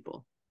question,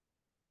 people?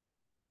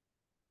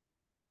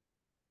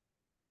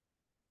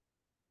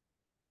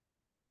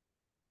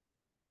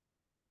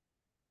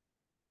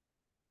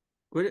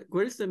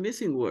 Where is the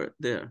missing word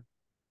there?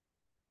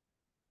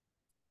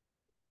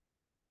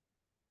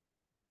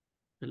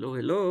 Hello,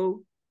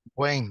 hello.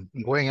 When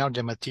are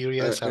the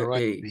materials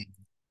arriving?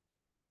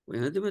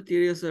 When are the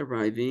materials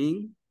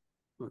arriving?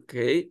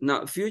 Okay,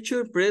 now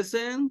future,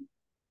 present.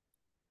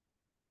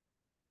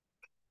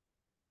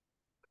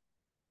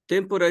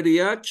 Temporary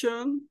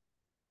action.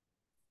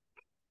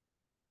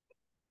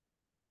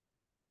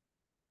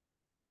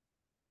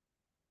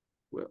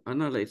 Well,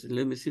 analyze it.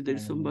 Let me see,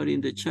 there's somebody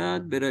in the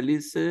chat.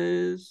 Beraliz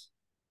says.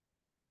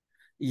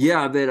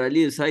 Yeah,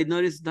 Beraliz, I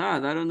noticed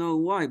that. I don't know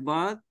why,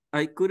 but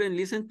I couldn't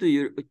listen to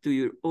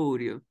your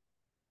audio.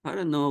 I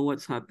don't know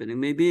what's happening.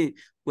 Maybe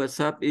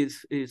WhatsApp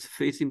is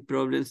facing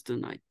problems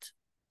tonight.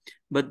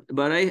 But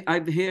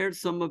I've heard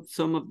some of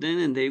them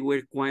and they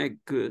were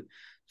quite good.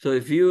 So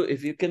if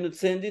you cannot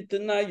send it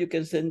tonight, you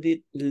can send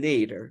it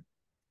later.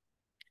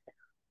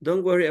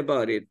 Don't worry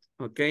about it,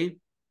 okay?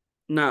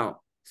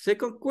 Now,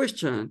 second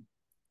question.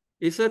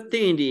 Is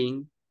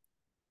attending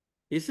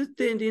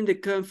the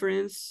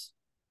conference?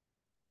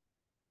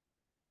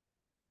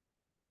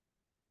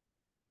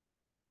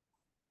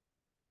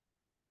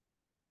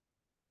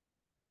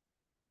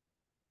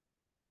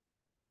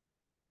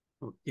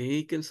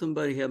 Okay, can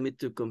somebody help me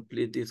to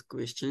complete this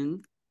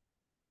question?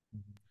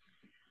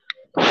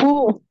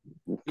 Who?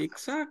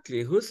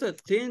 Exactly, who's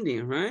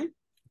attending, right?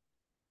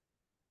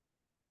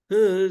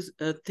 Who's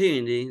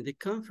attending the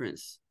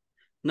conference?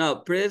 Now,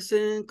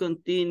 present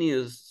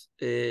continuous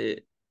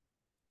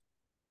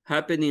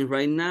happening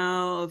right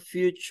now,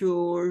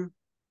 future,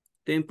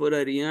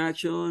 temporary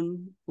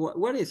action.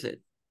 What is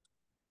it?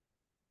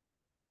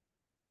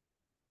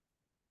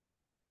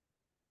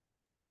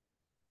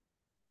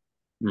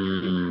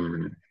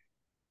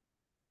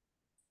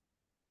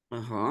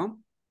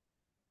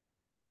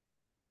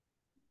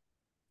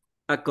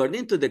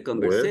 According to the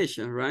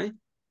conversation, right?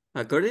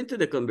 According to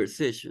the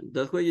conversation.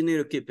 That's what you need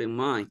to keep in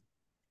mind.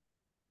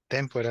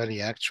 Temporary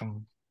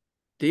action.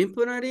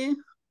 Temporary?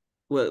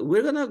 Well,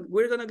 we're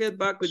gonna get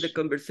back with the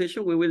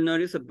conversation. We will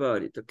notice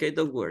about it. Okay,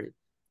 don't worry.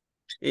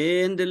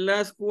 And the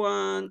last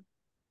one,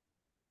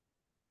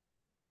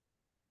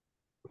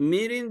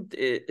 meeting.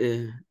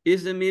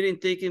 Is the meeting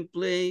taking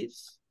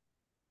place?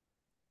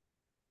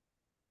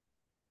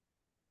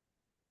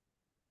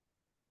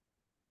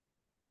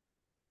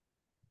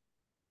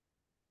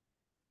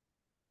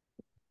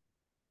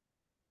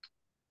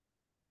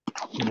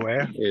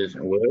 Where? Is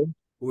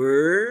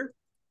where?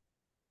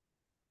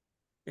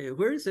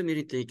 Where is the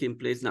meeting taking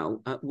place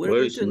now?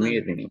 Where is the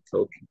meeting?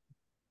 Okay.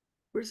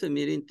 Where's the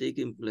meeting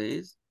taking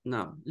place?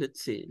 Now,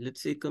 let's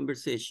see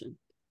conversation.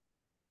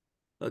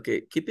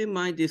 Okay, keep in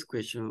mind this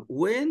question.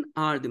 When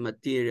are the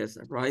materials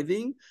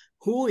arriving?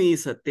 Who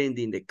is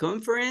attending the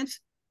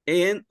conference?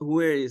 And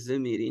where is the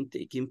meeting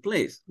taking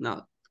place?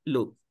 Now,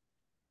 look.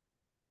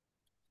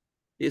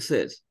 It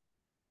says,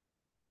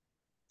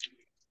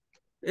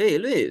 hey,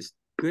 Luis,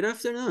 good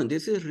afternoon.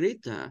 This is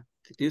Rita,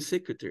 the new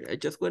secretary. I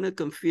just want to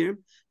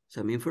confirm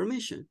some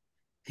information.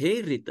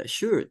 Hey, Rita,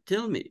 sure,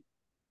 tell me.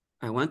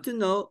 I want to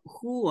know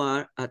who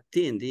are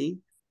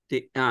attending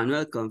the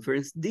annual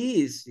conference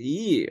this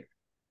year.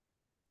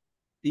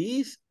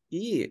 This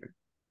year.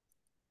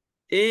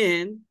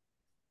 And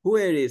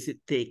where is it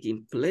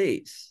taking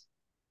place?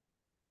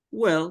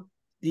 Well,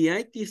 the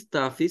IT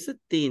staff is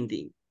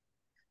attending.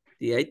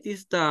 The IT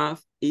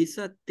staff is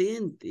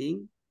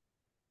attending.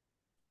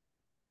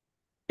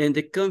 And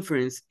the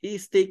conference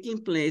is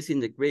taking place in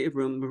the great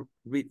room,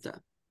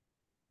 Rita.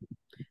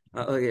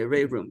 Okay,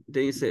 great room.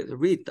 Then it says,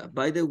 Rita,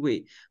 by the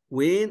way,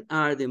 when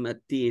are the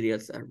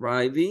materials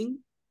arriving?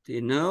 Do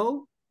you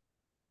know?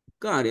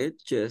 Got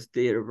it. Just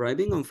they're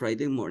arriving on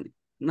Friday morning.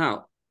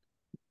 Now,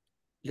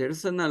 let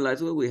us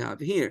analyze what we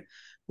have here.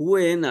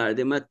 When are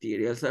the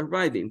materials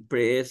arriving?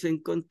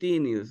 Present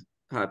continuous,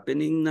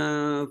 happening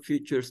now,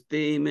 future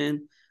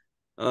statement.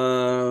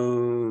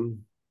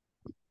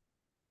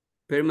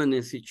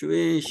 permanent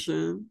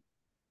situation,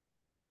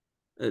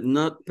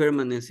 not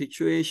permanent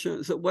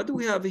situation. So what do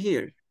we have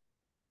here?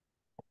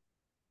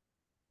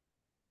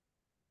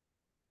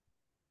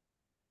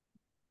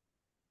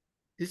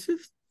 This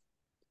is,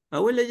 I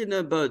will let you know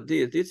about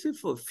this. This is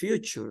for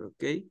future,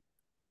 okay?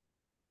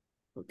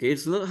 Okay,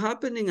 it's not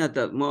happening at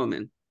that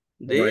moment.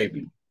 They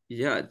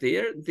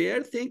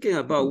are thinking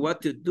about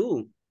what to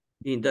do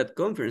in that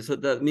conference. So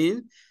that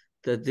means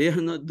that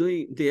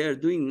they are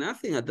doing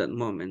nothing at that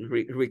moment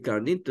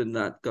regarding to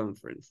that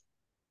conference.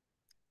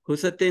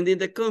 Who's attending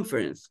the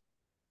conference?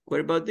 What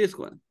about this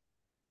one?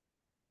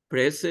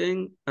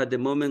 Present at the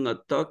moment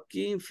of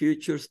talking,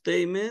 future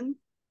statement.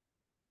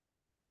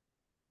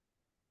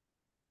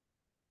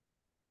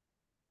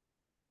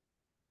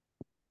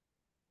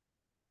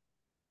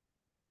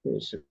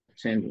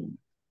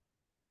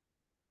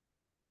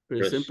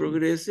 Present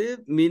progressive,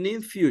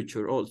 meaning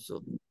future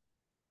also.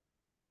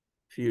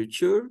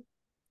 Future.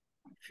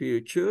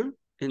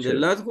 And the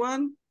last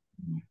one,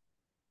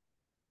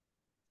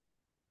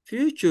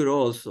 future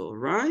also,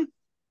 right?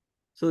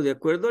 So de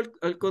acuerdo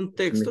al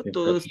contexto,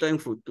 todo está en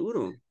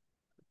futuro.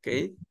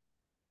 Okay.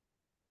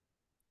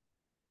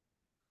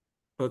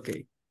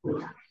 Okay.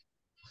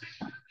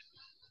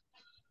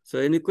 So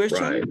any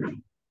question? Right.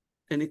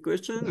 Any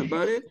question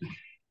about it?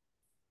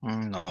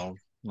 No.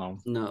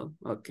 No,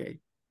 okay.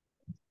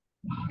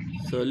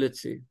 So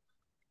let's see.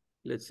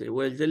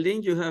 Well, the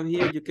link you have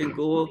here, you can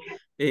go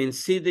and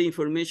see the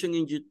information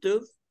in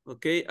YouTube.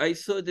 Okay, I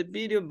saw the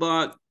video,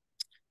 but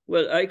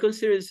well, I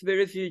consider it's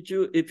very few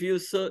if you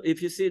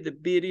see the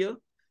video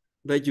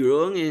by your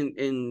own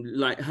and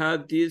like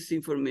have this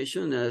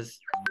information as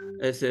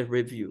a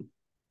review.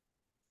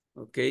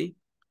 Okay.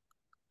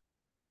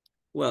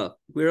 Well,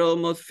 we're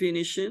almost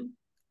finishing.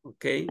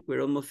 Okay,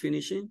 we're almost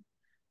finishing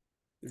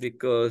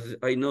because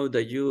I know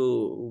that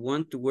you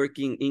want to work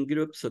in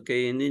groups.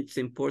 Okay, and it's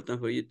important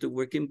for you to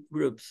work in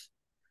groups.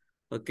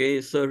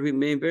 Okay, so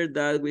remember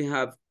that we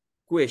have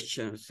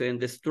questions and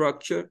the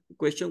structure,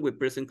 question with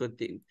present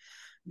continuous.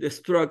 The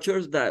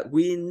structures that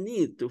we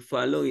need to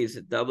follow is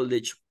a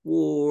double-edged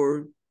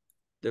word,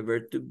 the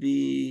verb to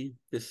be,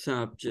 the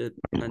subject,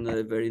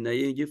 another verb in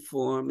ing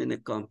form, and a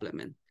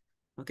complement.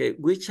 Okay,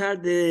 which are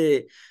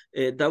the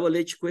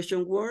double-edged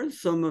question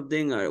words? Some of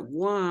them are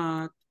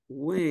what,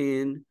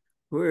 when,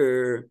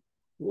 where,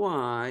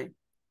 why,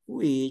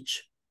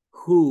 which,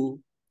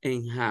 who,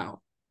 and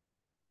how.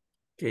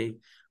 Okay,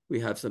 we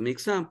have some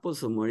examples,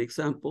 some more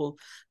examples.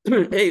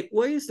 Hey,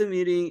 why is the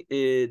meeting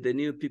the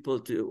new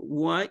people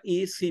why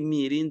is he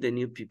meeting the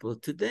new people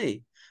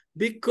today?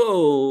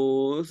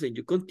 Because, and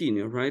you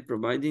continue, right,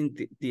 providing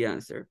the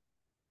answer.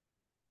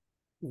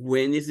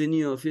 When is the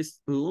new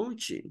office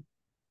launching?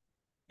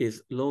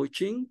 Is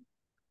launching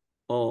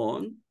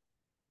on,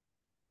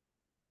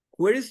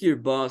 where is your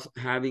boss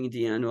having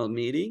the annual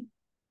meeting?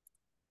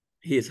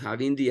 He's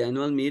having the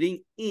annual meeting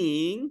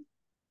in,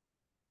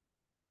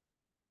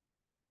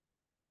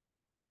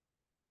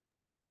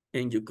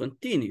 and you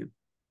continue.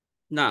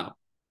 Now,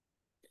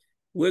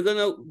 we're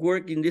gonna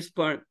work in this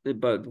part,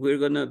 but we're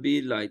gonna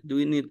be like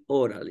doing it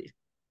orally.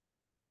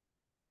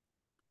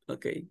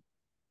 Okay.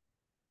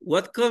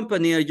 What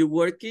company are you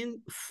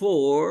working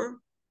for?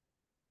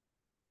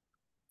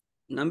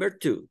 Number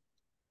 2.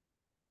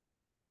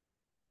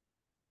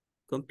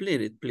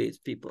 Complete it, please,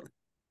 people.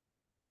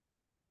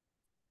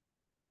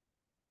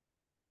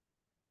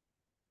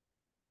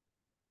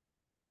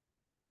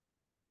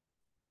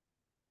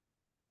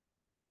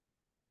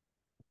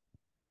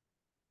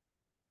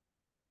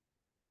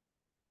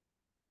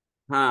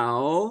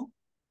 How?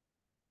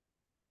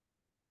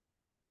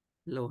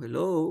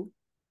 Hello.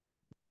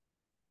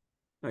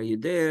 Are you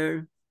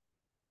there?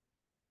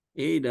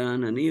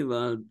 Aidan,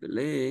 Aníbal,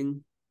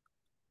 Belén,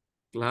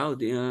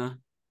 Claudia,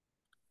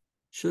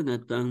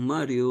 Jonathan,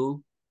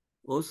 Mario,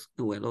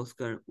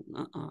 Oscar,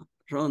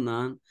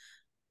 Ronan,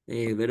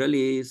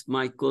 Veralis,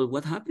 Michael,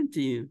 what happened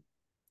to you?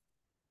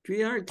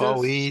 We are just...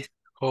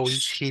 How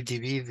is he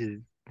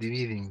dividing?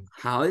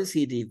 How is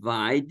he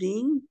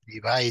dividing?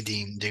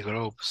 Dividing the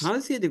groups. How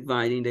is he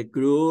dividing the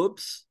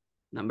groups?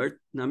 Number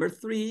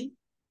 3.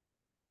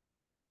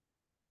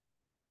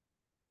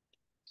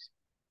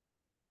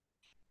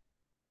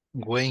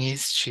 When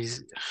is she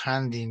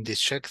handing the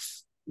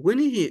checks? When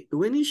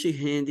is she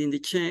handing the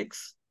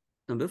checks?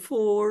 Number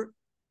 4.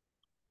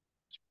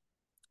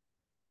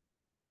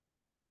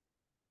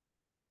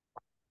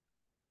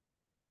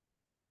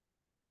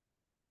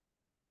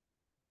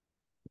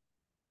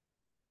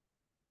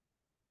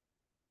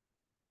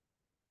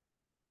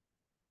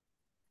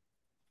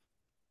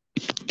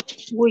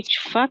 Which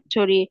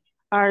factory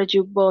are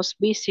you both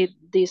visit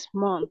this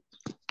month?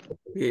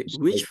 Okay.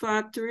 Which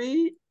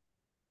factory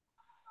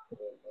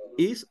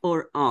is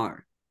or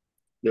are?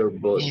 Your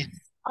boss.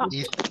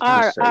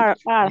 Are.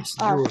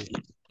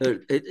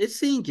 It's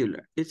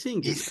singular. It's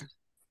singular.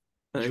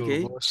 Okay.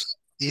 Your boss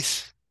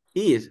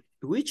is.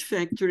 Which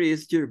factory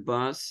is your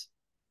boss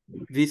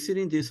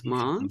visiting this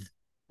month?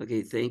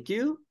 Okay, thank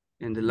you.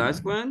 And the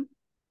last one?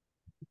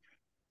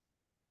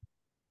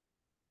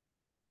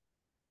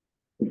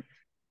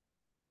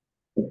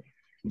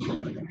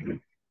 Why?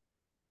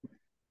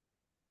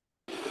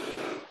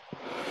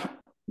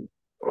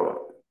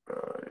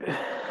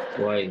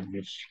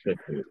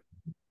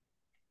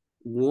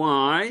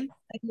 Why?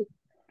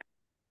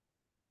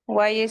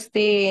 Why is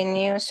the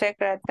new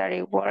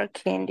secretary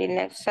working the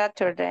next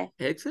Saturday?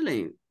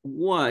 Excellent.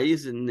 Why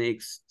is the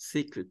next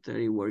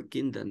secretary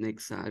working the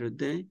next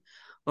Saturday?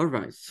 All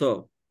right,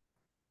 so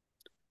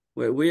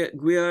well,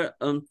 we are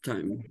on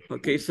time.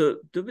 Okay, so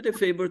do me the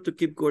favor to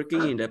keep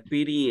working in the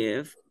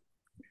PDF.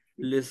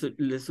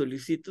 Les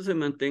solicito se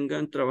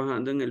mantengan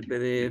trabajando en el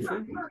PDF.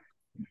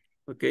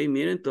 Ok,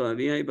 miren,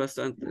 todavía hay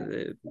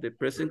bastante de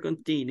present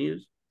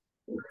continuous.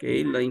 Ok,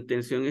 la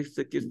intención es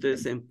de que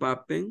ustedes se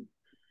empapen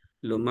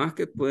lo más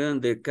que puedan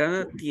de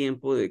cada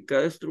tiempo, de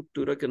cada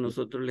estructura que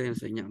nosotros les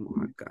enseñamos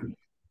acá.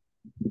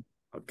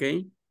 Ok.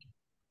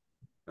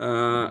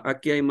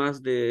 Aquí hay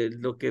más de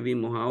lo que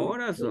vimos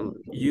ahora. So,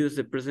 use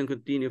the present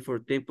continuous for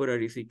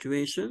temporary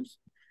situations.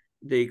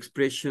 The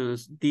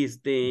expressions these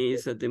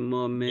days, at the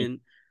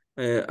moment,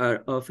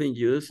 are often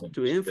used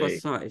to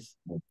emphasize.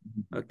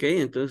 Ok,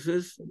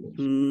 entonces,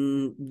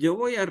 yo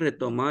voy a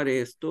retomar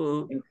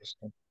esto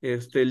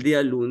el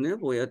día lunes.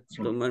 Voy a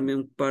tomarme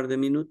un par de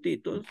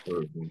minutitos.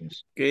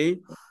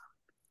 Ok.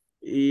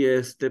 Y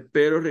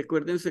pero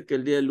recuérdense que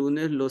el día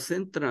lunes lo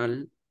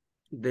central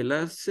de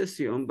la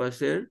sesión va a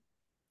ser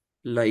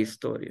la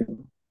historia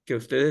que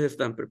ustedes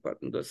están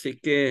preparando. Así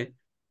que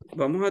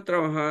vamos a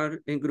trabajar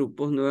en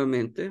grupos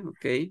nuevamente,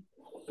 ¿ok?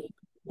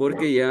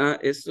 Porque ya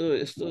esto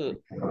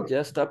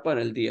ya está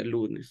para el día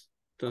lunes.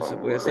 Entonces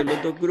voy a hacer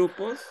los dos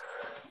grupos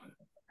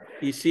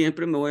y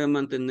siempre me voy a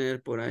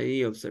mantener por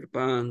ahí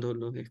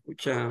observándolos,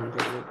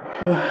 escuchándolos,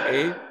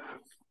 ¿ok?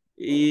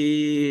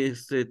 Y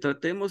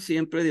tratemos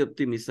siempre de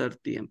optimizar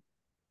tiempo.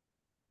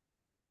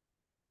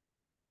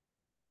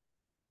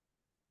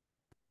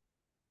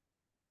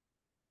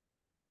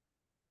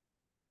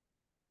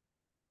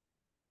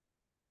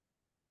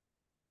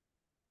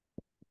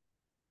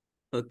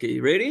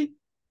 Okay, ready?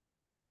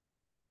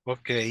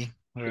 Okay.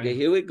 Okay,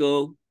 here we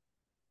go.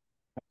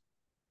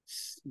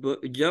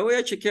 Ya voy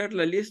a chequear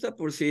la lista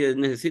por si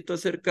necesito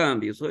hacer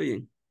cambios,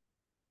 oye.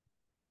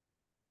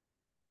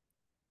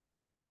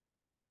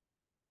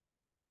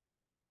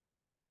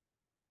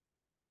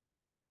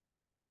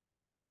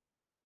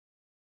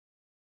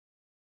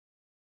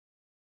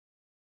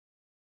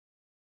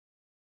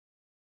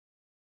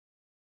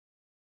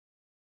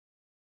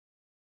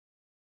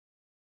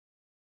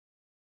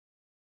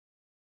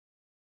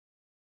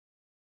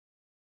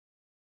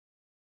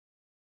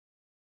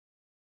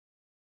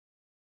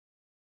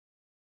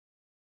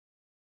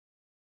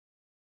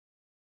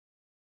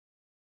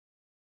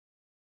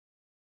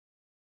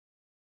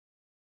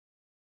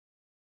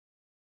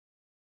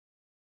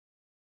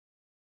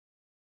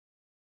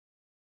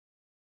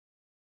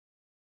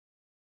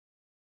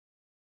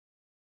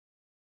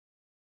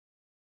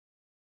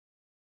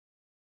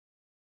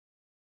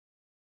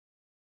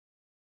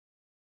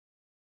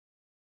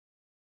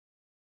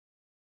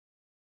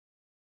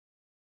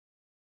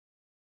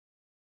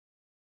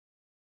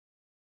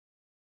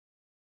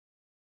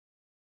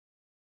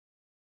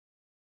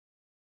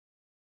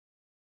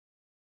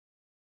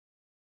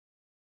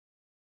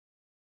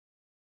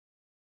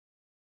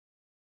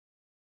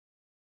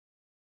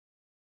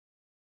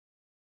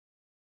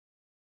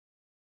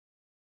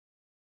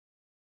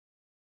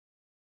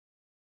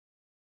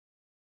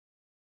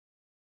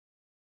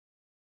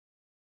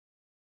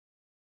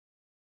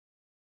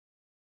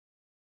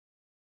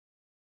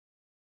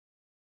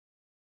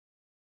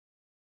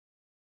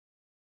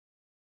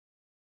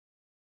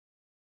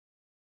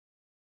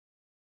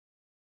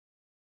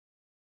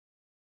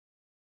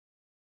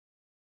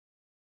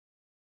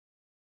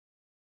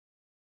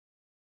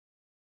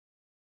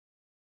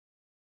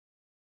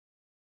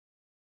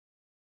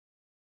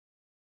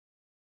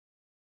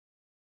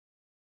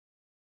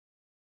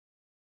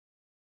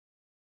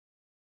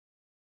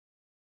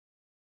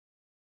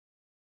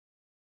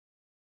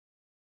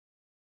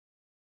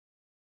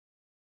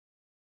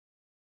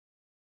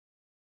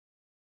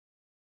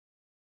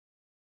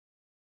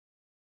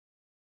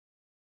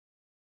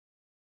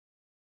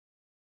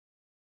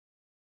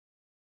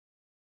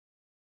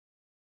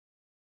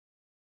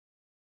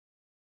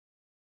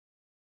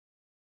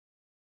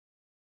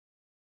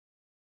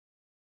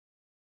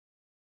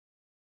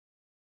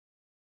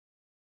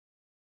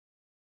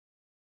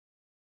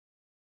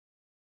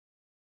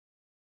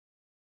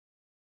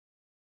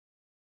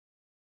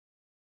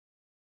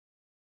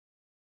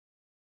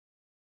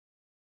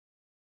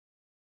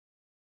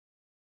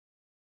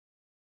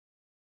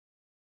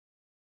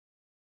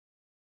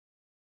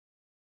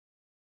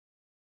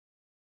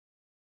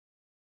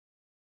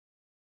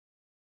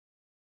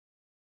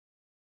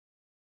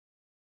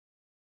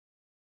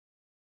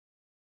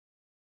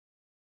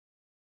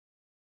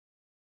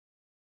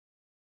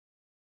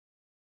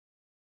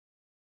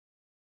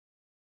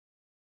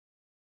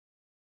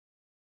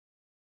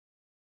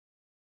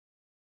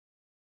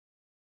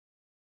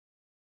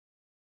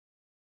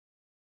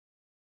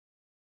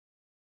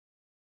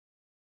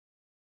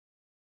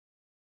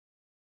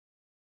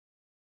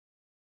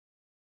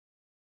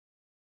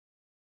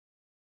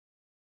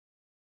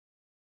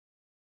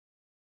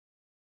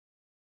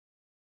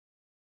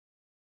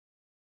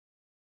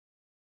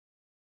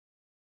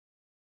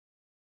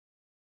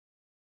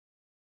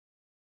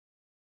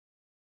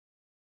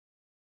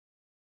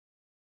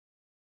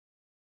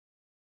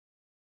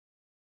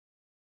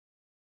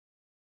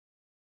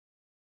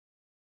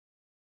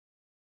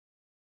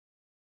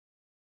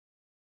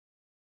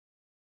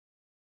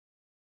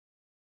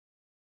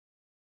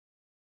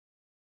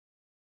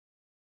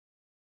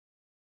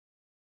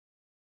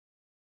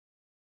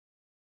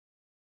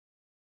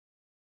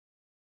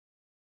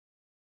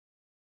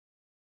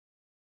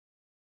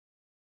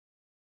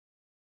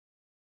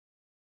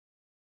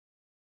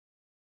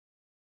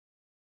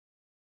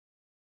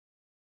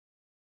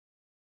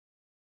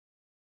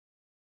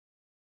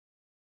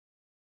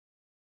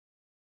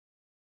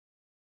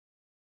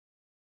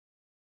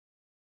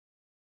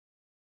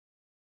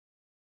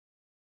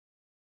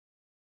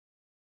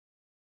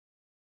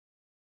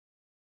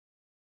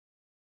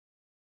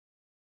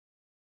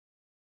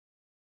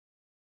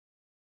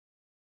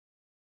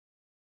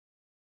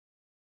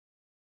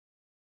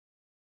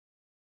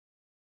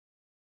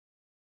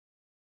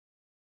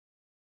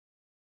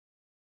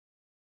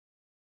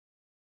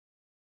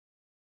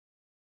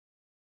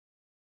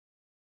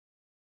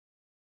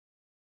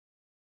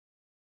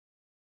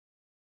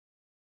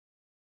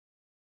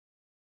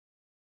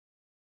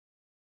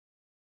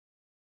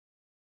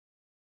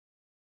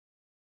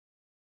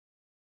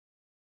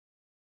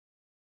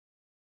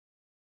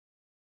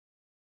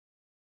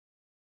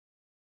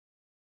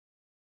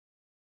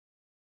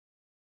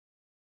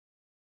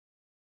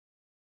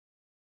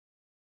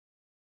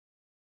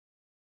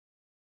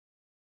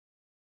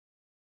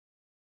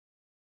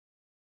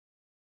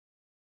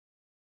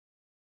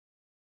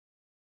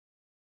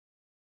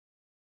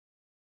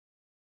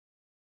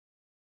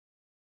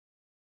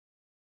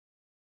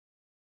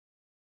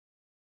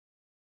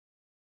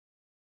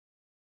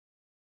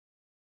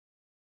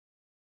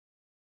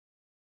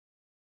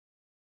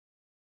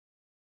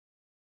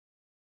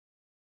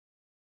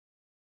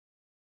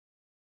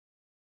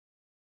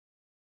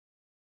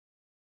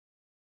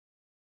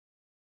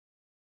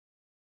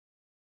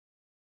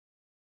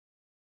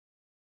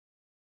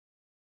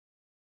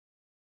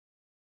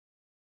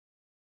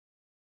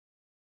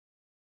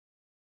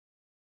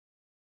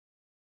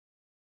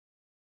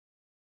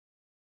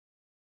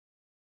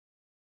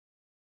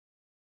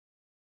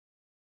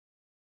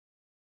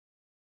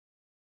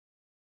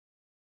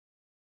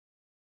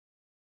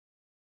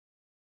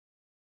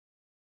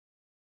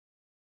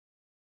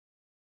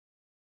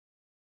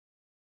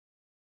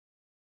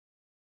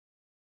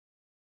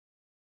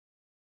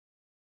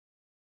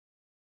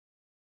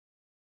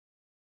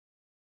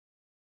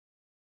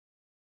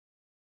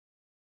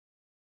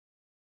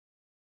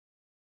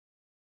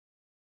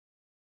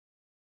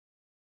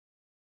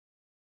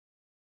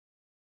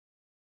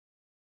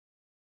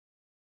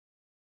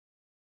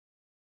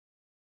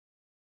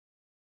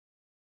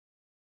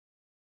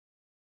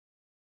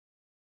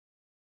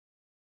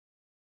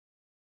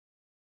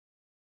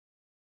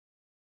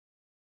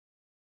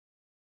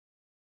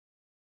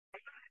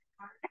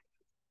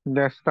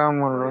 Ya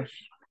estamos los.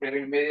 Pero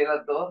en medio de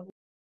las dos.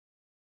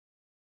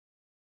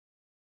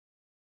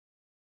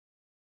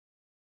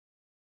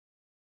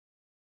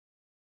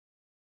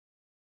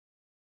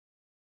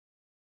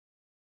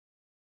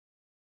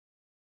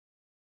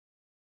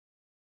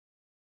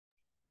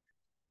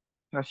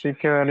 Así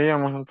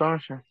quedaríamos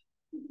entonces.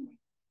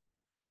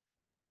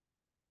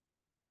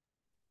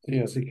 Sí,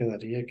 así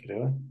quedaría,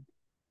 creo.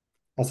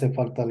 Hace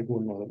falta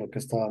alguno de los que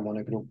estábamos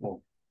en el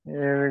grupo.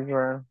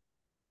 Edgar.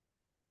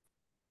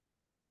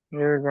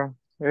 Edgar.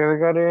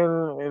 Edgar es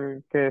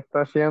el que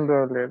está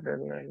haciendo el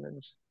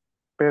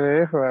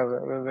PDF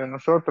de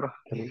nosotros.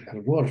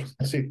 El Word,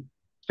 sí.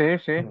 Sí,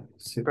 sí.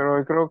 Sí.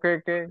 Pero creo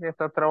que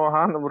está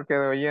trabajando porque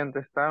de oyente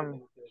está.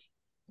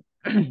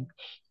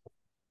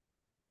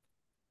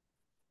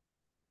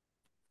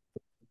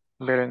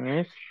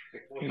 Berenice.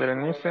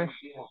 Berenice.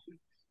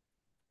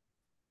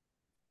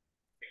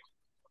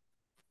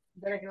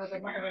 Hi,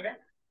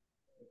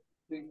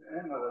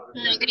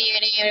 good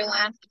evening,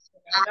 everyone.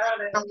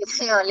 I'm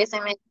with you.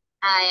 Listen,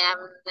 I am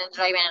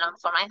driving along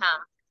for my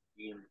home.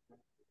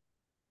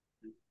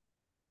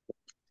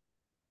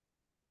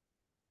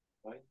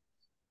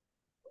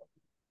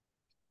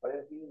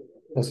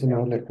 Así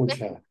no le escucha.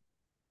 Sí,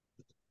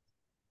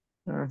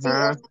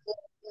 Ajá.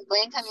 voy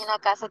en camino a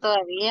casa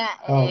todavía.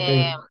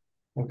 Ok.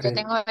 Ok. Yo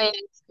tengo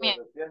mi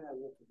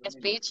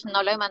speech,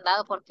 no lo he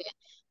mandado porque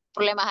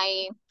problemas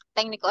ahí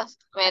técnicos.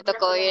 Me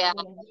tocó ir a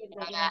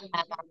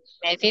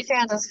edificio,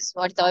 entonces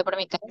ahorita voy por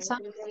mi casa.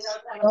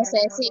 No sé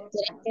si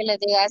quieren que les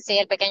diga así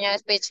el pequeño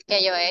speech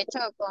que yo he hecho,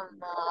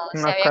 como No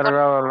se ha había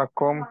cargado la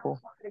compu.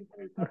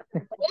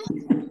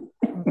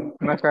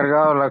 No ha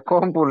cargado la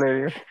compu, le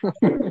digo.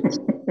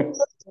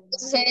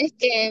 Entonces,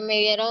 que me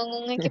dieron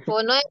un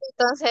equipo nuevo,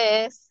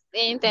 entonces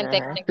intenté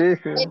Ajá. conectar Sí,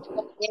 sí.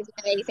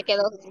 y ahí se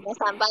quedó en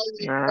stand-by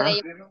y no pude Ajá.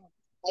 ir.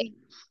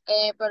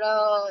 Pero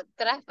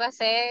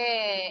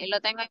traspasé, lo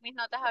tengo en mis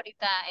notas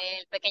ahorita,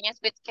 el pequeño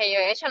speech que yo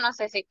he hecho, no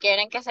sé si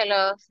quieren que se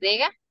los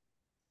diga.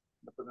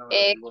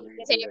 Que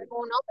sería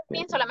como un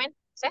opening solamente,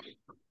 no sé.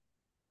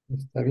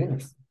 Está bien.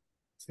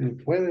 Si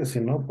puede, si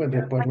no, pues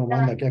después lo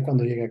manda aquí a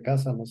cuando llegue a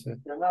casa, no sé.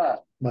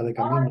 Va de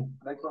camino.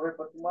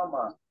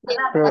 Sí,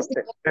 Pero, así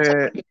que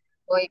porque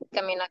voy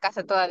camino a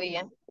casa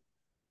todavía.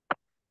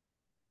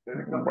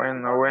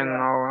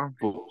 bueno.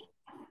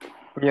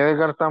 Y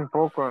Edgar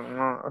tampoco,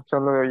 no,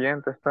 solo de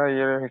oyente está y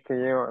él es el que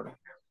lleva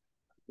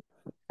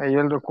ahí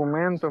el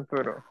documento,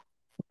 pero o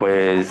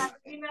Pues,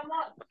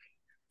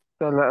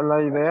 sea,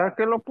 la idea es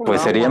que lo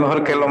pues sería pongamos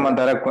mejor que lo así.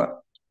 mandara,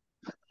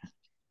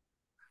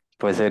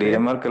 pues sería Sí.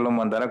 mejor que lo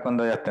mandara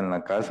cuando ya esté en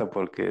la casa,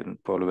 porque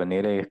por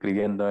venir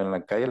escribiendo en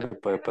la calle le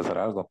puede pasar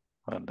algo,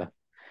 ¿verdad?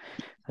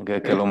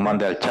 Que lo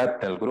mande al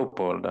chat del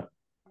grupo, ¿verdad?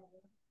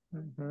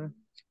 Ujú.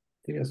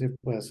 Sí, así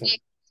puede ser.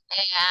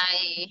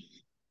 I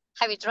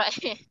have it tried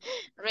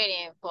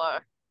reading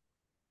for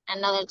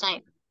another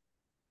time.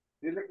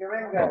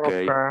 Ok.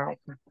 Okay.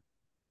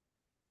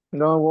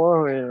 Don't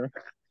worry.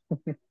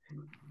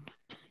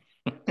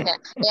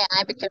 Yeah,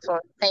 I be careful.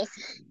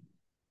 Thanks.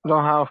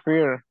 Don't have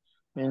fear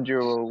in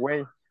your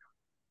way.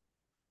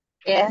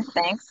 Yeah,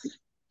 thanks.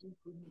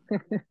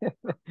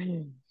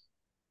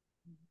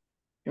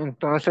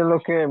 Entonces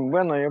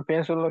bueno, yo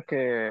pienso lo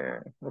que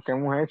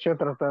hemos hecho es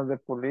tratar de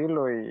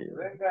pulirlo y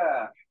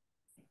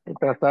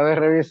tratar de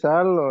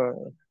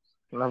revisarlo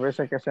las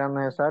veces que sean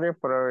necesarias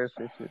para ver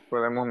si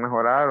podemos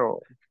mejorar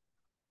o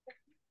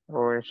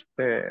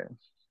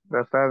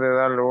tratar de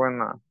darle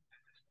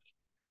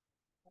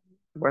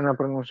buena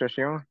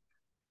pronunciación.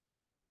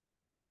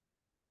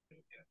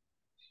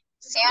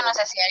 Sí, o no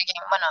sé si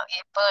alguien, bueno,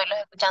 puedo irlos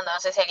escuchando, no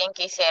sé si alguien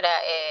quisiera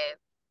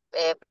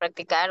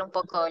practicar un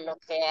poco lo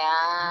que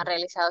ha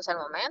realizado hasta el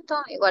momento.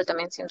 Igual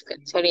también siento que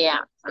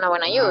sería una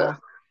buena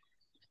ayuda.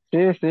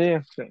 Sí.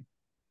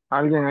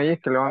 Alguien ahí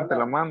que levante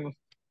la mano.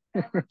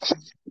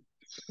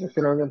 Yo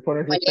creo que por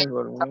aquí Igual,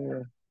 tengo el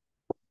mío.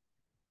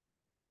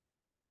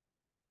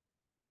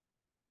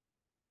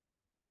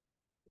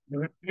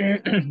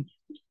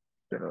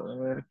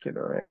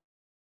 Quiero ver.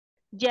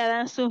 Ya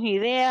dan sus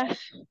ideas,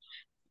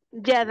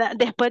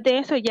 después de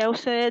eso ya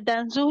ustedes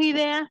dan sus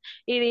ideas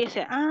y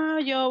dicen,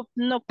 yo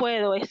no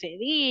puedo ese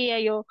día,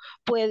 yo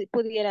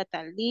pudiera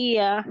tal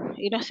día,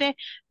 y no sé,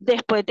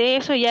 después de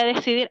eso ya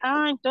decidir,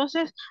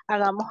 entonces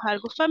hagamos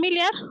algo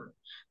familiar,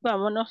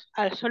 vámonos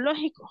al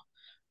zoológico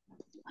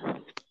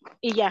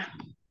y ya.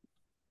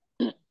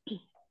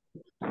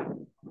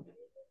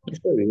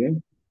 Está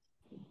bien.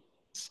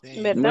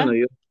 Sí. ¿Verdad? Bueno,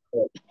 yo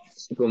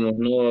como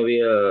no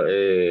había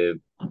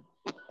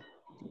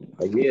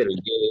ayer, el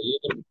día de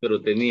ayer,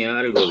 pero tenía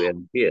algo de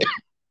antier.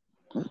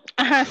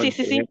 Ajá, Bueno, por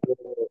sí. ejemplo,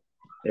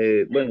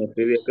 bueno,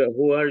 escribí acá,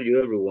 who are you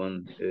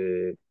everyone?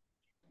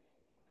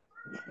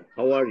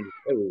 How are you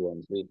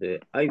everyone? Dice,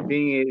 I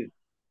think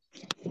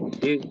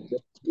it's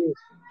good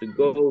to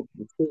go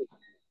to school,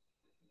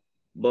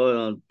 but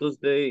on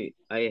Tuesday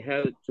I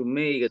have to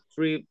make a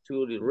trip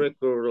to the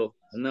record of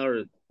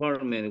another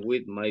apartment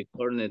with my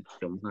partner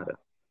Xiomara.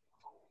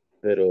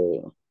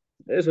 Pero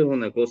Eso es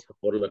una cosa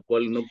por la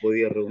cual no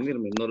podía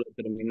reunirme. No lo he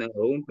terminado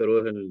aún, pero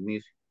es el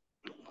inicio.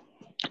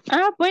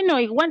 Ah, bueno,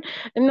 igual,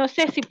 no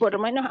sé si por lo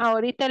menos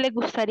ahorita les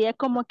gustaría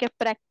como que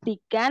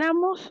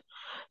practicáramos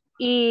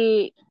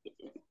y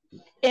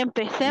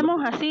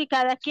empecemos así,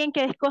 cada quien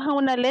que escoja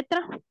una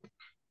letra,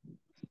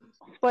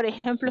 por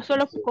ejemplo,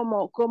 solo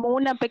como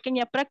una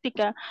pequeña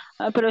práctica,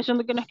 pero eso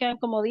que nos quedan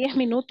como 10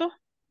 minutos,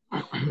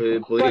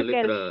 Podría porque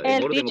letra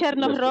en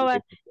orden o podría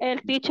ser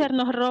el teacher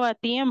nos roba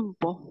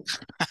tiempo.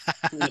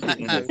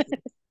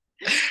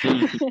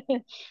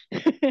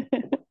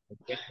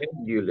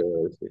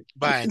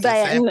 Va, entonces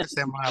Vaya,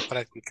 empecemos a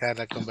practicar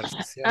la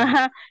conversación.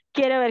 ajá,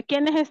 quiero ver,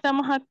 ¿quiénes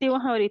estamos activos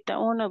ahorita?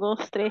 1,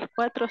 2, 3,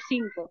 4,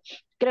 5.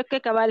 Creo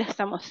que cabal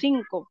estamos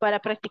 5 para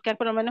practicar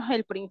por lo menos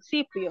el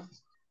principio.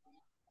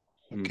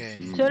 Okay.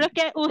 Solo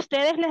que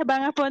ustedes les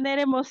van a poner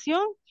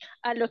emoción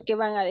a lo que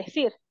van a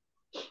decir.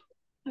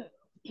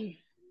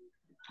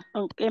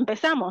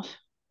 Empezamos.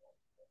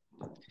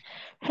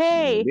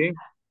 Hey,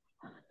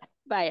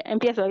 vaya,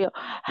 empiezo yo.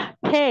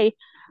 Hey,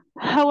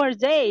 how are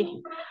they?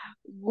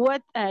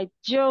 What a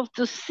joy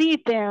to see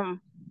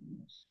them.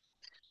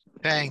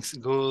 Thanks,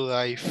 good.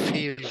 I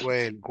feel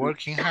well.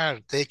 Working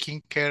hard,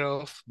 taking care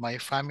of my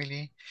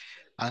family.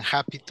 I'm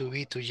happy to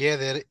be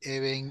together,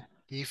 even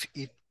if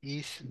it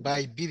is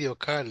by video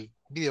call.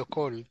 Video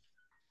call.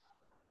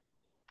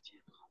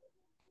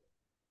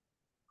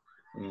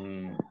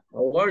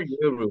 How are you,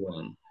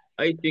 everyone?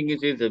 I think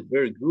it is a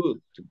very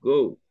good to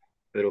go.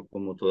 Pero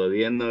como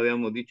todavía no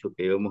habíamos dicho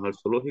que íbamos al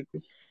zoológico,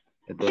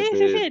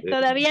 entonces... Sí,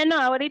 todavía no.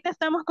 Ahorita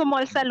estamos como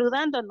el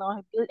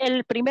saludándonos,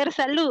 el primer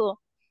saludo.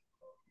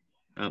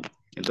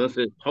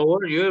 Entonces, how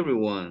are you,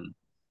 everyone?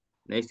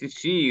 Nice to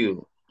see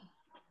you.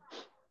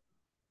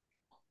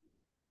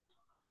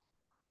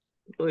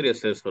 Podría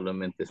ser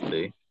solamente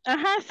este.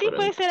 Ajá, sí,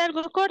 puede ser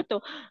algo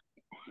corto.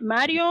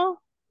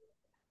 Mario.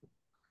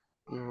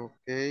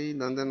 Ok,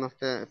 ¿dónde nos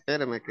queda?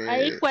 Espérame que...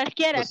 Ahí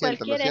cualquiera, Lo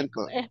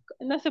siento.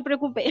 no se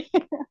preocupe.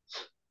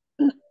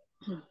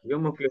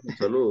 Digamos que es un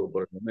saludo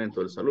por el momento.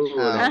 El saludo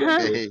de la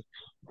Ajá. gente.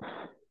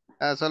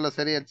 Solo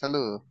sería el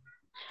saludo.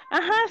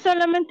 Ajá,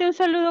 solamente un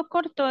saludo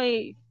corto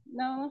y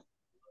no.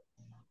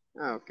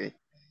 Ok.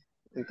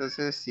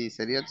 Entonces, si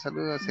sería el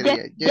saludo,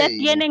 sería Ya Jay.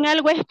 tienen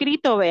algo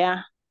escrito,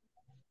 vea.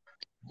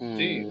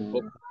 Sí, un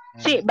poco.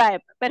 Sí,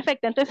 vale,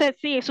 perfecto. Entonces,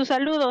 sí, su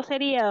saludo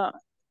sería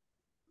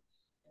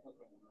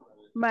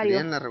Mario.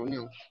 Sería en la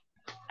reunión.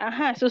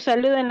 Ajá, su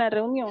saludo en la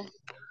reunión.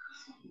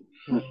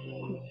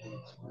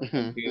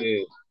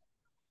 Aunque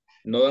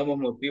no damos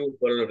motivos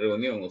para la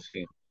reunión, ¿o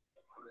sí?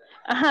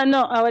 Ajá, no,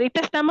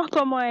 ahorita estamos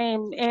como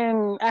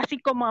así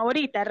como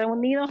ahorita,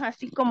 reunidos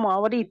así como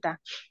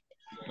ahorita.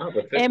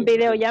 Perfecto. En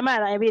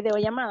videollamada,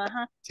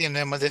 ajá. Sí, no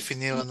hemos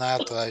definido nada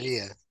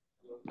todavía.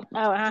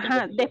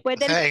 Ajá, después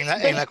o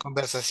sea, en la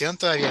conversación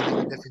todavía no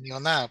hemos definido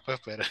nada,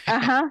 pues, pero...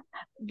 Ajá,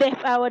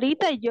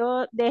 ahorita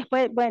yo,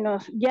 después, bueno,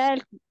 ya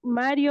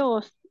Mario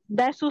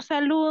da su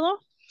saludo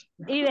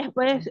y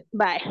después,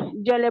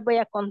 yo les voy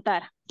a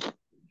contar.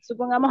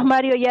 Supongamos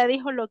Mario ya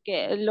dijo lo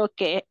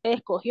que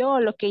escogió,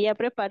 lo que ya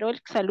preparó,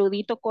 el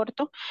saludito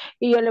corto,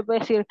 y yo le voy a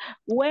decir,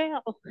 well,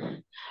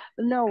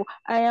 no,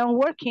 I am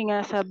working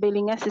as a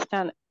billing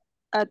assistant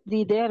at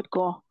the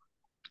DERCO.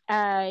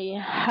 I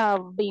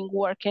have been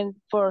working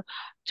for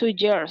 2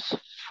 years,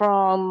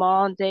 from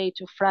Monday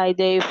to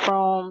Friday,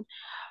 from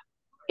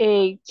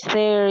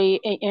 8:30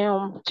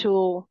 a.m.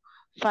 to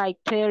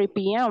 5:30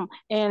 p.m.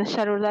 and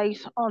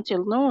Saturdays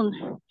until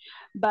noon.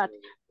 But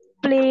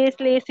please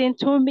listen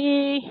to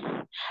me.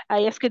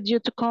 I asked you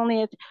to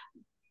connect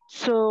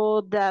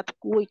so that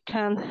we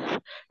can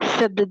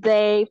set the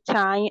day,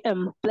 time,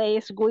 and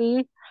place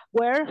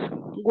where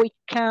we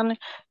can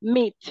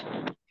meet.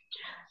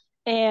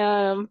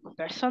 And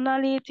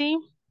personality,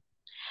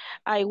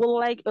 I would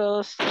like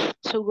us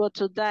to go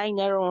to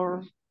dinner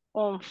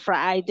on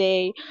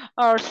Friday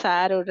or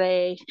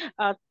Saturday,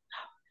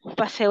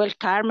 Paseo El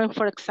Carmen,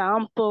 for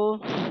example.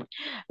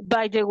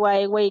 By the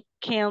way, we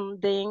can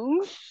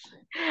dance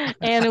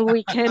and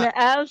we can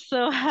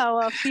also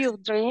have a few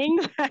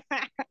drinks.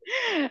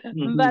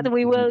 but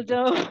we will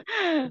do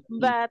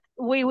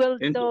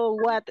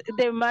what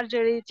the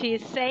majority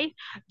say.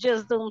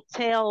 Just don't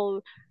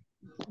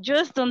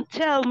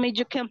tell me,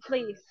 you can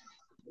please.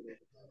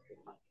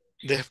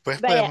 Después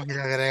podemos ir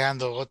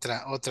agregando otro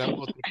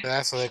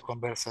pedazo de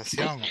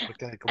conversación,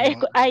 porque como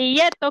ahí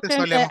ya toca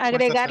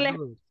agregarle.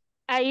 saludos.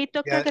 Ahí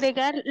toca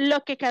agregar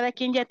lo que cada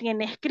quien ya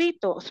tiene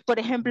escritos. Por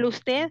ejemplo,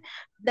 usted,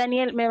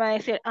 Daniel, me va a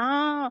decir,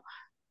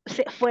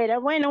 fuera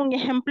bueno un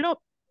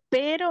ejemplo,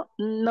 pero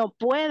no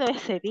puedo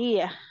ese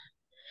día.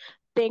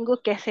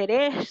 Tengo que hacer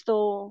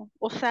esto,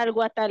 o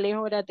salgo a tales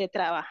horas de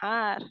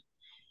trabajar.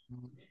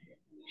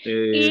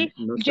 Y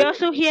no sé. Yo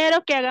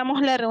sugiero que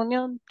hagamos la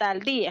reunión tal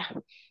día.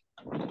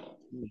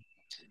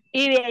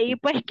 Y de ahí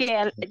pues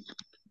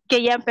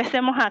que ya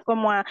empecemos a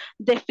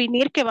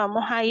definir que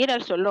vamos a ir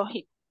al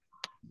zoológico.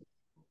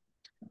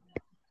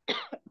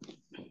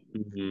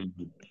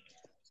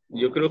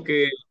 Yo creo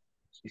que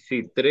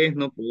si 3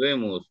 no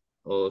podemos,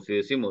 o si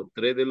decimos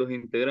 3 de los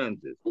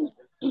integrantes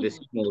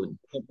decimos,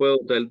 no puedo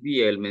tal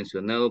día, el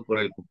mencionado por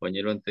el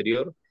compañero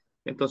anterior,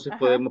 entonces Ajá.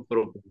 podemos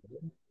proponer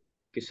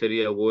que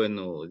sería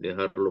bueno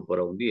dejarlo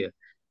para un día.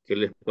 ¿Qué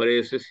les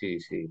parece si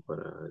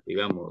para,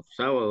 digamos,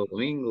 sábado,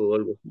 domingo o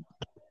algo así?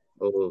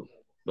 O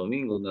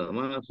domingo nada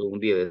más, o un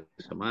día de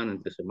semana,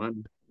 entre semana.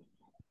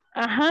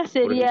 Ajá, Por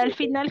sería al ejemplo,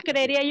 final,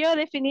 creería yo,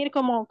 definir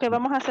como que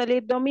vamos a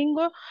salir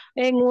domingo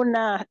en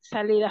una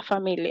salida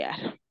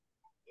familiar.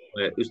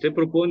 usted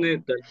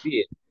propone tal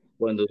día,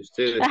 cuando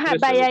usted Ajá,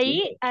 expresa vaya lo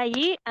que...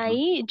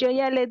 ahí, yo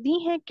ya les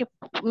dije que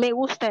me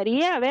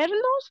gustaría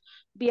verlos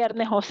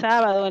viernes o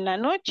sábado en la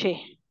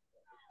noche.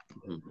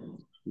 Ujú.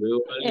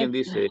 Luego Eh, alguien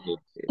dice,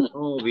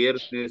 no,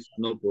 viernes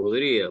no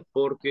podría,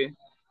 porque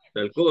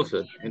tal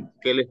cosa.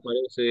 ¿Qué les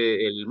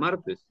parece el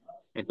martes?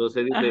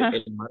 Entonces dice, ajá,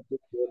 el martes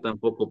yo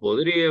tampoco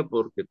podría,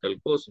 porque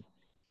tal cosa.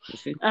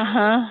 ¿Sí?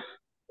 ajá.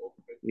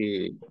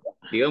 Y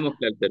digamos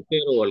que al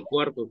tercero o al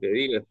cuarto que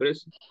diga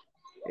expresa,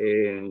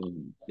 eh,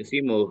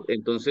 decimos,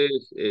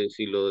 entonces,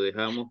 si lo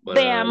dejamos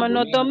para el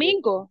Veámonos domingo,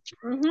 domingo.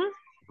 Ujú.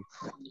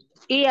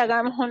 Y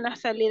hagamos una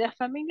salida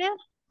familiar.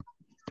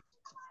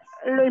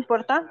 Lo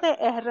importante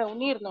es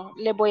reunirnos,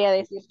 les voy a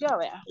decir yo,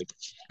 vea.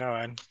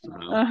 Cabal.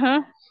 ah,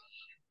 Ajá.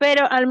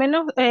 Pero al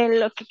menos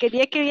lo que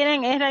quería que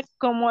vieran era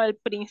como el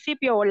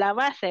principio o la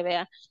base,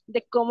 vea,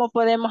 de cómo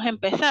podemos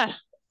empezar.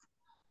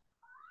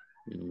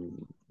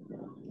 mm,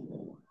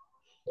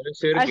 puede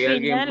ser Al que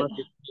alguien final, más,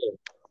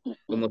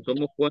 como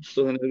somos cuántos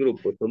en el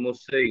grupo,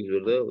 somos seis,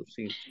 ¿verdad?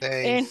 Sí,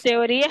 en 6.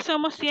 teoría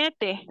somos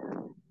 7.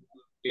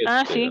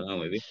 Ah, siete, sí.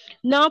 muy bien.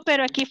 No,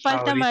 pero aquí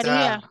falta Ahorita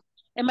María.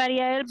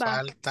 María Elba.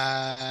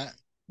 falta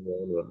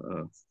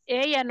Ah,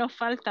 Ella nos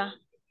falta.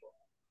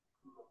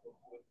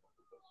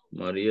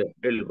 María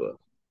Elba,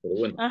 pero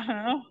bueno,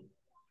 Ajá.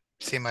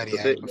 sí,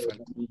 María entonces Elba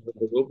falta.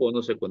 el grupo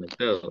no se ha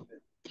conectado.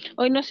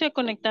 Hoy no se ha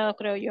conectado,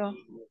 creo yo.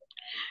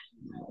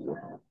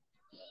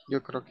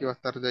 Yo creo que iba a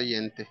estar de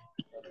oyente.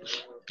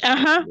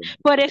 Ajá.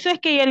 Por eso es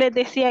que yo les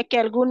decía que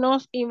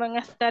algunos iban a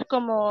estar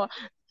como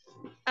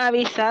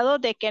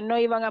avisados de que no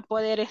iban a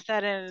poder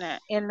estar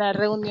en la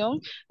reunión.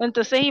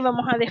 Entonces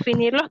íbamos a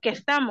definir los que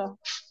estamos.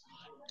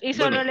 Y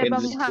Bueno, solo les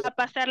vamos a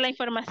pasar la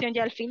información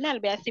ya al final.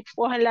 Vea, si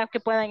ojalá que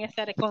puedan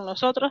estar con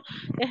nosotros,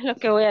 es lo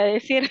que voy a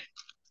decir.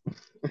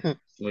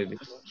 muy bien.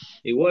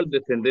 Igual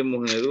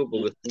defendemos en el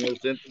grupo que estén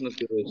ausentes, no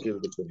quiero decir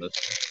de que no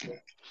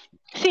estén.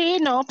 Sí,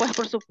 no, pues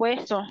por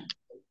supuesto.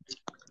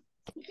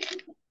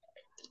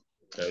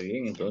 Está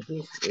bien,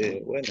 entonces,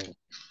 bueno,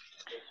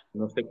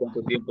 no sé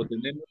cuánto tiempo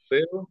tenemos,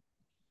 pero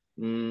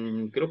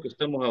creo que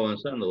estamos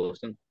avanzando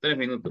bastante. 3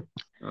 minutos.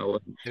 Ah,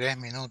 bueno. 3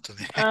 minutos.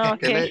 Ah, ok.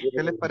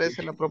 ¿Qué les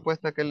parece la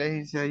propuesta que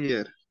les hice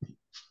ayer?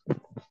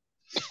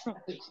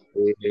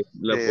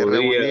 La De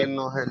podría,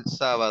 reunirnos el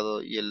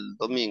sábado y el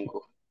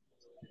domingo.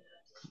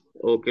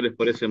 o qué les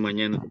parece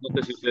mañana. No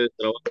sé si ustedes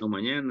trabajan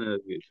mañana,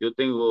 yo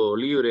tengo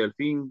libre al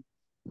fin,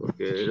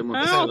 porque hemos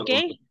Ah, tenido ok.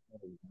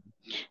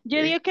 Yo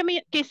 ¿Ok? digo que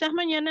quizás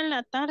mañana en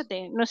la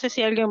tarde. No sé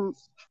si alguien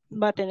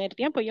va a tener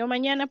tiempo. Yo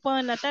mañana puedo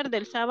en la tarde.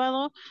 El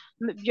sábado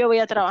yo voy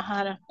a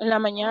trabajar en la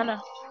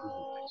mañana.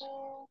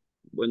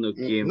 bueno,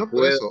 quien No por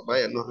pueda, eso,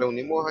 vaya, nos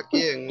reunimos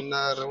aquí en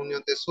una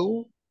reunión de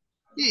Zoom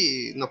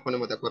y nos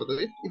ponemos de acuerdo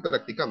y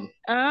practicamos.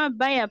 Ah,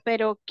 vaya,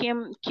 pero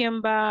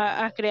 ¿quién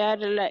va a crear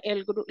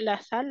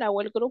la sala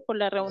o el grupo,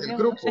 la El reunión?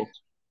 No sé. grupo,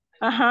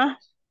 Ajá,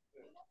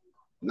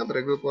 no, pero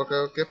el grupo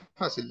creo que es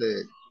fácil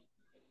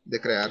de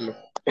crearlo.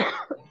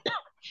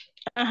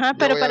 ajá, Yo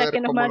pero voy a para ver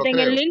que nos cómo lo manden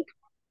el creo. link.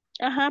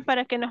 Ajá,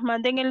 para que nos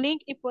manden el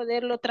link y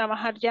poderlo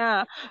trabajar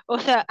ya, o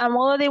sea, a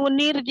modo de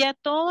unir ya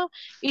todo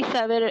y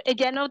saber,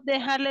 ya no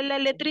dejarle la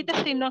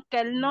letrita, sino que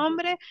el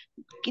nombre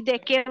de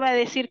qué va a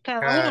decir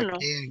cada Cada uno.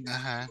 quien,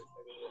 ajá.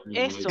 muy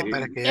Eso, Sí,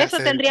 para bien, que ya eso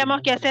se dé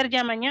tendríamos que común. hacer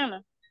ya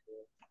mañana.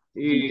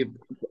 y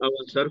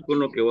avanzar con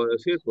lo que va a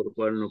decir, por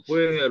cual no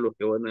puede, a lo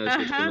que van a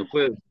decir que Ajá, no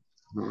puede.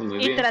 Muy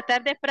y bien.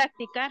 tratar de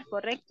practicar,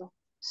 correcto.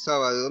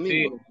 Sábado y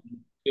Sí, domingo.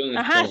 la opción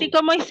Ajá, así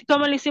estamos.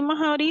 como lo hicimos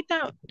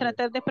ahorita,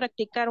 tratar de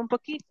practicar un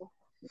poquito.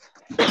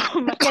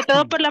 Más que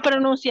todo por la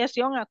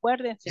pronunciación,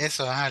 acuérdense.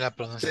 Eso, ajá, la Sí,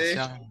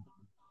 pronunciación.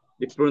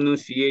 The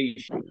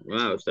pronunciation.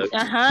 Wow, está bien.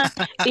 Ajá,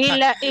 y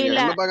la, y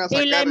ya nos la, van a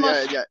y la sacar,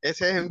 emoción,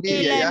 esa es y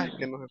envidia la, ya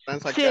que nos están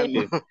sí,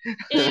 sacando. Sí.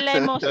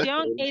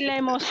 y la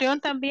emoción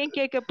también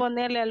que hay que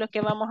ponerle a lo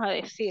que vamos a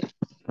decir,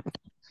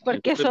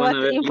 porque Entonces eso va van a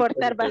a ver listas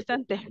importar de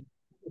bastante.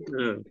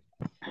 cerveza.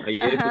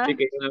 Ayer escuché Ajá,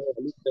 que iban a ver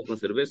listas con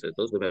cerveza,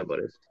 entonces me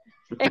parece.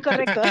 es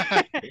correcto.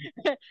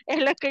 Es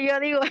lo que yo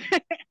digo.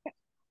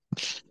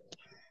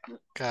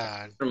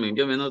 Cabal. Carmen,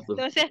 yo me noto.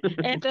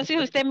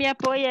 Entonces usted me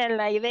apoya en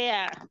la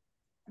idea,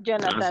 Ah,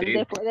 Jonathan, sí.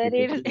 de poder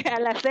ir a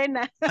la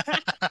cena.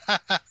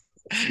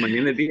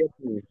 Mañana es día.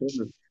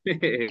 Bueno.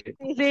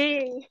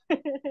 Sí.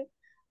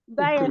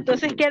 Vaya,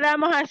 entonces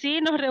quedamos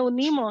así, nos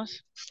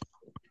reunimos.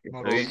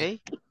 Está Muy Ok, bien.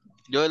 bien.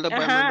 yo les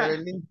voy a mandar Ajá,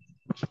 el link.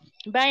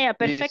 vaya,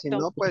 Y si perfecto.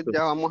 no, pues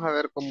ya vamos a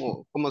ver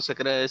cómo se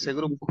crea ese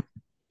grupo.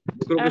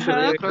 Yo creo que se Pero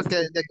Ajá, yo debe creo que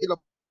de aquí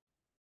lo...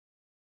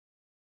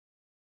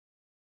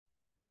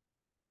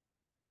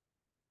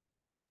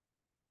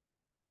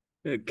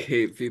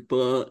 Okay,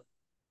 people,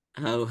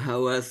 how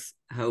was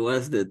How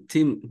was the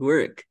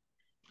teamwork?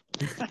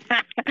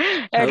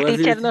 How El was your,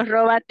 teacher nos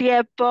roba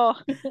tiempo.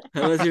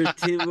 how was your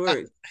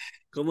teamwork?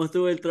 ¿Cómo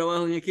estuvo el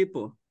trabajo en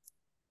equipo?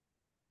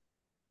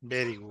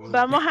 Very good.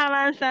 Vamos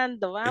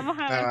avanzando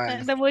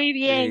muy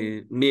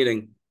bien.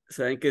 Miren,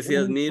 saben que sí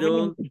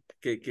admiro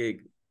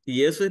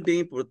y eso es bien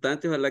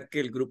importante, ojalá que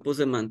el grupo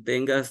se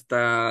mantenga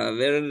hasta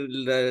ver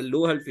la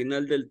luz al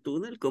final del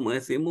túnel, como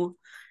decimos,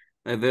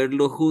 a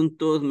verlo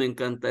juntos. Me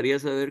encantaría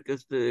saber que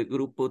este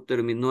grupo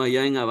terminó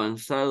allá en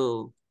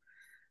avanzado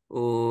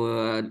o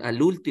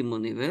al último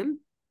nivel.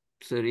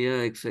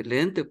 Sería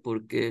excelente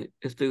porque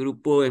este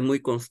grupo es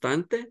muy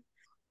constante.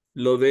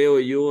 Lo veo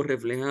yo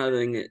reflejado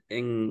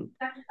en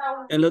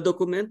los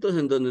documentos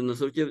en donde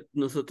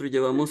nosotros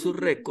llevamos su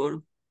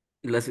récord.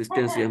 La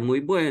asistencia es muy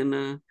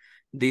buena,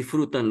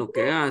 disfrutan lo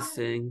que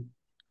hacen,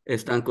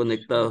 están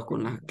conectados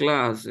con las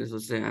clases, o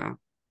sea,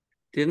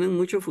 tienen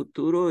mucho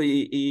futuro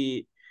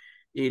y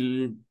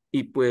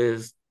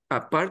pues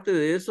aparte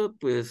de eso,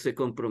 pues se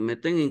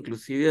comprometen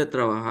inclusive a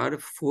trabajar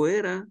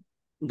fuera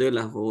de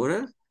las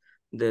horas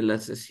de la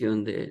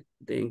sesión de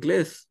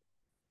inglés.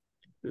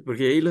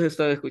 Porque ahí los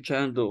estaba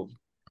escuchando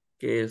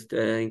que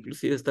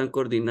inclusive están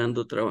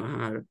coordinando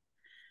trabajar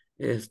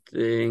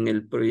en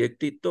el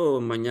proyectito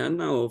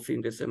mañana o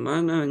fin de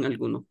semana en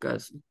algunos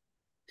casos.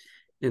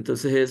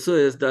 Entonces eso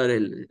es dar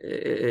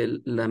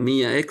la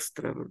mía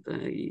extra,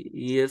 ¿verdad?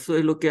 Y eso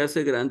es lo que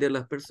hace grande a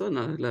las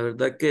personas. La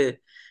verdad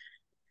que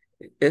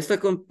esta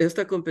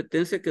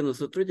competencia que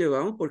nosotros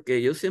llevamos,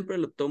 porque yo siempre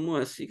lo tomo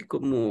así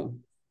como,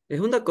 es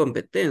una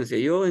competencia.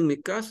 Yo en mi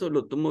caso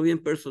lo tomo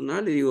bien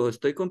personal y digo,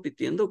 estoy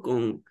compitiendo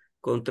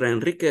contra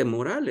Enrique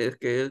Morales,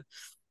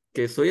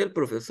 que soy el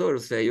profesor, o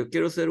sea, yo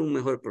quiero ser un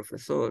mejor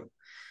profesor.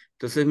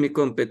 Entonces mi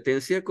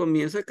competencia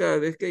comienza cada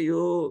vez que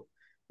yo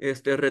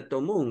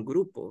retomo un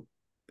grupo,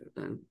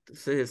 ¿verdad?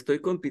 Entonces estoy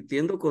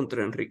compitiendo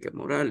contra Enrique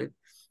Morales.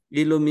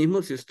 Y lo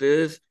mismo si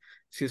ustedes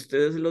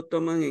lo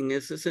toman en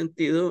ese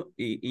sentido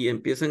y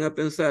empiezan a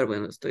pensar,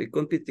 bueno, estoy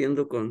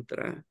compitiendo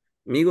contra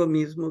mí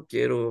mismo,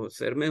 quiero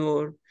ser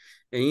mejor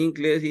en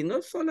inglés y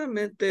no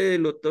solamente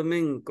lo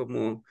tomen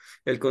como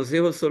el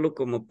consejo solo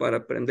como para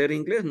aprender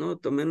inglés, no,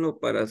 tómenlo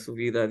para su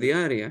vida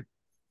diaria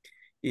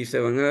y se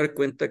van a dar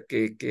cuenta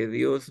que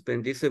Dios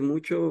bendice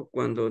mucho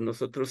cuando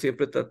nosotros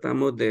siempre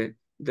tratamos de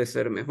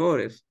ser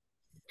mejores,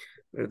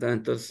 ¿verdad?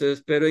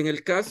 Entonces, pero en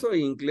el caso de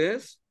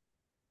inglés,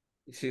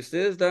 si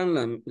ustedes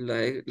dan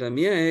la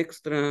mía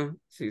extra,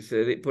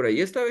 por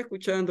ahí estaba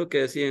escuchando que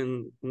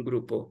decían un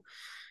grupo,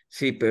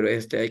 sí, pero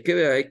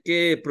hay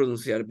que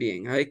pronunciar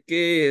bien, hay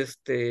que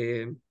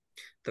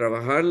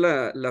trabajar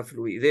la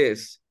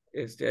fluidez,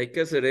 hay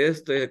que hacer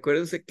esto, y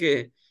acuérdense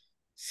que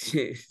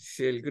si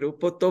el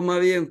grupo toma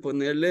bien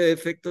ponerle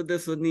efectos de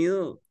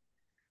sonido,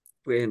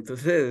 pues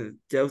entonces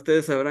ya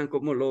ustedes sabrán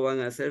cómo lo van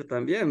a hacer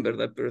también,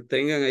 ¿verdad? Pero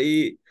tengan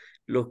ahí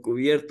los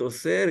cubiertos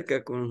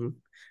cerca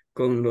con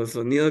los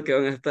sonidos que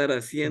van a estar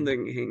haciendo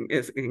en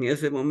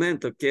ese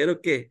momento.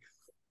 Quiero que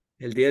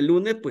el día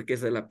lunes, pues que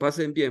se la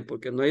pasen bien,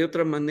 porque no hay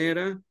otra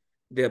manera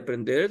de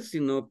aprender,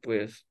 sino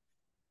pues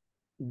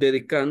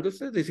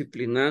dedicándose,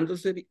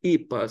 disciplinándose y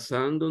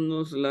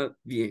pasándonosla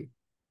bien.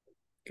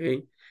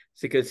 ¿Ok?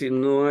 Así que si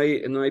no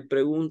hay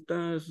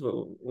preguntas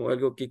o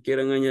algo que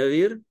quieran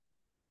añadir,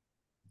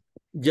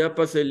 ya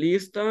pasé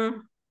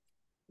lista,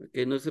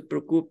 que no se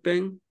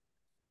preocupen,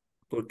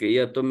 porque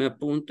ya tomé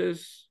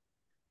apuntes.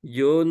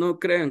 Yo no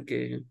crean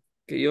que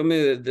yo me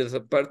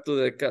desaparto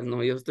de acá,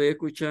 no, yo estoy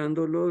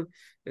escuchándolo,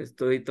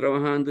 estoy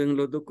trabajando en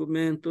los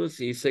documentos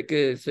y sé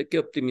que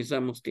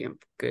optimizamos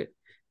tiempo,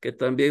 que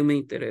también me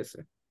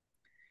interesa.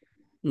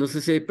 No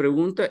sé si hay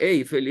pregunta.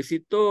 Hey,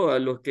 felicito a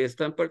los que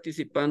están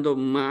participando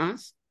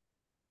más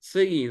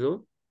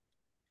seguido.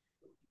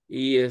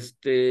 Y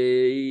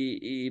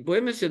voy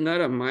a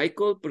mencionar a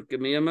Michael porque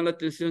me llama la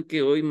atención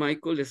que hoy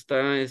Michael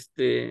está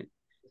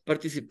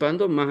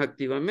participando más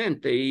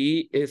activamente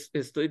y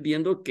estoy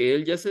viendo que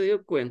él ya se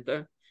dio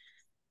cuenta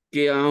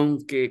que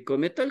aunque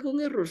cometa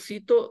algún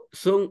errorcito,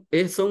 son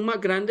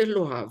más grandes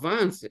los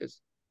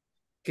avances,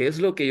 que es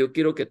lo que yo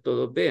quiero que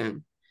todos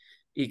vean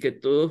y que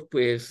todos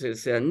pues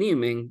se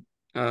animen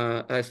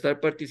a estar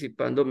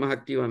participando más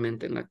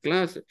activamente en la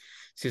clase.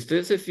 Si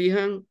ustedes se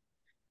fijan,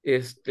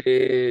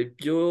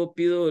 yo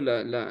pido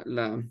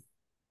la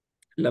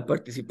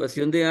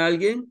participación de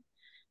alguien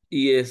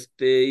y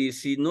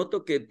si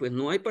noto que pues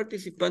no hay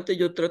participante,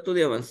 yo trato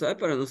de avanzar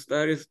para no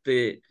estar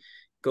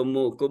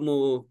como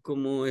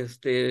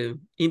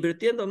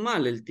invirtiendo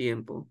mal el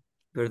tiempo,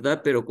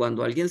 ¿verdad? Pero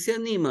cuando alguien se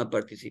anima a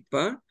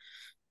participar,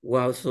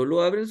 wow,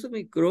 solo abren su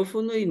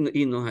micrófono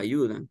y nos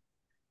ayudan.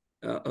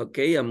 Ok,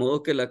 a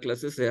modo que la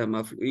clase sea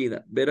más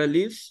fluida. Vera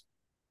Liz.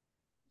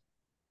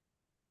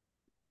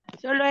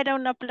 Solo era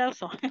un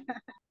aplauso.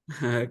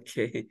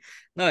 Ok.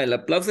 No, el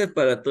aplauso es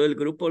para todo el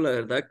grupo, la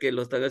verdad que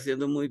lo están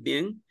haciendo muy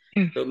bien.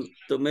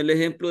 Tomé el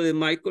ejemplo de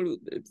Michael,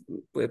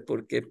 pues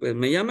porque pues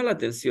me llama la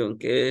atención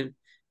que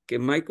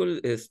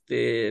Michael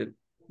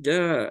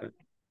ya,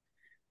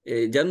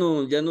 ya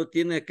no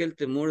tiene aquel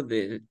temor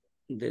de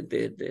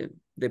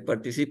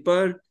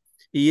participar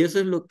Y eso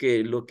es lo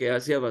que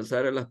hace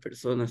avanzar a las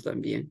personas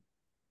también.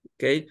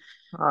 ¿Ok?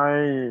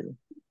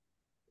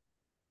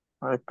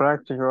 I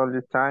practice all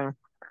the time.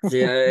 Sí,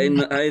 I In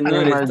my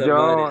noticed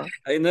about it. job,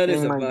 I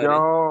noticed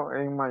about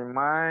it. in my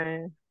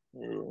mind.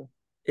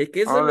 Es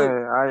que eso es Ole,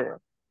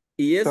 lo,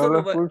 y eso solo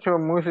lo va, escucho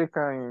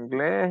música en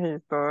inglés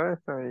y todo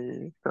eso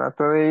y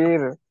trato de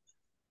ir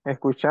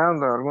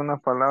escuchando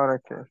algunas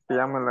palabras que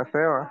ya me las sé,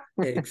 va.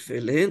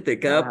 excelente.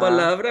 Cada Ajá.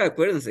 palabra,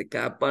 acuérdense,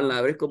 cada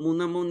palabra es como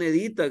una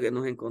monedita que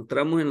nos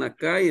encontramos en la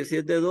calle. Si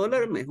es de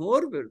dólar,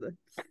 mejor, ¿verdad?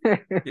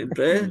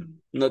 Entonces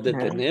nos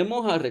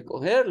detenemos a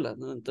recogerla,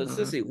 ¿no?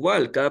 Entonces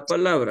igual, cada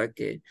palabra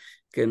que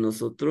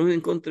nosotros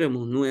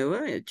encontremos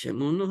nueva,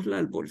 echémonosla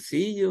al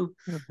bolsillo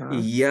Ajá.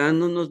 y ya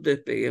no nos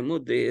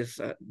despeguemos de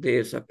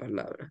esa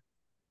palabra.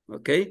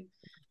 ¿Ok?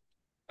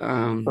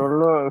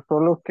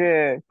 Solo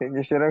que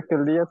quisiera que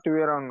el día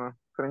tuviera unas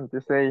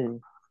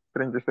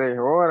 36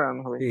 horas,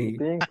 unos Sí,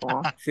 25,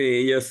 ¿no?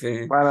 sí, yo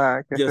sé,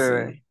 Para que yo se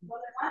dé. sé.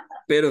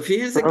 Pero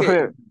fíjense que,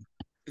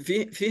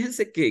 Profe,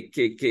 fíjense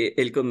que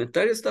el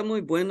comentario está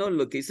muy bueno,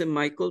 lo que dice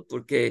Michael,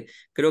 porque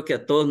creo que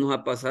a todos nos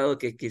ha pasado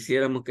que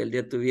quisiéramos que el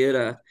día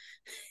tuviera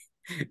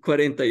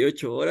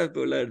 48 horas,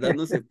 pero la verdad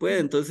no se puede.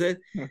 Entonces,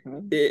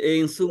 ujú,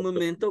 en su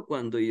momento,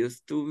 cuando yo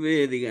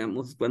estuve,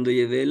 digamos, cuando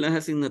llevé las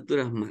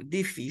asignaturas más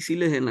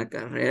difíciles en la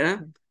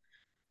carrera,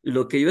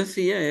 lo que yo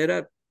hacía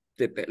era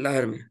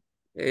depelarme.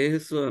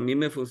 Eso a mí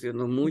me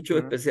funcionó mucho,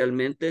 ujú,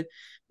 especialmente,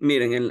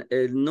 miren,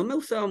 no me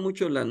usaba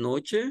mucho la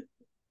noche,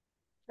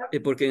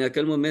 porque en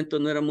aquel momento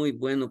no era muy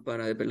bueno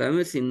para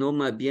depelarme, sino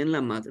más bien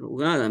la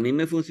madrugada. A mí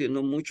me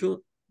funcionó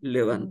mucho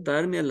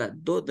levantarme a las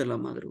 2 de la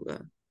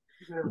madrugada.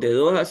 De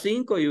 2 a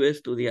 5 yo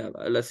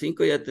estudiaba. A las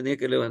 5 ya tenía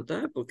que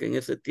levantar porque en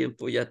ese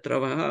tiempo ya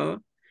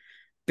trabajaba.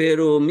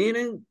 Pero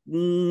miren,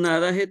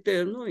 nada es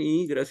eterno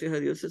y gracias a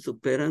Dios se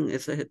superan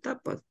esas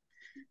etapas.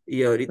 Y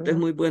sí, ahorita es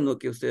muy bueno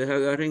que ustedes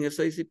agarren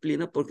esa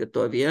disciplina porque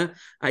todavía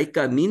hay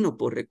camino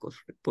por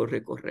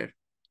recorrer.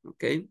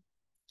 ¿Ok?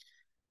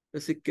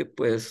 Así que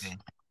pues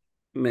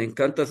me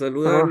encanta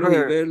saludarlos y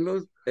profe,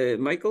 verlos.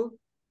 Michael.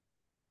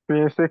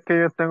 fíjese que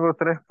yo tengo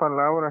tres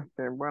palabras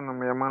que, bueno,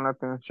 me llaman la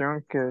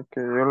atención, que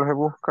yo los he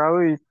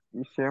buscado y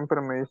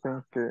siempre me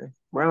dicen que,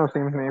 bueno,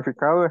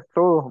 significado es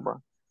todos,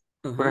 va.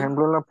 Por Ajá.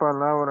 ejemplo, la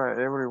palabra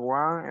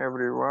everyone,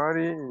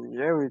 everybody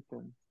y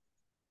everything.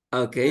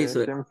 Ok,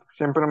 so,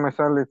 Siempre me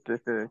sale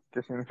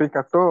que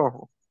significa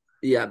todo.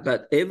 yeah,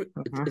 but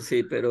Ajá,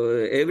 sí, pero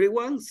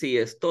everyone sí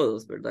es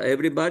todos, ¿verdad?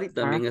 Everybody ajá,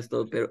 también es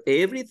todo, pero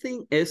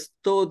everything es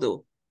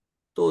todo,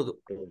 todo.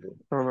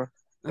 todo,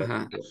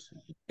 Ajá.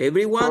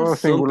 Everyone todo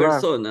son singular.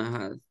 personas,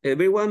 ajá.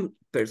 Everyone,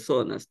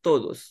 personas,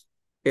 todos.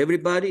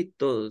 Everybody,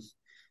 todos.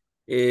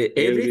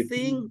 Everything.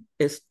 Everything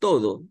es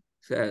todo.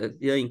 O sea,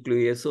 ya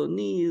incluye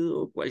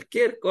sonido,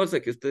 cualquier cosa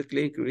que ustedes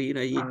quieran incluir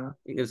ahí Ajá.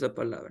 en esa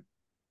palabra.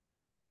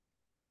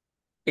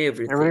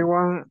 Everything,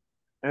 Everyone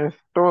es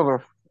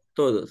todos.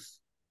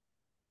 todos.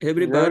 Y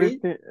Everybody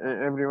everything,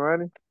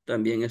 everybody.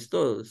 también es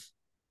todos.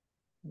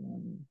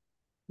 mm,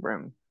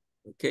 Bueno,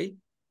 ¿Ok? So,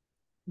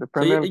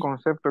 depende del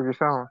concepto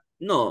quizás.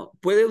 no,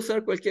 puede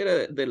usar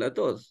cualquiera de las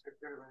dos,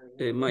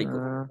 Michael.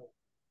 Mm,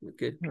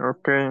 Okay.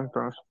 ok,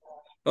 entonces.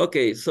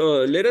 Okay,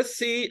 so let us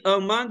see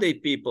on Monday,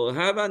 people.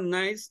 Have a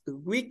nice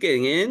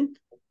weekend and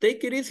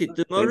take it easy.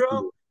 Thank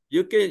Tomorrow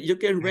you. you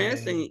can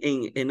rest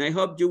and I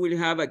hope you will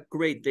have a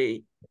great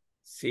day.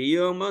 See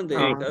you on Monday.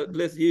 Ah, God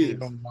bless See you you.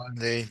 on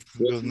Monday.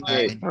 Good Good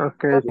night. night.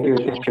 ok, Thank you,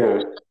 teacher.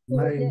 teacher.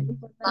 Night,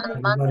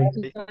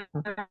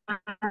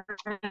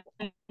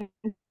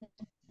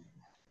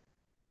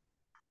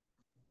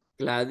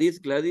 everybody.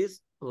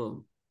 Gladys.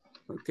 Oh,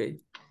 okay.